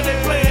dudes swear they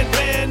playing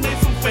band, they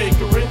some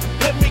fakery.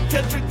 Let me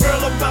catch a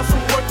girl about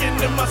some working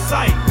in my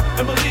sight,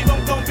 and believe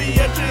I'm gonna be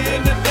at you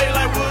in the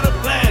daylight with a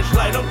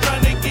flashlight. I'm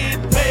trying to get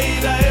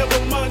paid,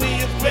 however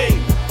money is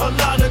made. A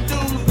lot of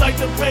dudes like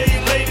to pay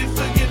ladies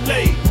to get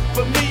laid.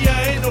 For me,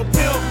 I ain't no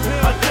pimp,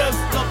 I just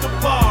love to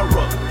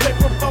borrow. Take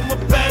her from a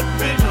bad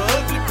bitch, a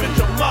ugly bitch,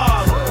 a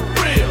model.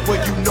 Real. Well,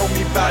 you know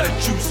me by the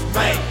juice,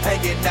 man.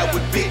 Hanging out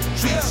with big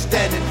trees,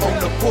 standing on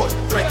the porch,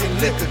 drinking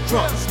liquor,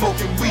 drunk,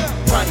 smoking weed,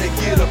 trying to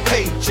get a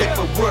paycheck,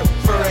 but work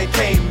for ain't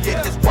came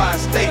yet. That's why I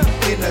stay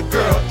in a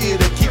girl ear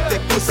to keep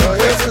that pussy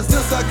wet. Ever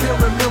since I can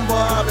remember,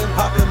 I've been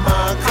popping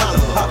my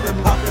collar, popping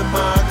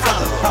my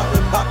collar,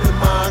 popping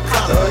my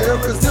collar.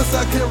 Ever since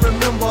I can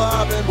remember,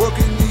 I've been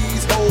working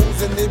these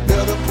hoes, and they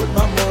better put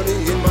my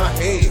money in my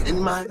hand.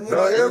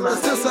 Ever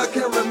since I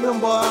can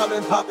remember, I've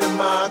been popping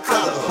my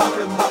collar,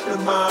 popping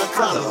my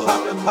collar,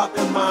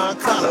 popping my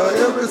collar.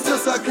 Ever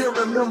since I can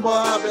remember,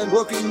 I've been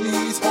working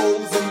these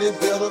hoes, and they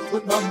better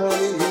put my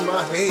money in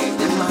my hand.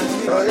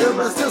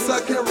 Ever since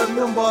I can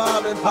remember,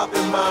 I've been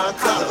popping my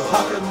collar,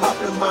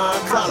 popping my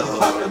collar,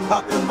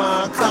 popping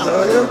my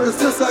collar. Ever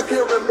since I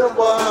can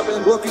remember, I've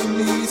been working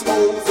these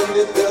hoes, and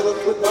they better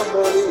put my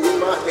money in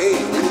my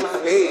hand, in my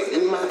hand,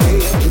 in my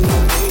hand, in my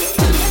hand.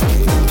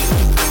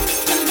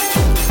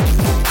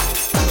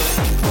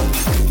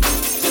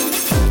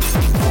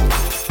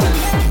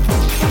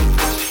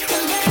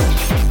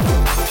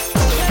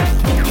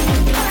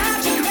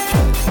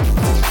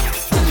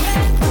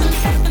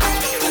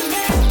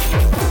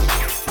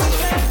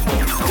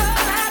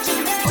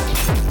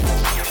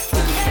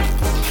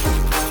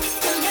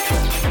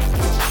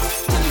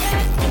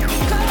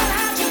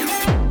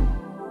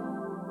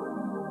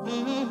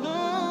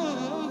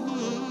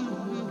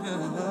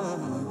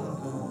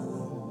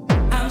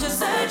 I'm just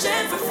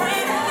searching for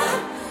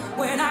freedom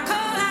when I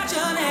call out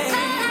your name.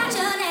 Call out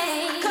your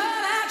name.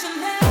 Call out your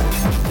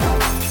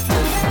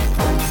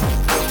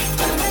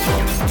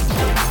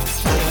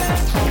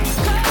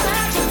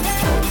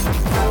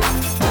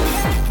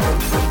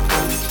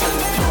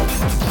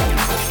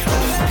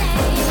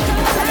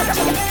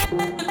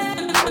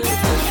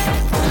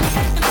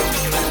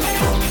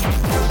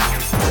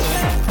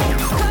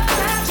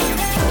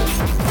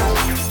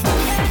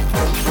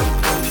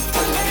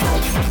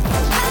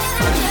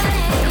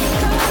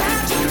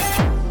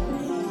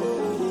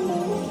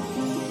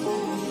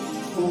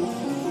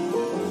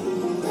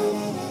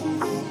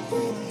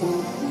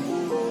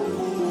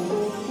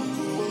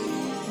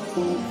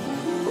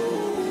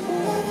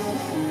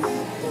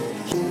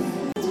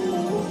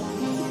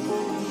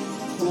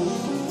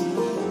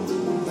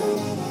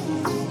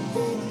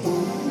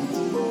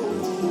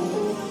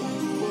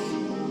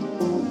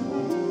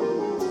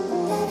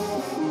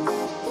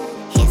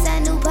Here's a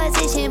new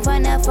position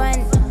from the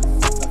front.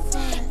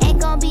 Ain't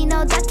gon' be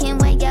no ducking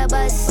when you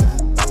bust.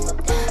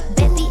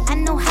 Baby, I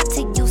know how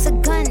to use a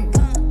gun.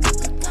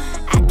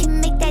 I can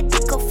make that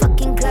dick go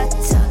fucking gutter.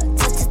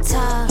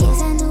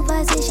 Here's a new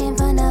position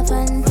from the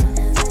front.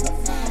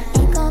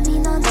 Ain't gon' be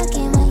no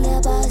ducking when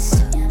you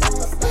bust.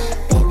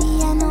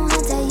 Baby, I know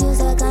how to use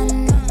a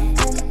gun.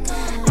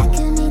 I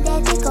can make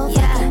that dick go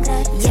fucking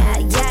gutter.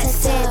 Yeah,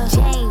 said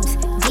James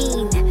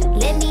Dean.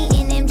 Let me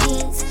in them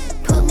jeans.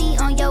 Put me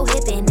on your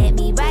hip and let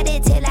me ride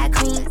it till I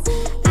cream.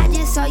 I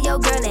just saw your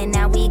girl and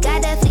now we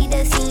gotta flee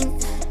the scene.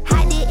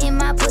 Hide it in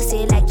my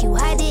pussy like you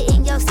hide it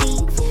in your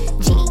seat.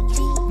 G,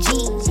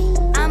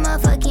 I'm a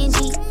fucking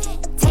G.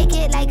 Take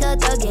it like a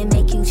thug and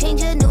make you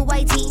change your new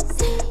white teeth.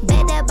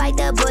 Better bite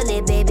the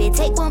bullet, baby,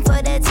 take one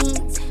for the team.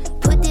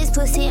 Put this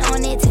pussy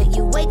on it till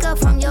you wake up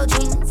from your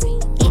dreams.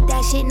 If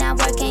that shit not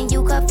working,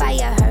 you could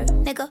fire her,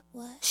 nigga.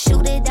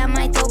 Shoot it down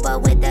my throat,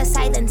 but with a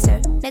silencer,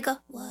 nigga.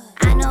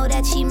 I know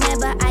that she mad,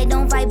 but I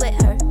don't vibe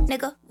with her,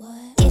 nigga.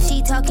 If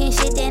she talking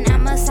shit, then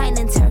I'ma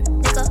silence her,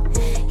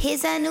 nigga.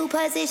 Here's a new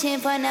position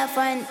from the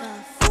front.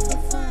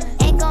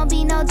 Ain't gon'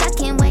 be no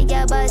ducking when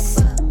you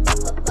bust.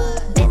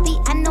 Baby,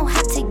 I know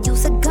how to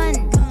use a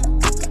gun.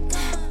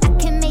 I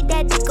can make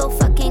that dick go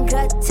fucking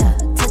gutter.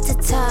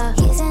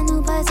 Here's a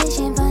new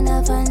position from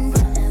the front.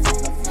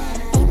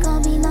 Ain't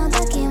gon' be no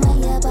ducking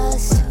when you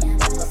bust.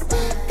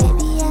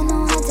 Baby, I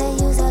know how to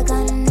use a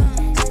gun.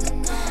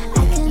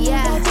 I can make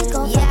that dick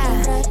go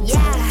fucking gutter.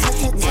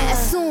 Now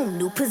assume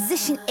new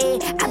position,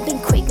 I've been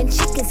craving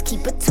chickens,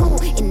 keep a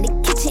tool in the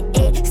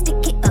kitchen,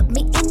 stick it up,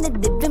 me in the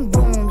living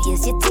room.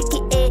 Here's your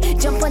ticket,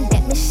 jump on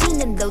that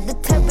machine and load the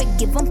turret,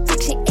 give 'em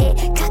friction,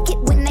 cock it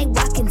when I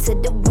walk into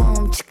the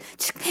room.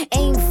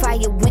 Aim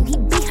fire when he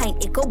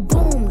behind it, go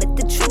boom. Let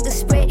the trigger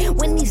spread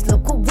when these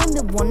local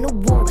women wanna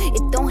woo.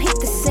 It don't hit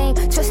the same,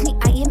 trust me,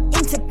 I am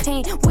into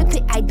pain. Whip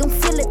it, I don't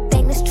feel a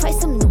thing. Let's try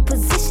some new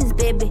positions,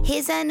 baby.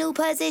 Here's a new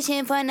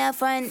position from the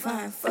front.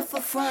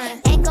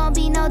 Ain't gon'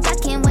 be no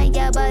ducking when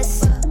you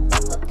bust.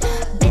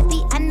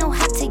 Baby, I know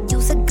how to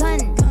use a gun.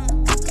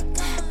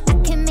 I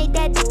can make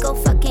that dick go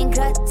fucking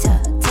gutter.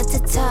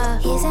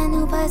 Here's a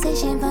new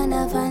position from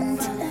the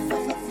front.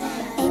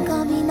 Ain't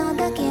gon' be no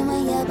ducking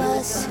when you bust.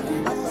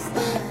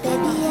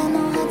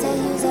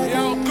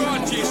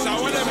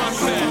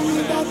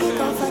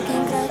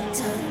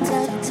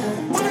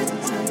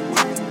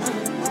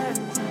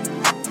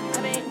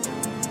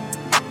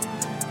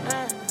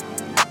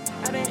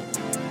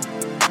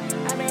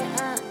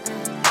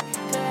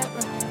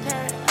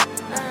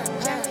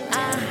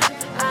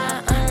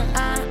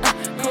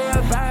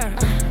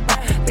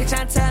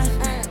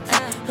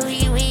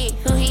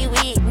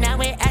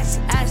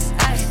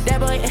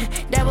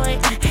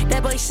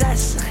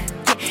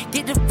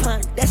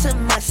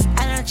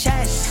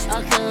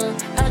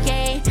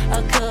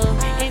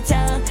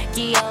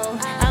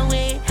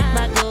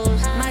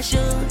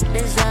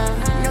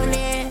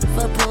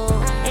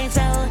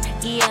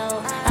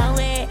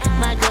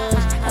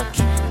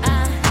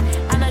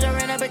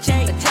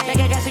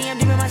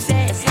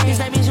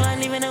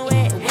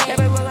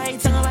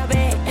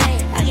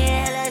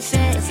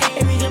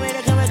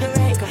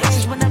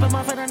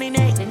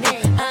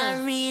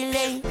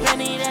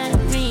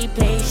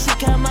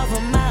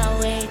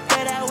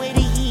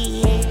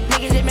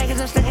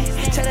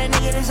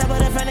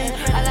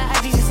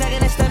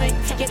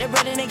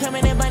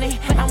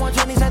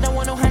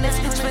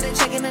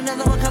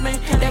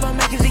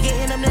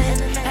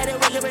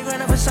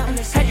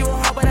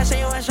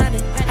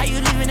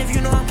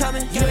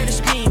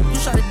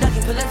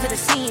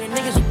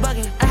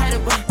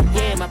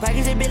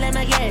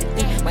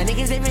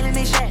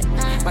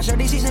 My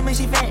shorty season makes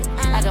she fat.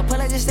 I can pull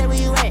her, just stay where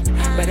you at.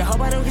 Better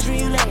hope I don't get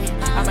you late.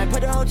 I might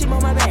put the whole team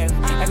on my back.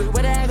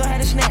 Everywhere that I go,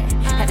 had a snack.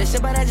 Had to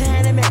sip, but I just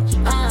had a match.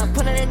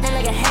 Pulling it down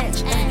like a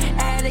hatch.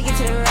 I had to get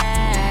to the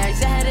racks.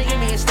 I had to give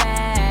me a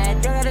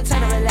stack. Girl, got a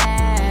time to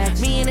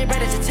relax. Me and the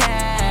brothers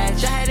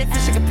attached. I had to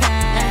fish like a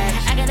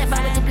pack. I got to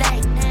follow the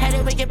black. Had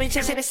to wake up and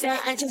chase to the set.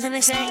 I'm chasing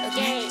the set.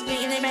 Okay.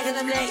 Thinking they back cause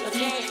I'm late.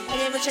 Okay. I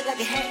gave a check like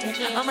a hat.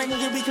 All my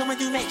niggas be coming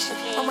through max.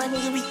 All my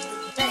niggas be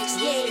max.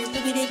 Yeah.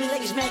 Baby, they be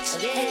like it's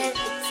max. Yeah.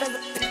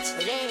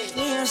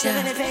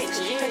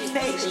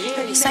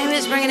 Same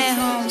bitch bringing it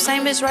home,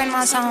 same bitch writing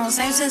my songs,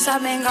 same since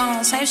I've been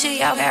gone, same shit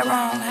y'all got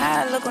wrong.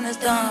 How I look when it's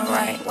done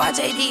right? Why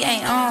JD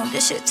ain't on?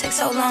 This shit takes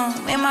so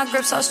long. Man, my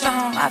grip so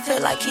strong, I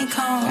feel like King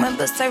Kong.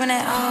 Remember serving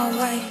that all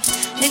way.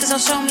 Niggas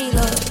don't show me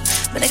love,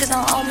 but niggas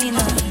don't owe me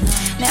none.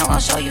 Now I'm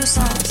gonna show you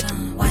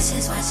some. Watch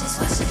this, watch this,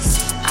 watch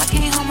this. I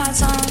can't hold my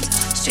tongue.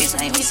 Streets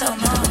make me so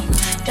numb.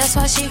 That's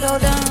why she go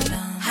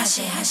dumb. Hot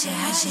shit, hot shit,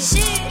 hot shit.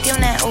 Give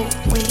them that ooh,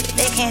 wee.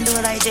 They can't do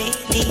it like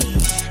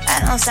JD. I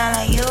don't sound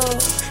like you,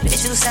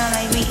 bitch, you sound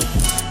like me.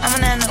 I'm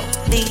on that no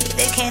lead.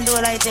 They can't do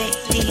it like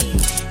JD.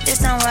 This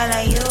don't ride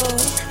like you,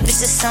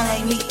 bitch, this sound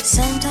like me.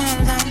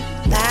 Sometimes I'm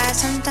fly,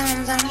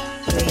 sometimes I'm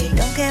free.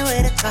 Don't care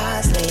where the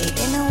cars lay.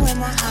 They know where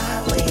my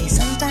heart weighs.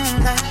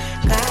 Sometimes I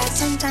cry,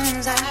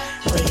 sometimes I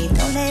wait.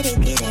 Don't let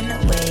it get in the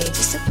way.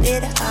 Just a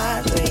bit of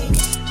heartbreak.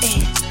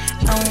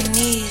 I don't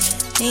need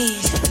you.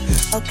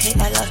 Okay,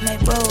 I lost my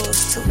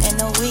bros, 2 in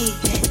a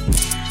weekend.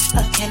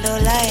 A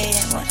candlelight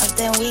and one of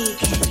them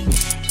weekend.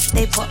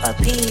 They pour a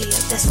pee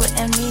up, that's with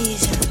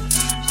amnesia.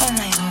 I'm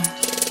like,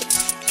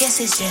 guess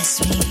it's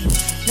just me.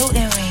 New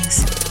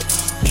earrings,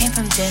 came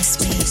from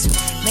just me.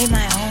 Made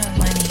my own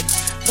money,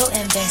 low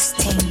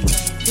investing.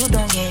 You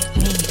don't get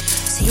me,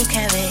 so you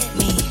can't vet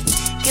me.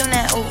 Give them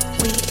that ooh,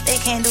 wee, they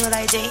can't do it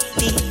like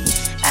JD.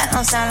 I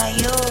don't sound like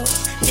you,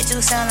 bitch,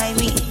 you sound like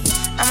me.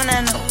 I'm on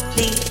that no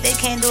lead, they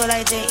can't do it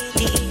like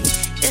JD.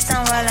 This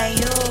don't ride like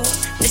you,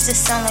 bitch,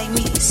 this sound like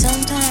me.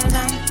 Sometimes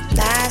I'm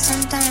fly,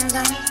 sometimes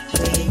I'm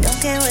free. Don't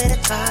care where the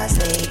cars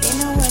lay, they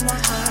know where my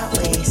heart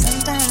weighs.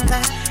 Sometimes I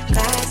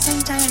cry,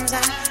 sometimes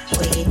I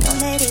wait. Don't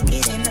let it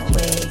get in the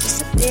way,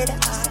 just a bit of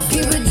heart.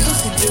 Keep it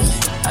juicy, juicy.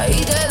 I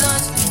eat that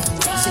lunch.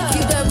 She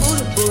keep that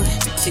booty, booty.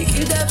 She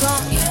keep that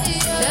plump.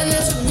 That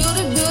natural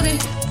beauty, beauty.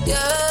 Yeah,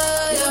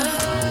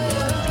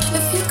 yeah.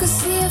 If you could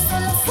see it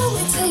from the front,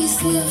 wait till you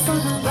see it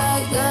from the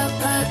back. Yeah,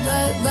 back,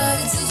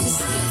 till you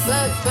see it.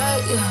 Back,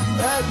 yeah,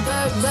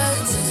 back,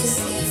 till you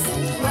see it from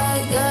the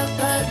back. Yeah,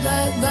 back,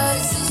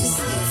 till you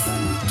see it from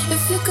the.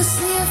 If you could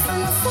see it from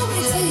the front,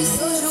 wait till you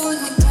see it from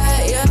the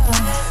back. Yeah,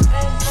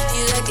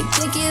 you like it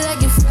thick, you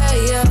like it fat,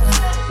 yeah.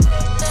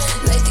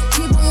 Like to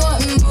keep on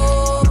wanting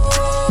more.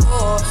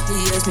 He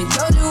asked me,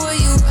 don't you where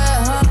you at,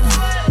 huh?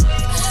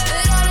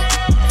 And I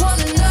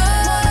wanna know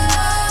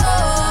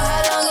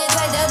how long it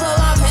take to put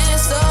my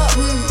pants up.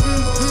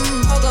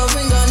 Poke a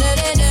finger on it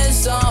and then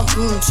some.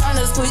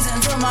 Tryna squeeze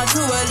into my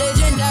true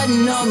religion, that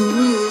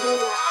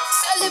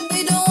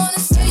Celebrate don't wanna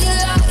say you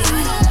like it.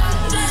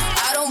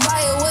 I don't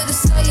buy it with the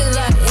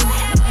cellulite.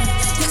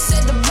 He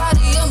said the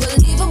body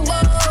unbelievable.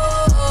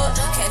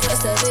 Can't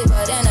trust a big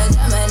but then a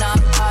Gemini.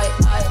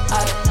 I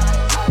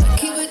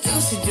keep it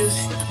juicy,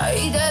 juicy. I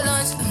eat that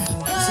lunch.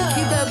 She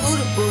keep that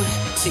booty, booty.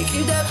 She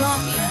keep that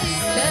plump.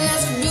 That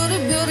natural beauty,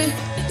 beauty.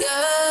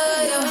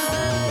 Yeah,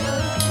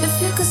 yeah. If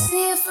you could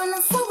see it from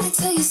the front, wait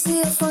till you see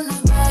it from the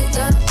back.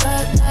 Back,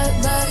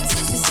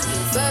 till you see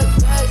it. Back,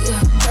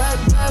 yeah.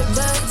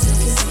 Back, till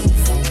you see it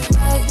from the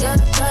back. Yeah,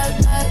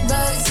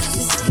 back, till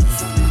you see it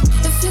from the.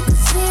 If you could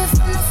see it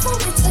from the front,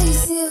 wait till you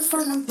see it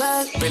from the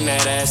back. Bend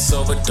that ass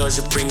over,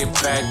 Doja, bring it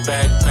back.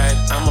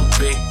 I'm a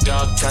big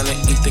dog tryna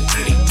eat the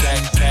kitty cat.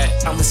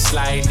 I'ma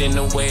slide in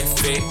the way it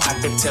fit. I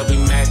can tell we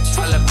match.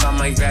 All about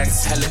my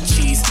racks, hella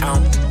cheese. I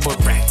don't for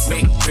rats.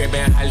 Make crib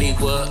in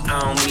Hollywood. I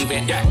don't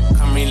even. Yeah,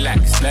 come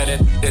relax, let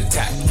it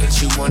attack. But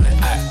you wanna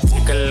act,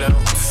 take a look.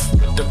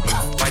 With the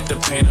pop, wipe the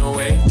pain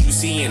away. You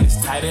see, and it's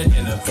tighter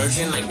than a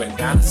virgin, like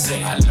Madonna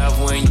say. I love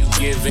when you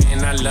give it,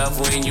 and I love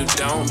when you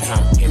don't.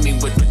 Hit me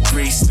with the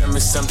grease,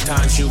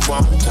 sometimes you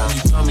won't. You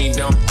told me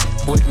don't.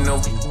 With no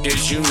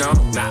is you know.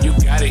 Nah, you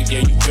got it, yeah,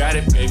 you got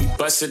it, baby.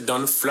 Bust it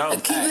on the floor. I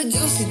keep it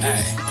juicy, juicy.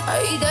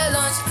 I eat that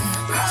lunch.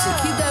 She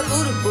keep that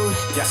booty, booty.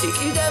 Yeah. She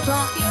keep that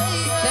plump.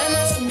 That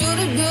natural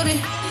beauty,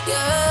 beauty.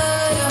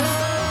 Yeah,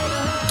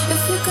 yeah.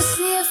 If you could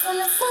see it from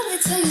the front,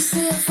 wait till you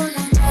see it from the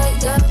back.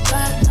 Yeah,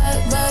 back,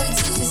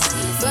 till you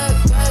see it. Back,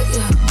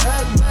 yeah.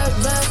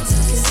 Back,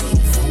 till you see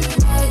it from the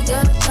back.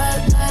 Yeah,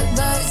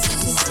 back, till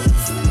you see it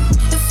from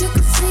the. If you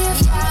could see it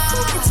from the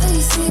front, wait till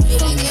you see it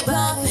from the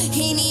back.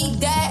 He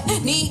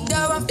need the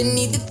rump and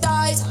need the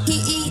thighs.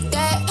 He eat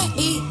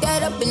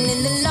that up and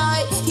in the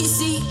night. He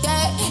see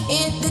that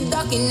in the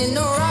dark and in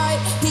the right.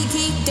 He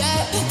keep it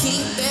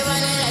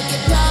running like a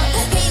dog.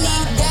 He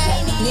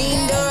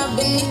need the rump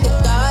and need the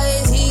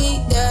thighs.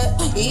 He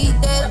eat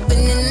that up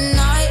and in the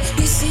night.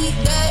 He see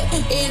that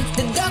in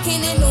the dark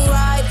and in the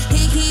right.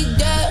 He keep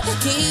it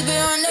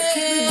running.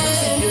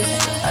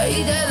 I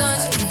eat that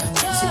lunch.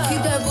 She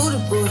keep that booty,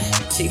 booty.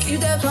 She keep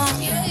that plump.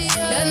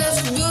 Then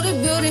that's beauty,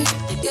 beauty,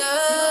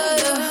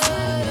 yeah,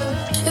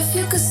 yeah. If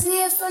you could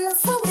see it from the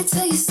front, wait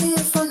till you see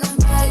it from the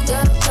back,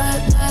 yeah.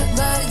 Back,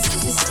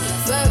 till you see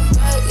it. Back,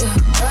 yeah.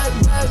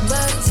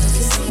 Back, till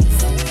you see it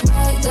from the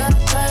back, yeah.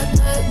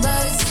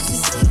 Back, till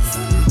you see it.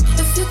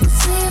 If you could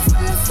see it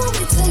from the front,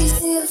 wait till you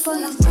see it from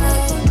the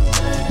back.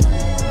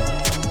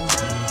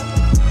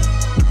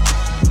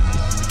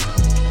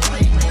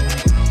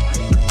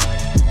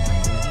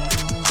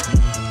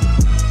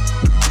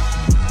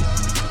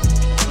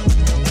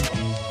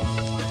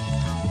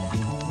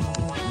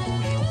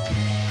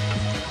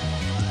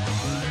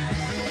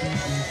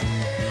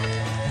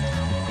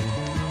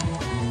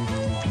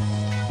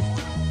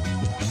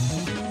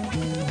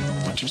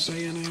 What you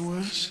say your name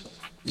was?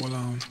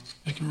 Well,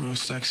 looking real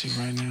sexy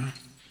right now.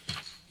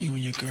 You and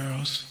your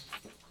girls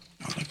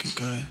are looking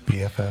good.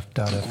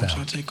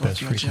 BFF.FM, best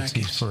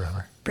frequencies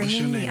forever.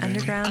 Bringing the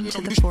underground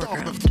to the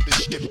foreground.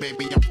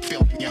 Baby, I'm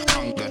feeling your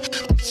hunger.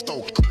 I'm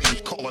so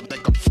clean, call it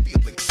like I'm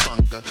feeling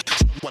hunger.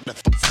 What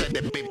if I said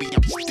that, baby,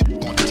 I'm still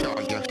gonna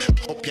tell ya.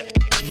 Hope your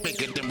ass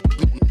bigger than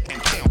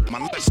and tell my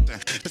listen.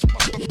 It's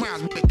bust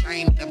around, bitch, I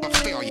ain't never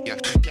fail ya.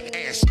 Your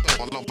ass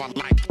all over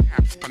like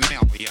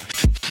paraphernalia.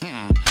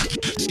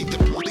 See the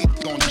police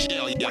gon'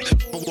 jail ya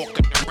for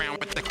walking around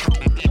with the kind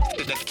of ass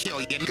that'll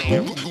kill you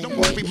now. Don't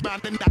worry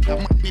about it, I got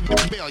money to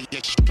bail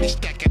ya. Shoot me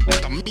stacking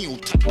like a mule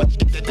type of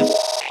shit that is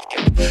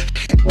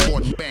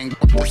headboard bang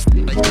with the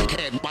side of your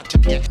head,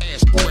 watching your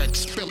ass spread,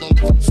 spill all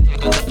over the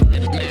side of the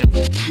bed now.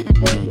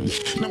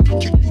 Now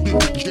what you do to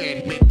the dread,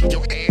 baby?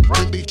 Your ass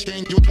really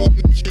change your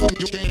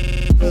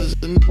change,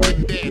 and you're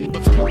dead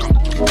before I'm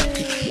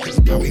cause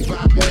now we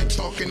vibing and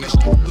talking this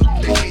shit.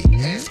 They hate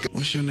asking.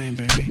 What's your name,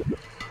 baby?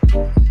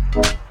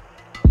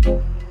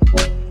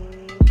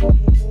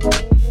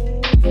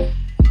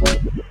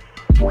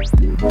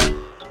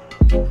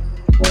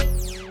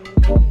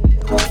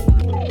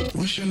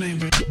 What's your name,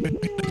 baby?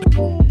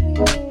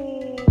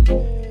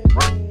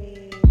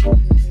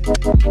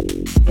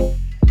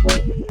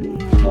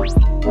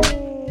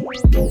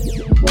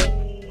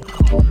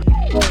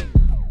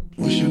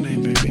 What's your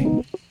name, baby?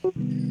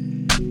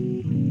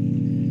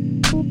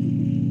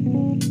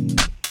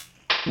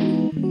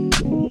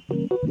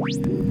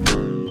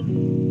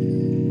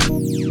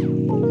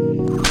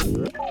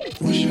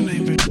 What's your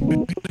name, baby?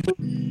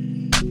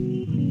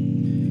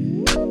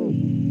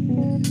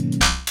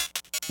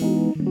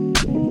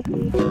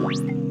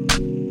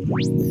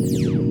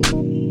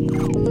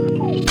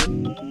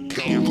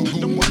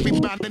 Don't worry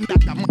about it, I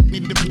got money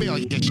to bail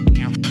ya.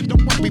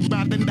 Don't worry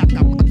about it, I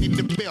got money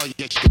to bail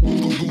ya.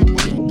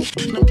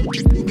 Now what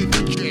you do to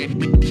the dread,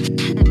 now what you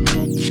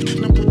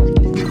do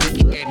to the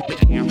dread,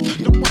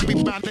 don't worry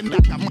about it, I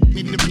got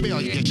money to bail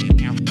ya.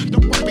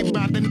 Don't worry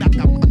about it, I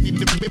got money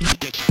to bail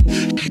ya.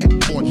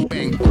 Headboard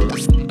bang on the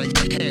side of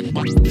your head,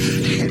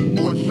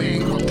 headboard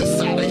bang on the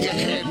side of your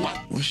head.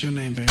 What's your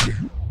name, baby?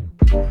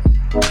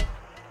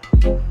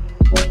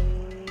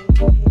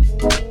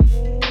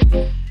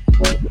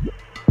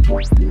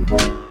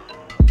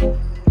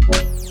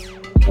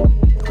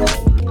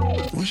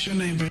 What's your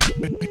name, baby?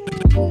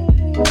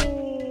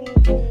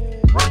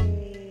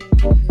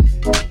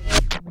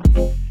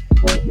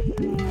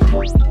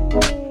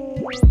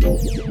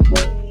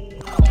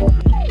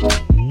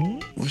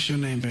 What's your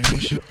name, baby?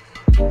 What's your...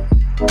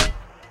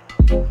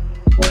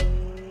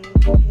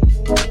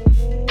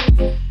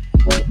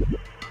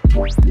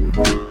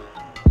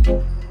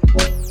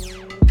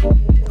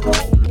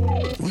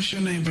 What's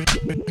your name, baby?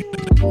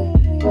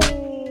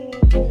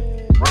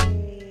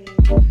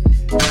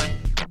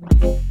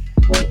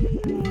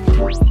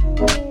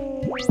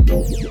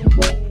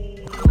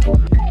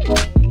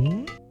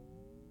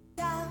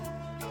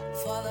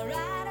 For the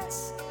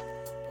riders,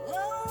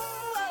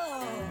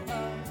 oh,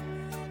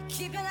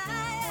 keep an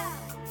eye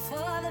out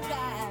for the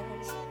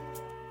riders.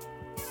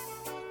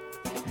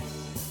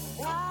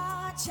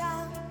 Watch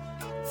out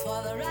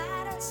for the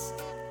riders,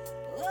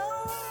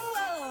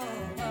 oh,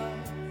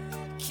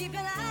 keep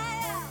an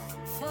eye out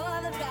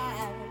for the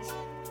riders.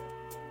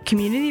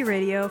 Community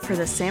radio for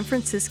the San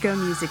Francisco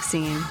music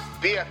scene.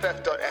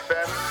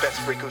 BFF.FM, best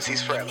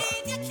frequencies forever.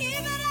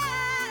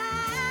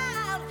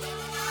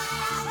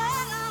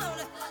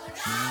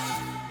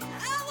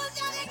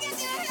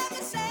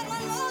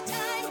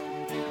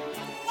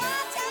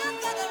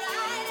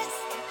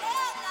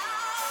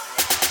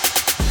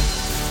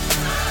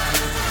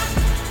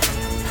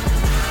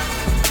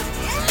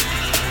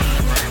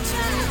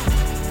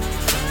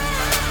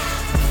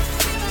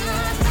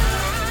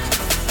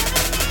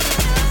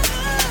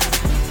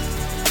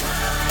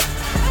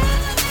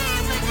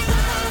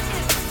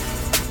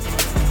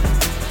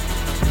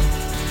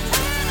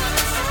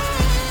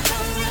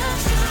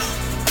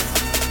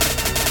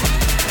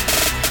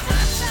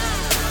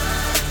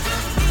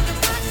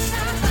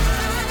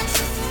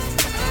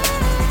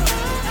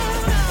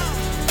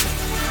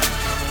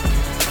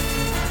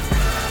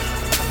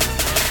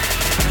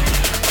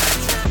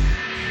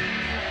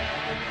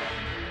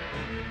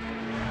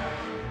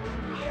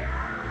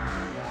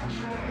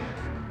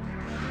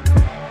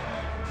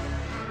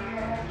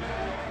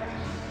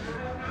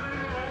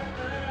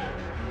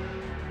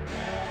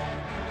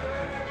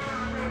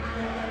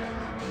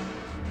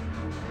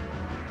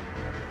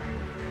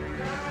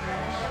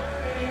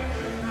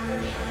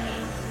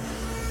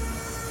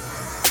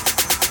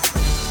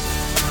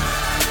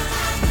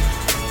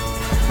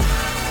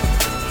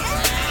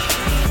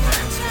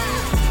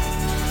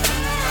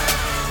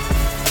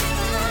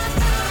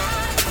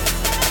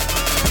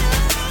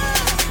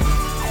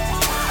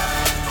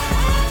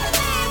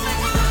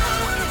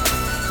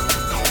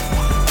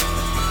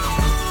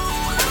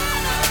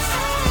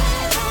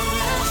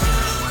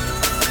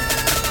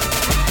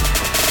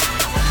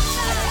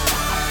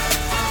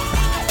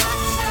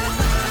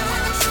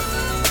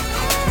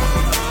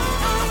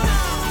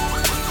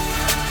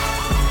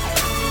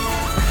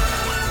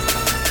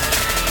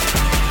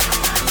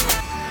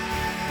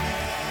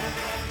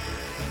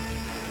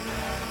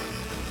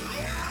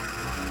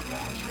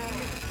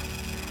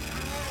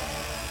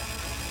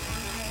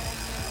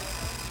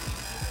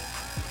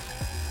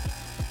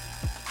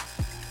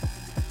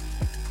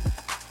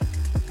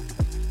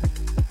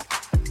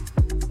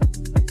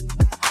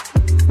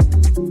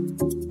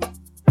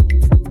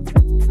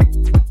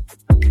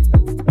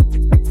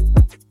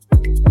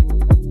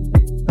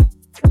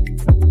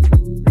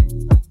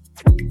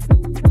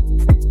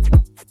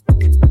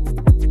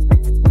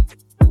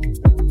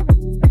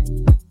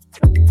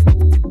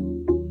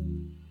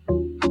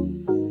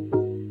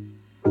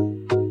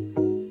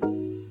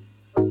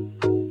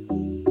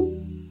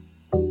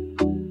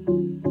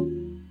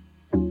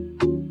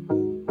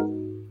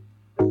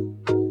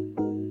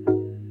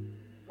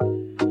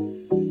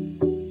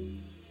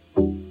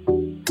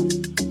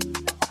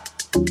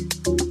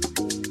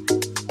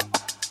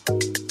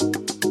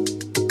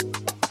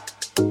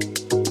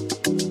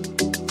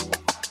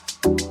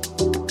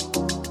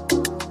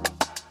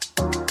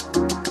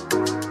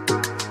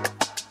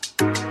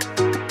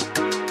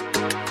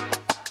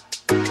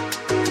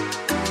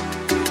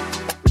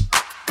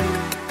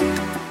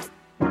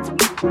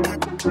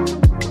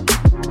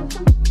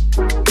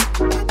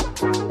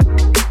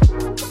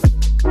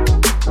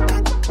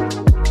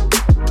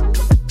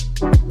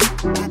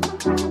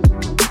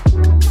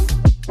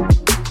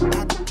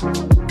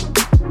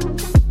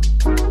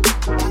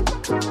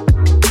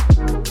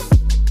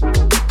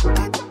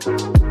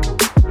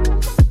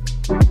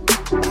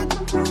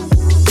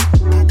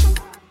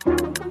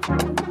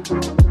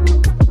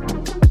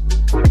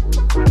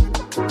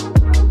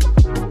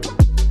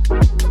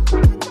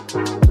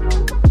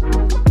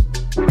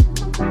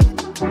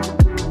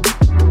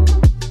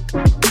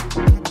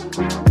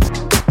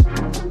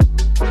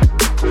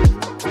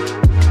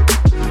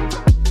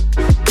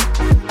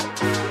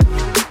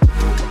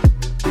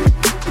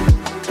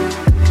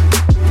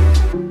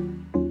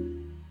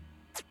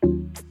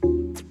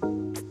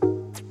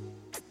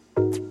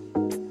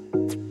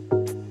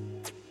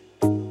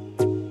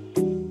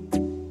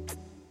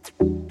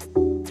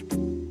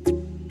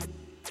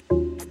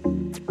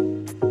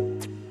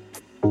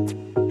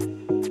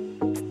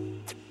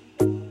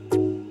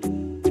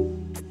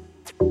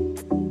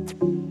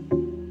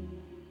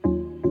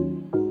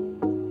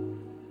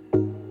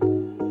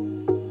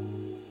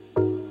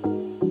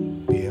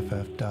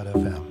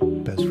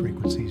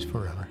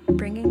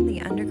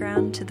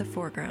 the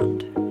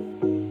foreground.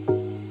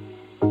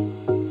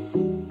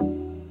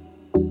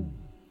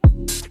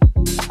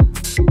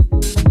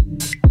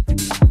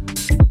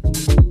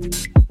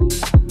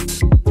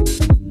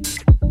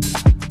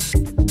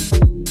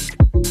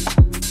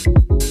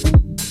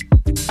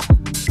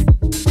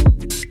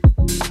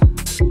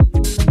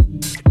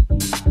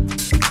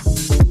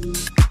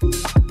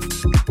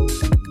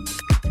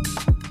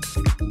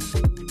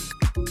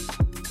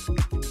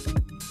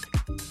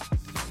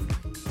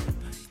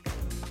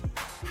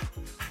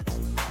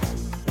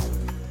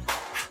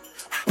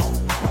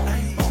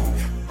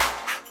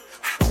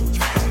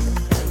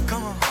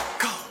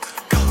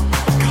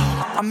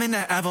 I'm in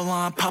that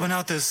Avalon, popping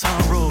out the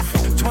sunroof.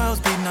 12's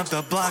beating up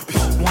the block,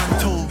 1,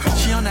 2.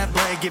 She on that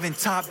blade, giving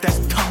top, that's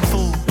kung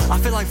fu. I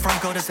feel like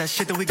Franco, that's that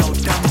shit that we go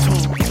dumb to.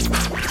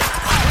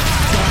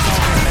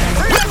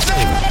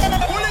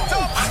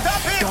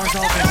 Doors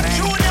open, man.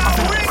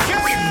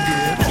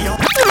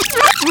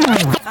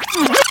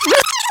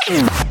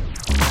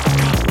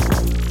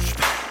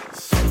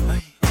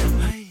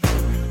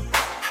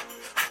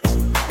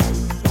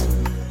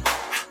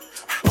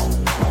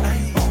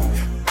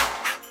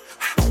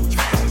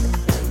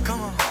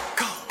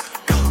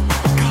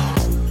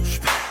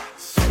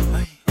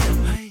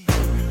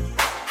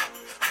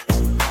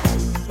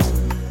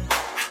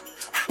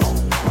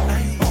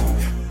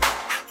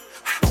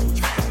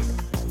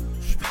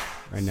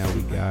 Right now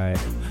we got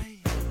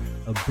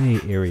a Bay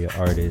Area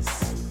artist,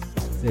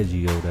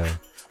 Segiota,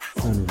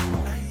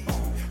 Sunroof,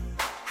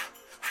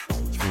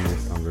 singer,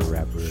 songer,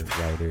 rapper,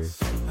 writer.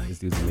 This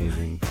dude's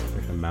amazing.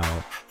 Check him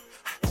out.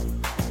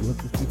 We love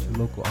to feature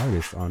local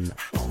artists on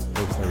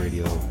Warpstar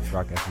Radio,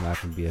 broadcasting live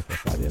from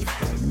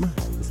BFF.FM.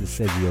 This is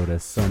Segiota,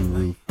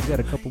 Sunroof. We got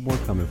a couple more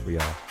coming for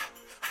y'all.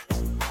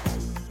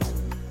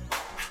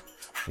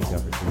 Thank y'all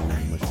for tuning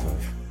in. Much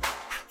love.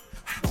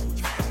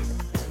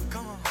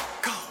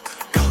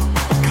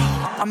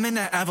 I'm in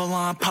that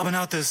Avalon, popping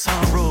out the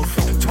sunroof.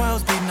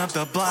 12's beating up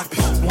the block,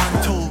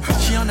 1, 2.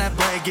 She on that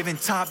blade, giving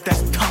top,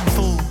 that's kung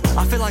fu.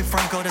 I feel like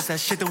Franco, that's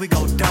that shit that we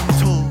go dumb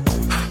to.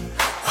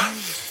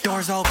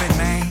 Doors open,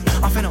 man.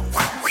 I'm finna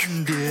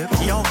dip,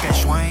 yo, get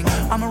swing.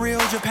 I'm a real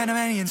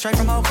Japanamanian, straight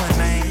from Oakland,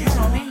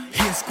 man.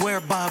 He a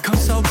square bob, come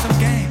soak some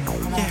game.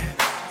 Yeah,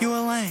 you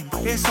a lame,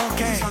 it's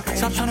okay.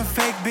 Stop trying to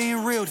fake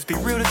being real, just be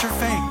real that you're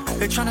fake.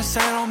 They tryna say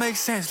it don't make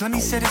sense, let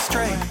me set it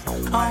straight.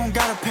 I don't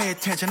gotta pay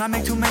attention, I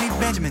make too many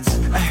Benjamins.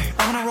 Ay,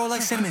 I wanna roll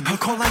like cinnamon,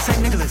 cold like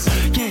St. Nicholas.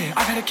 Yeah,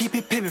 I gotta keep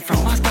it pivot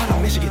from Moscow to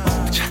Michigan.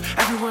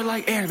 Everywhere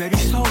like air, baby,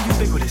 so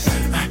ubiquitous.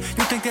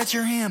 You think that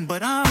you're him,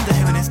 but I'm the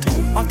himminist.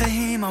 Off the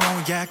heme, I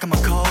won't yak, I'm a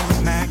cold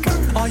Mac.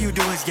 All you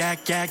do is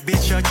yak,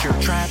 bitch, shut your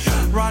trap.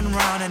 Riding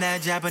around in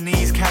that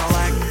Japanese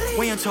Cadillac.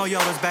 We in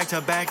Toyotas back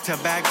to back to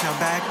back to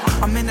back.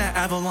 I'm in that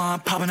Avalon,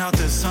 popping out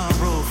the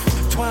sunroof.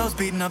 12's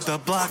beating up the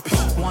block,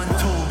 1, 2.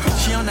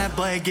 She on that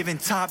blade, giving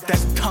top,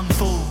 that's kung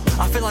fu.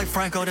 I feel like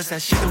Franco, that's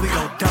that shit that we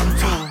go dumb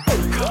to.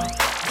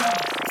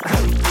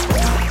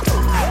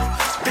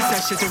 This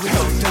that shit that we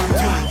go dumb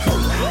to.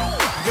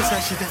 This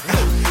that shit that.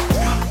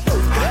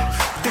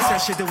 This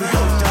that shit that we go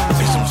dumb to.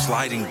 Bitch, I'm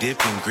sliding,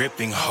 dipping,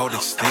 gripping, hold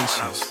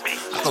extensions.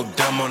 I go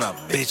dumb on a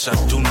bitch, I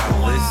do not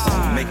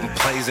listen. Making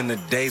plays in the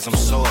days, I'm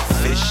so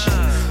efficient.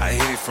 I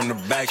hit it from the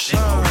back, she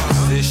hold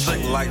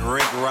position. Like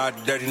Rick Rod,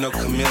 dirty, no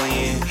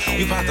chameleon.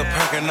 You pop the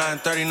perk at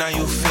 9:30, now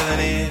you feeling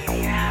it.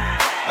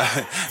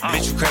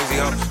 Bitch, you crazy,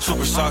 I'm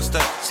super sauced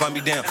up, slime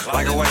me down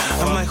like a white.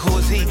 I'm like, who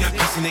is he?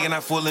 Pussy nigga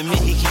not fooling me.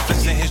 He keep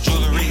flexing his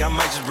jewelry. I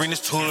might just bring this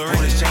toolery.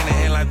 Pull this chain and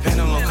hand like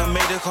pendulum. Come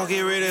make the call,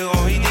 get rid of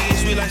him. He think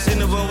it's sweet like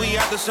cinnamon. We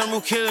out the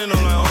sunroof killing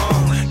him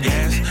like,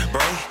 gas,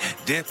 brake,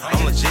 dip.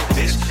 I'm legit,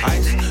 bitch.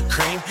 Ice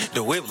cream,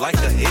 the whip like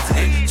a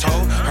hit.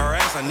 Told her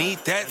ass I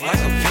need that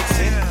like a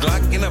vixen.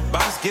 Glock in a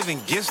box,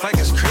 giving gifts like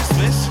it's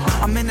Christmas.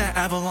 I'm in that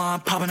Avalon,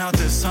 popping out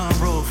the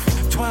sunroof.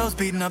 12's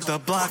beating up the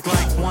block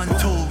like 1, 2.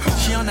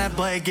 She on that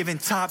blade, giving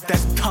top,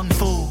 that's kung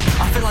fu.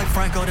 I feel like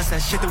Franco, that's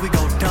that shit that we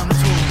go dumb to.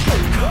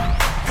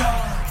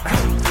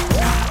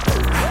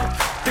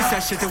 This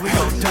that shit that we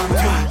go dumb to.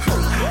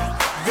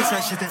 This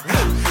that shit that.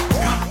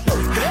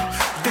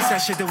 This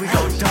that shit that we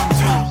go dumb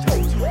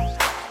to.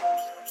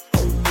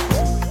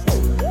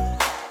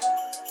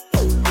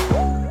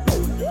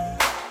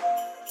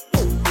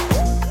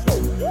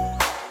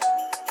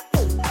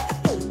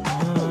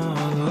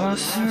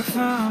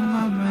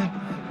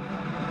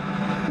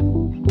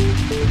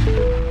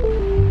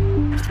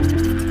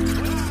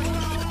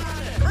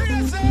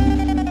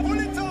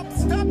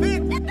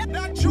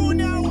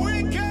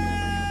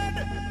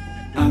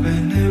 I've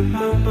been in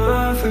my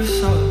mind for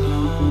so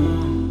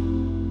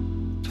long.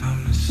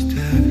 Time to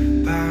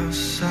step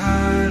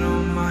outside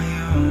on my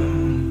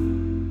own.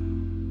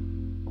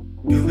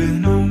 You've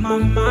been on my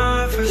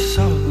mind for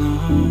so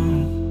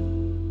long.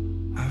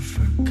 I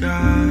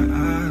forgot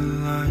I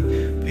like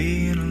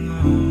being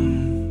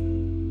alone.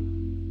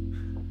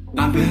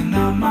 I've been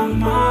on my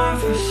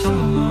mind for so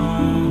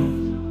long.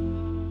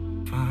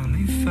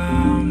 Finally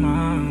found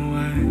my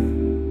way,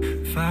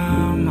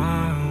 found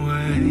my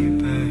way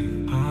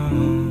back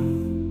home.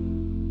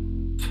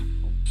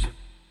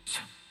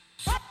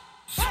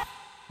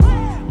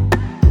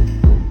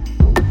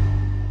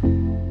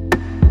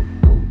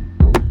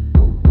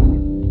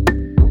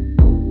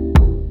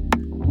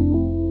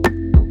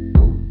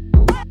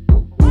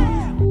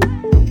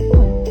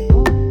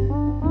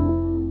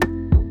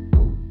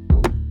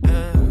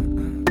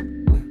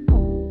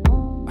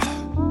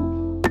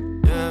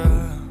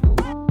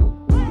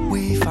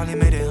 finally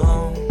made it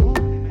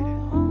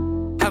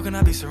home. How can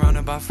I be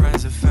surrounded by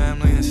friends and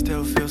family and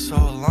still feel so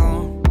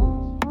alone?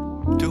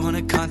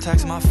 200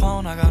 contacts on my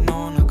phone, I got no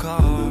one to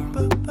call.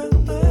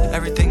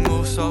 Everything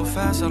moves so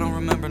fast, I don't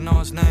remember no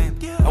one's name.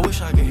 I wish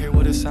I could hear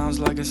what it sounds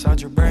like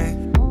inside your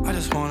brain. I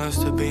just want us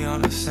to be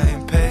on the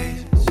same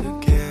page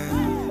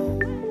again.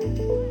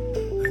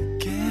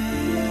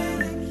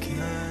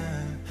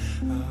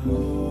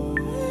 Oh,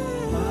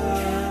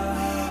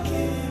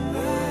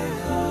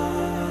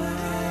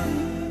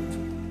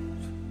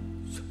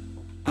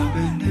 I've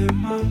been in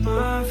my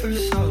mind for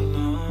so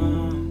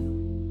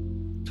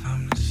long.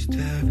 Time to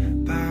step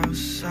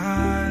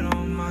outside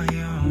on my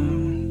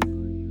own.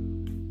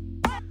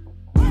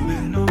 We've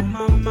been on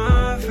my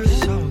mind for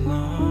so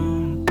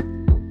long.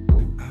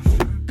 I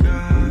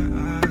forgot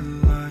I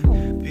like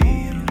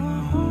being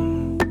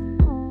alone.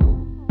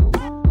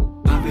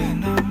 I've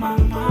been on my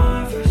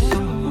mind for so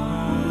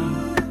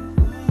long.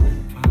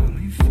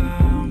 Finally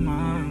found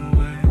my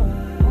way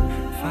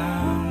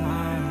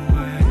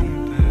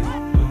back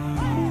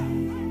home.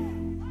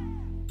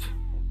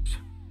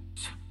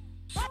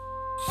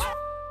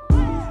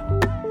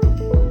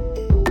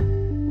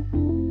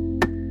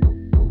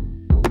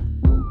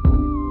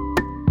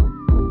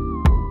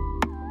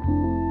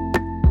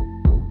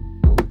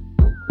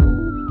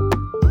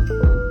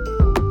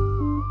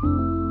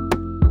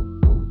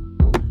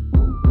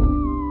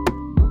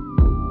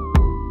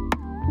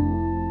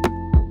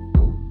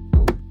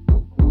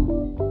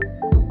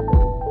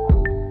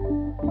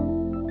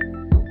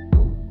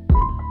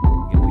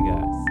 Again, we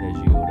got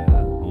Sergio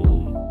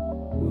Home.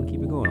 We're gonna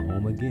keep it going.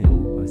 Home again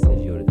by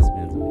Sergio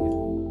Dispenza.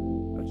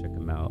 Go check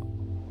him out.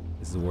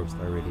 This is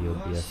Warpstar Radio,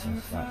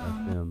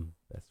 BFF.FM.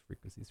 Best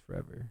frequencies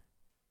forever.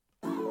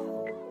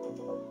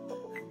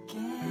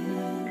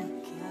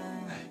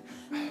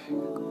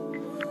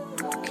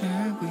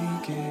 Can we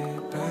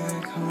get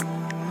back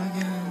home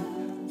again?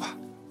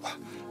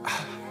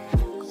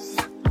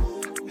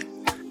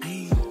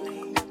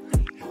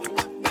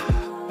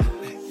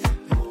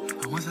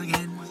 Once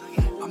again,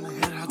 I'ma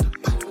hit out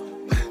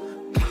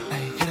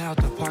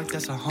the park,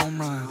 that's a home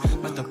run.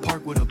 At the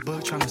park with a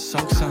book trying to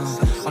soak some.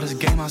 All this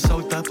game I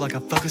soaked up like a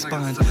fucking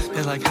sponge.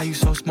 They're like, how you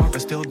so smart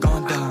but still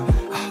gone dumb?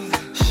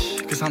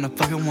 Cause I'm the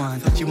fucking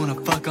one. She wanna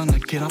fuck on the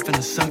kid, I'm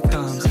finna suck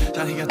thumbs.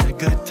 Johnny got that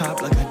good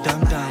top like a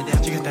dumb dime.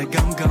 She got that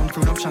gum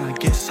fruit, I'm trying to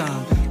get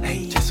some.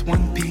 Hey, just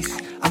one piece.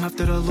 I'm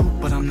after the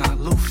loop, but I'm not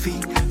Luffy.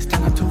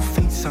 Stand on 2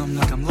 feet, something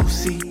like I'm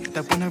Lucy.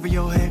 That went over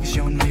your head cause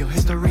you don't know your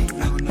history.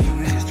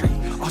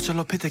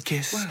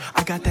 Australopithecus.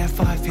 I got that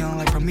vibe feeling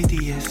like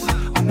Prometheus.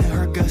 I'm in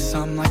her guts,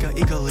 something like an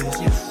eagle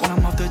list. When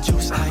I'm off the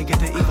juice, I get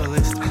the eagle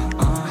list.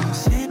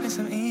 Sipping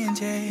some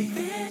E&J.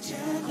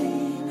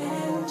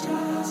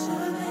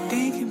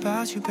 Thinking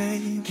about you,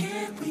 babe.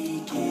 Can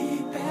we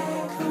get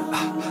back home?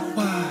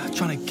 Why?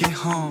 Tryna get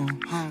home.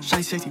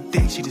 Shawty says she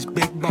thick, she just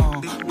big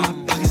bone. My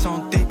pockets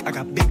on thick, I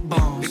got big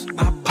bones.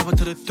 I pop up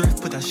to the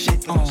thrift, put that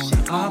shit on.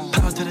 I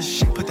pop up to the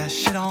shit, put that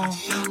shit on.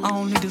 I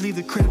don't need to leave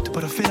the crib to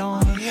put a fit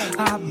on.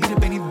 I beat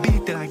up any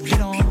beat that I get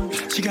on.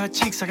 She got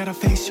cheeks, I got a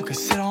face you can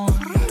sit on.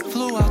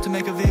 Flew out to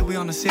make a vid, we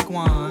on the sick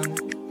one.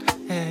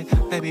 Hey,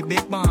 baby,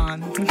 big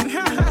bond.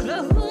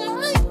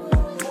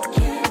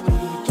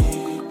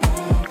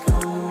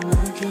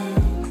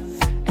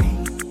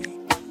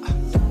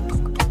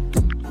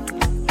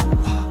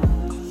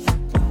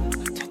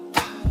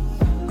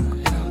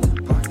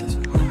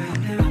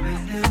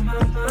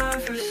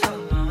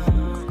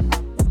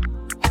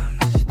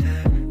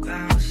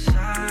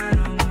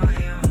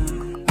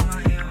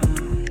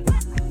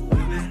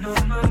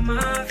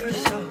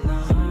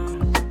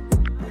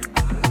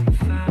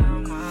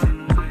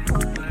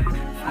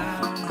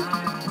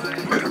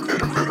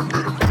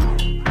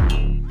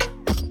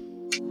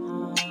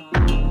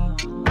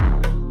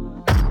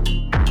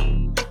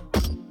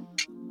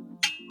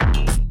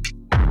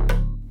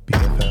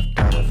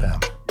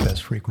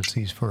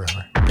 Frequencies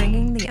forever.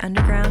 Bringing the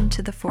underground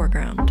to the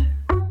foreground.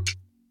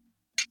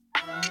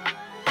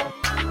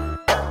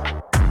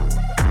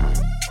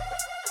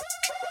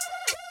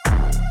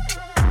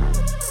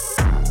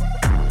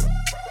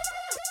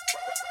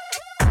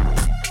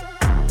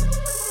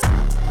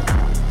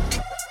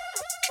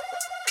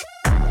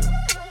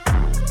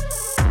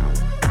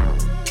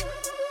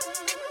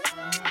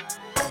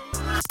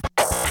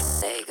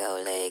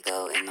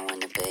 Lego, in the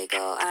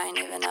Winnebago. I ain't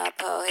even up,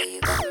 oh, hey,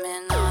 you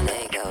coming on?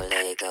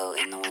 Lego,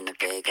 in the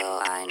Winnebago.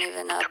 I ain't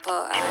even up,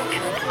 oh, I ain't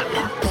even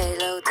lay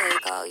low,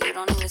 take all. You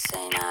don't even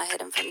say now, I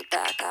hit him from the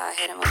back. I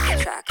hit him with the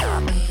track. Lay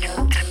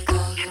low, take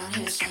all. You don't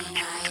even say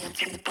now, I hit him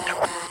from the back.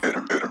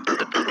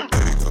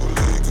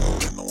 Lego,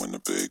 in the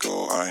Winnebago.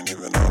 I ain't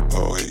even up,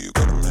 oh, hey, you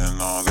got him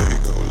in on.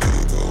 Lego,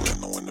 in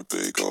the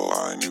Winnebago.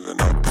 I ain't even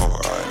up, oh,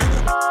 I ain't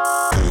even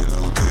lay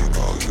low, take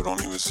all. You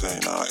don't even say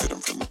now, I hit him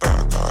from the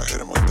back. I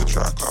hit him with the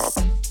track up.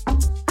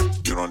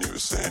 You don't even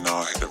say now,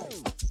 I hit him.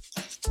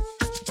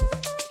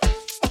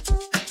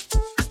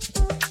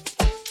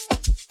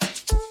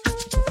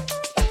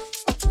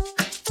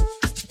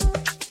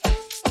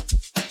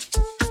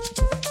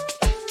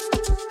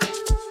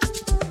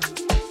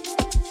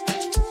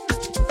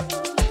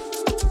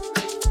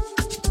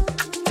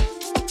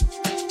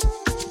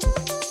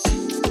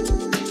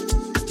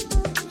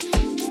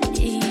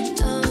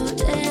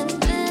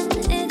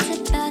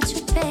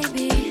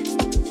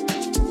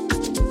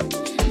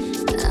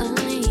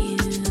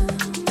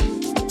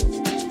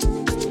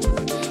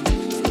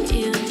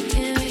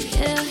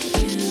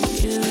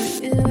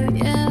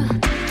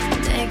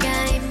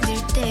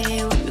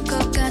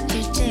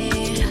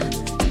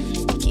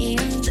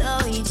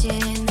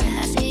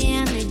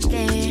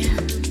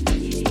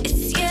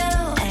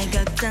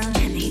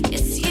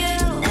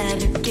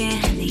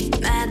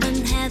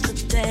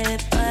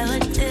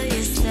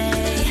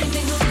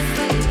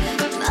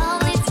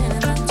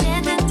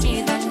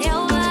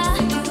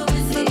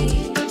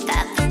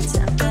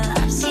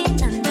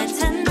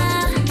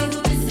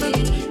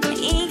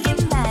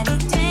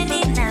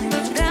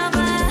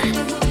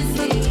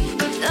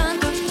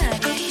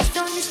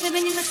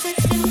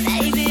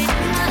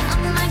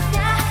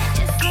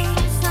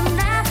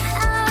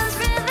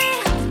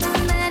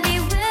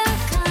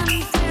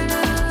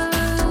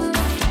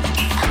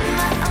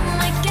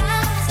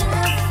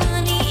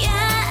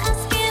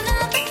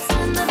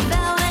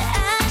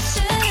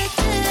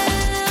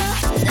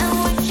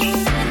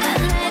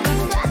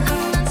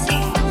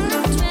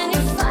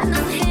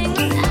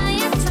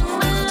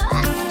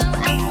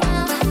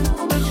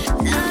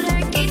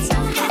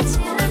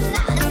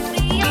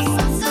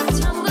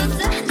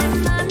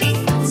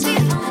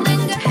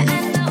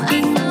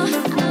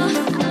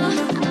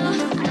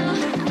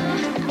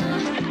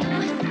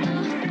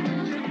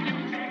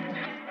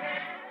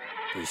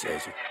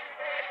 Appreciate you.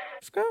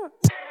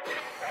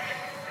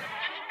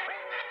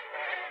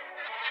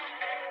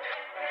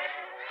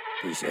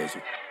 Appreciate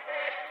you.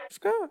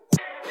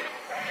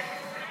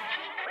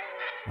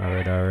 All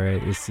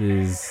right. This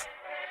is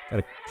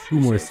got two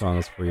more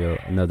songs for you.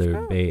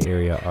 Another Bay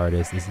Area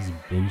artist. This is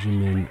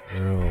Benjamin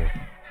Earl.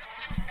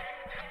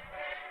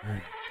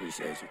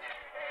 Appreciate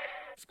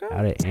you.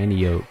 Out of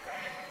Antioch.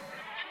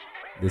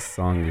 This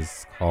song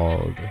is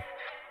called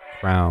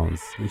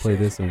Crowns. We play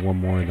this and one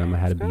more, and then I'm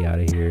gonna have to be out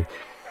of here.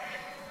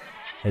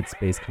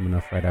 Headspace coming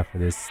up right after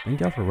this.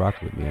 Thank y'all for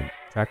rocking with me.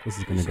 Tracklist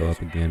is gonna go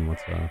up again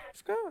once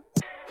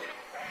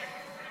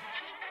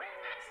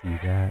see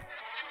that.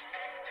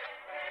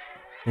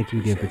 Thank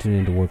you again for tuning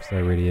in to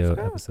Warpstar Radio,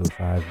 episode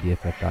 5,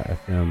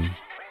 BFF.FM.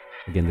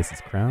 Again, this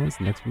is Crowns.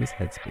 The next one is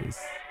Headspace.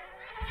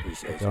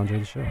 Hope y'all enjoy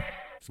the show.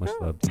 Much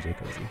love, DJ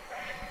Cozy.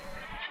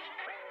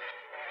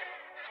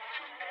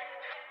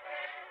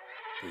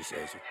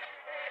 Appreciate you.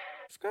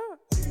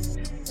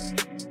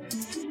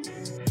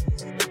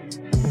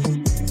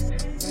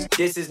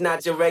 This is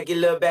not your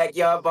regular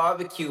backyard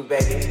barbecue,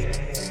 baby.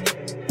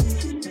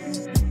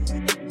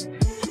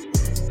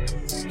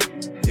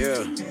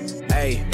 Yeah, hey.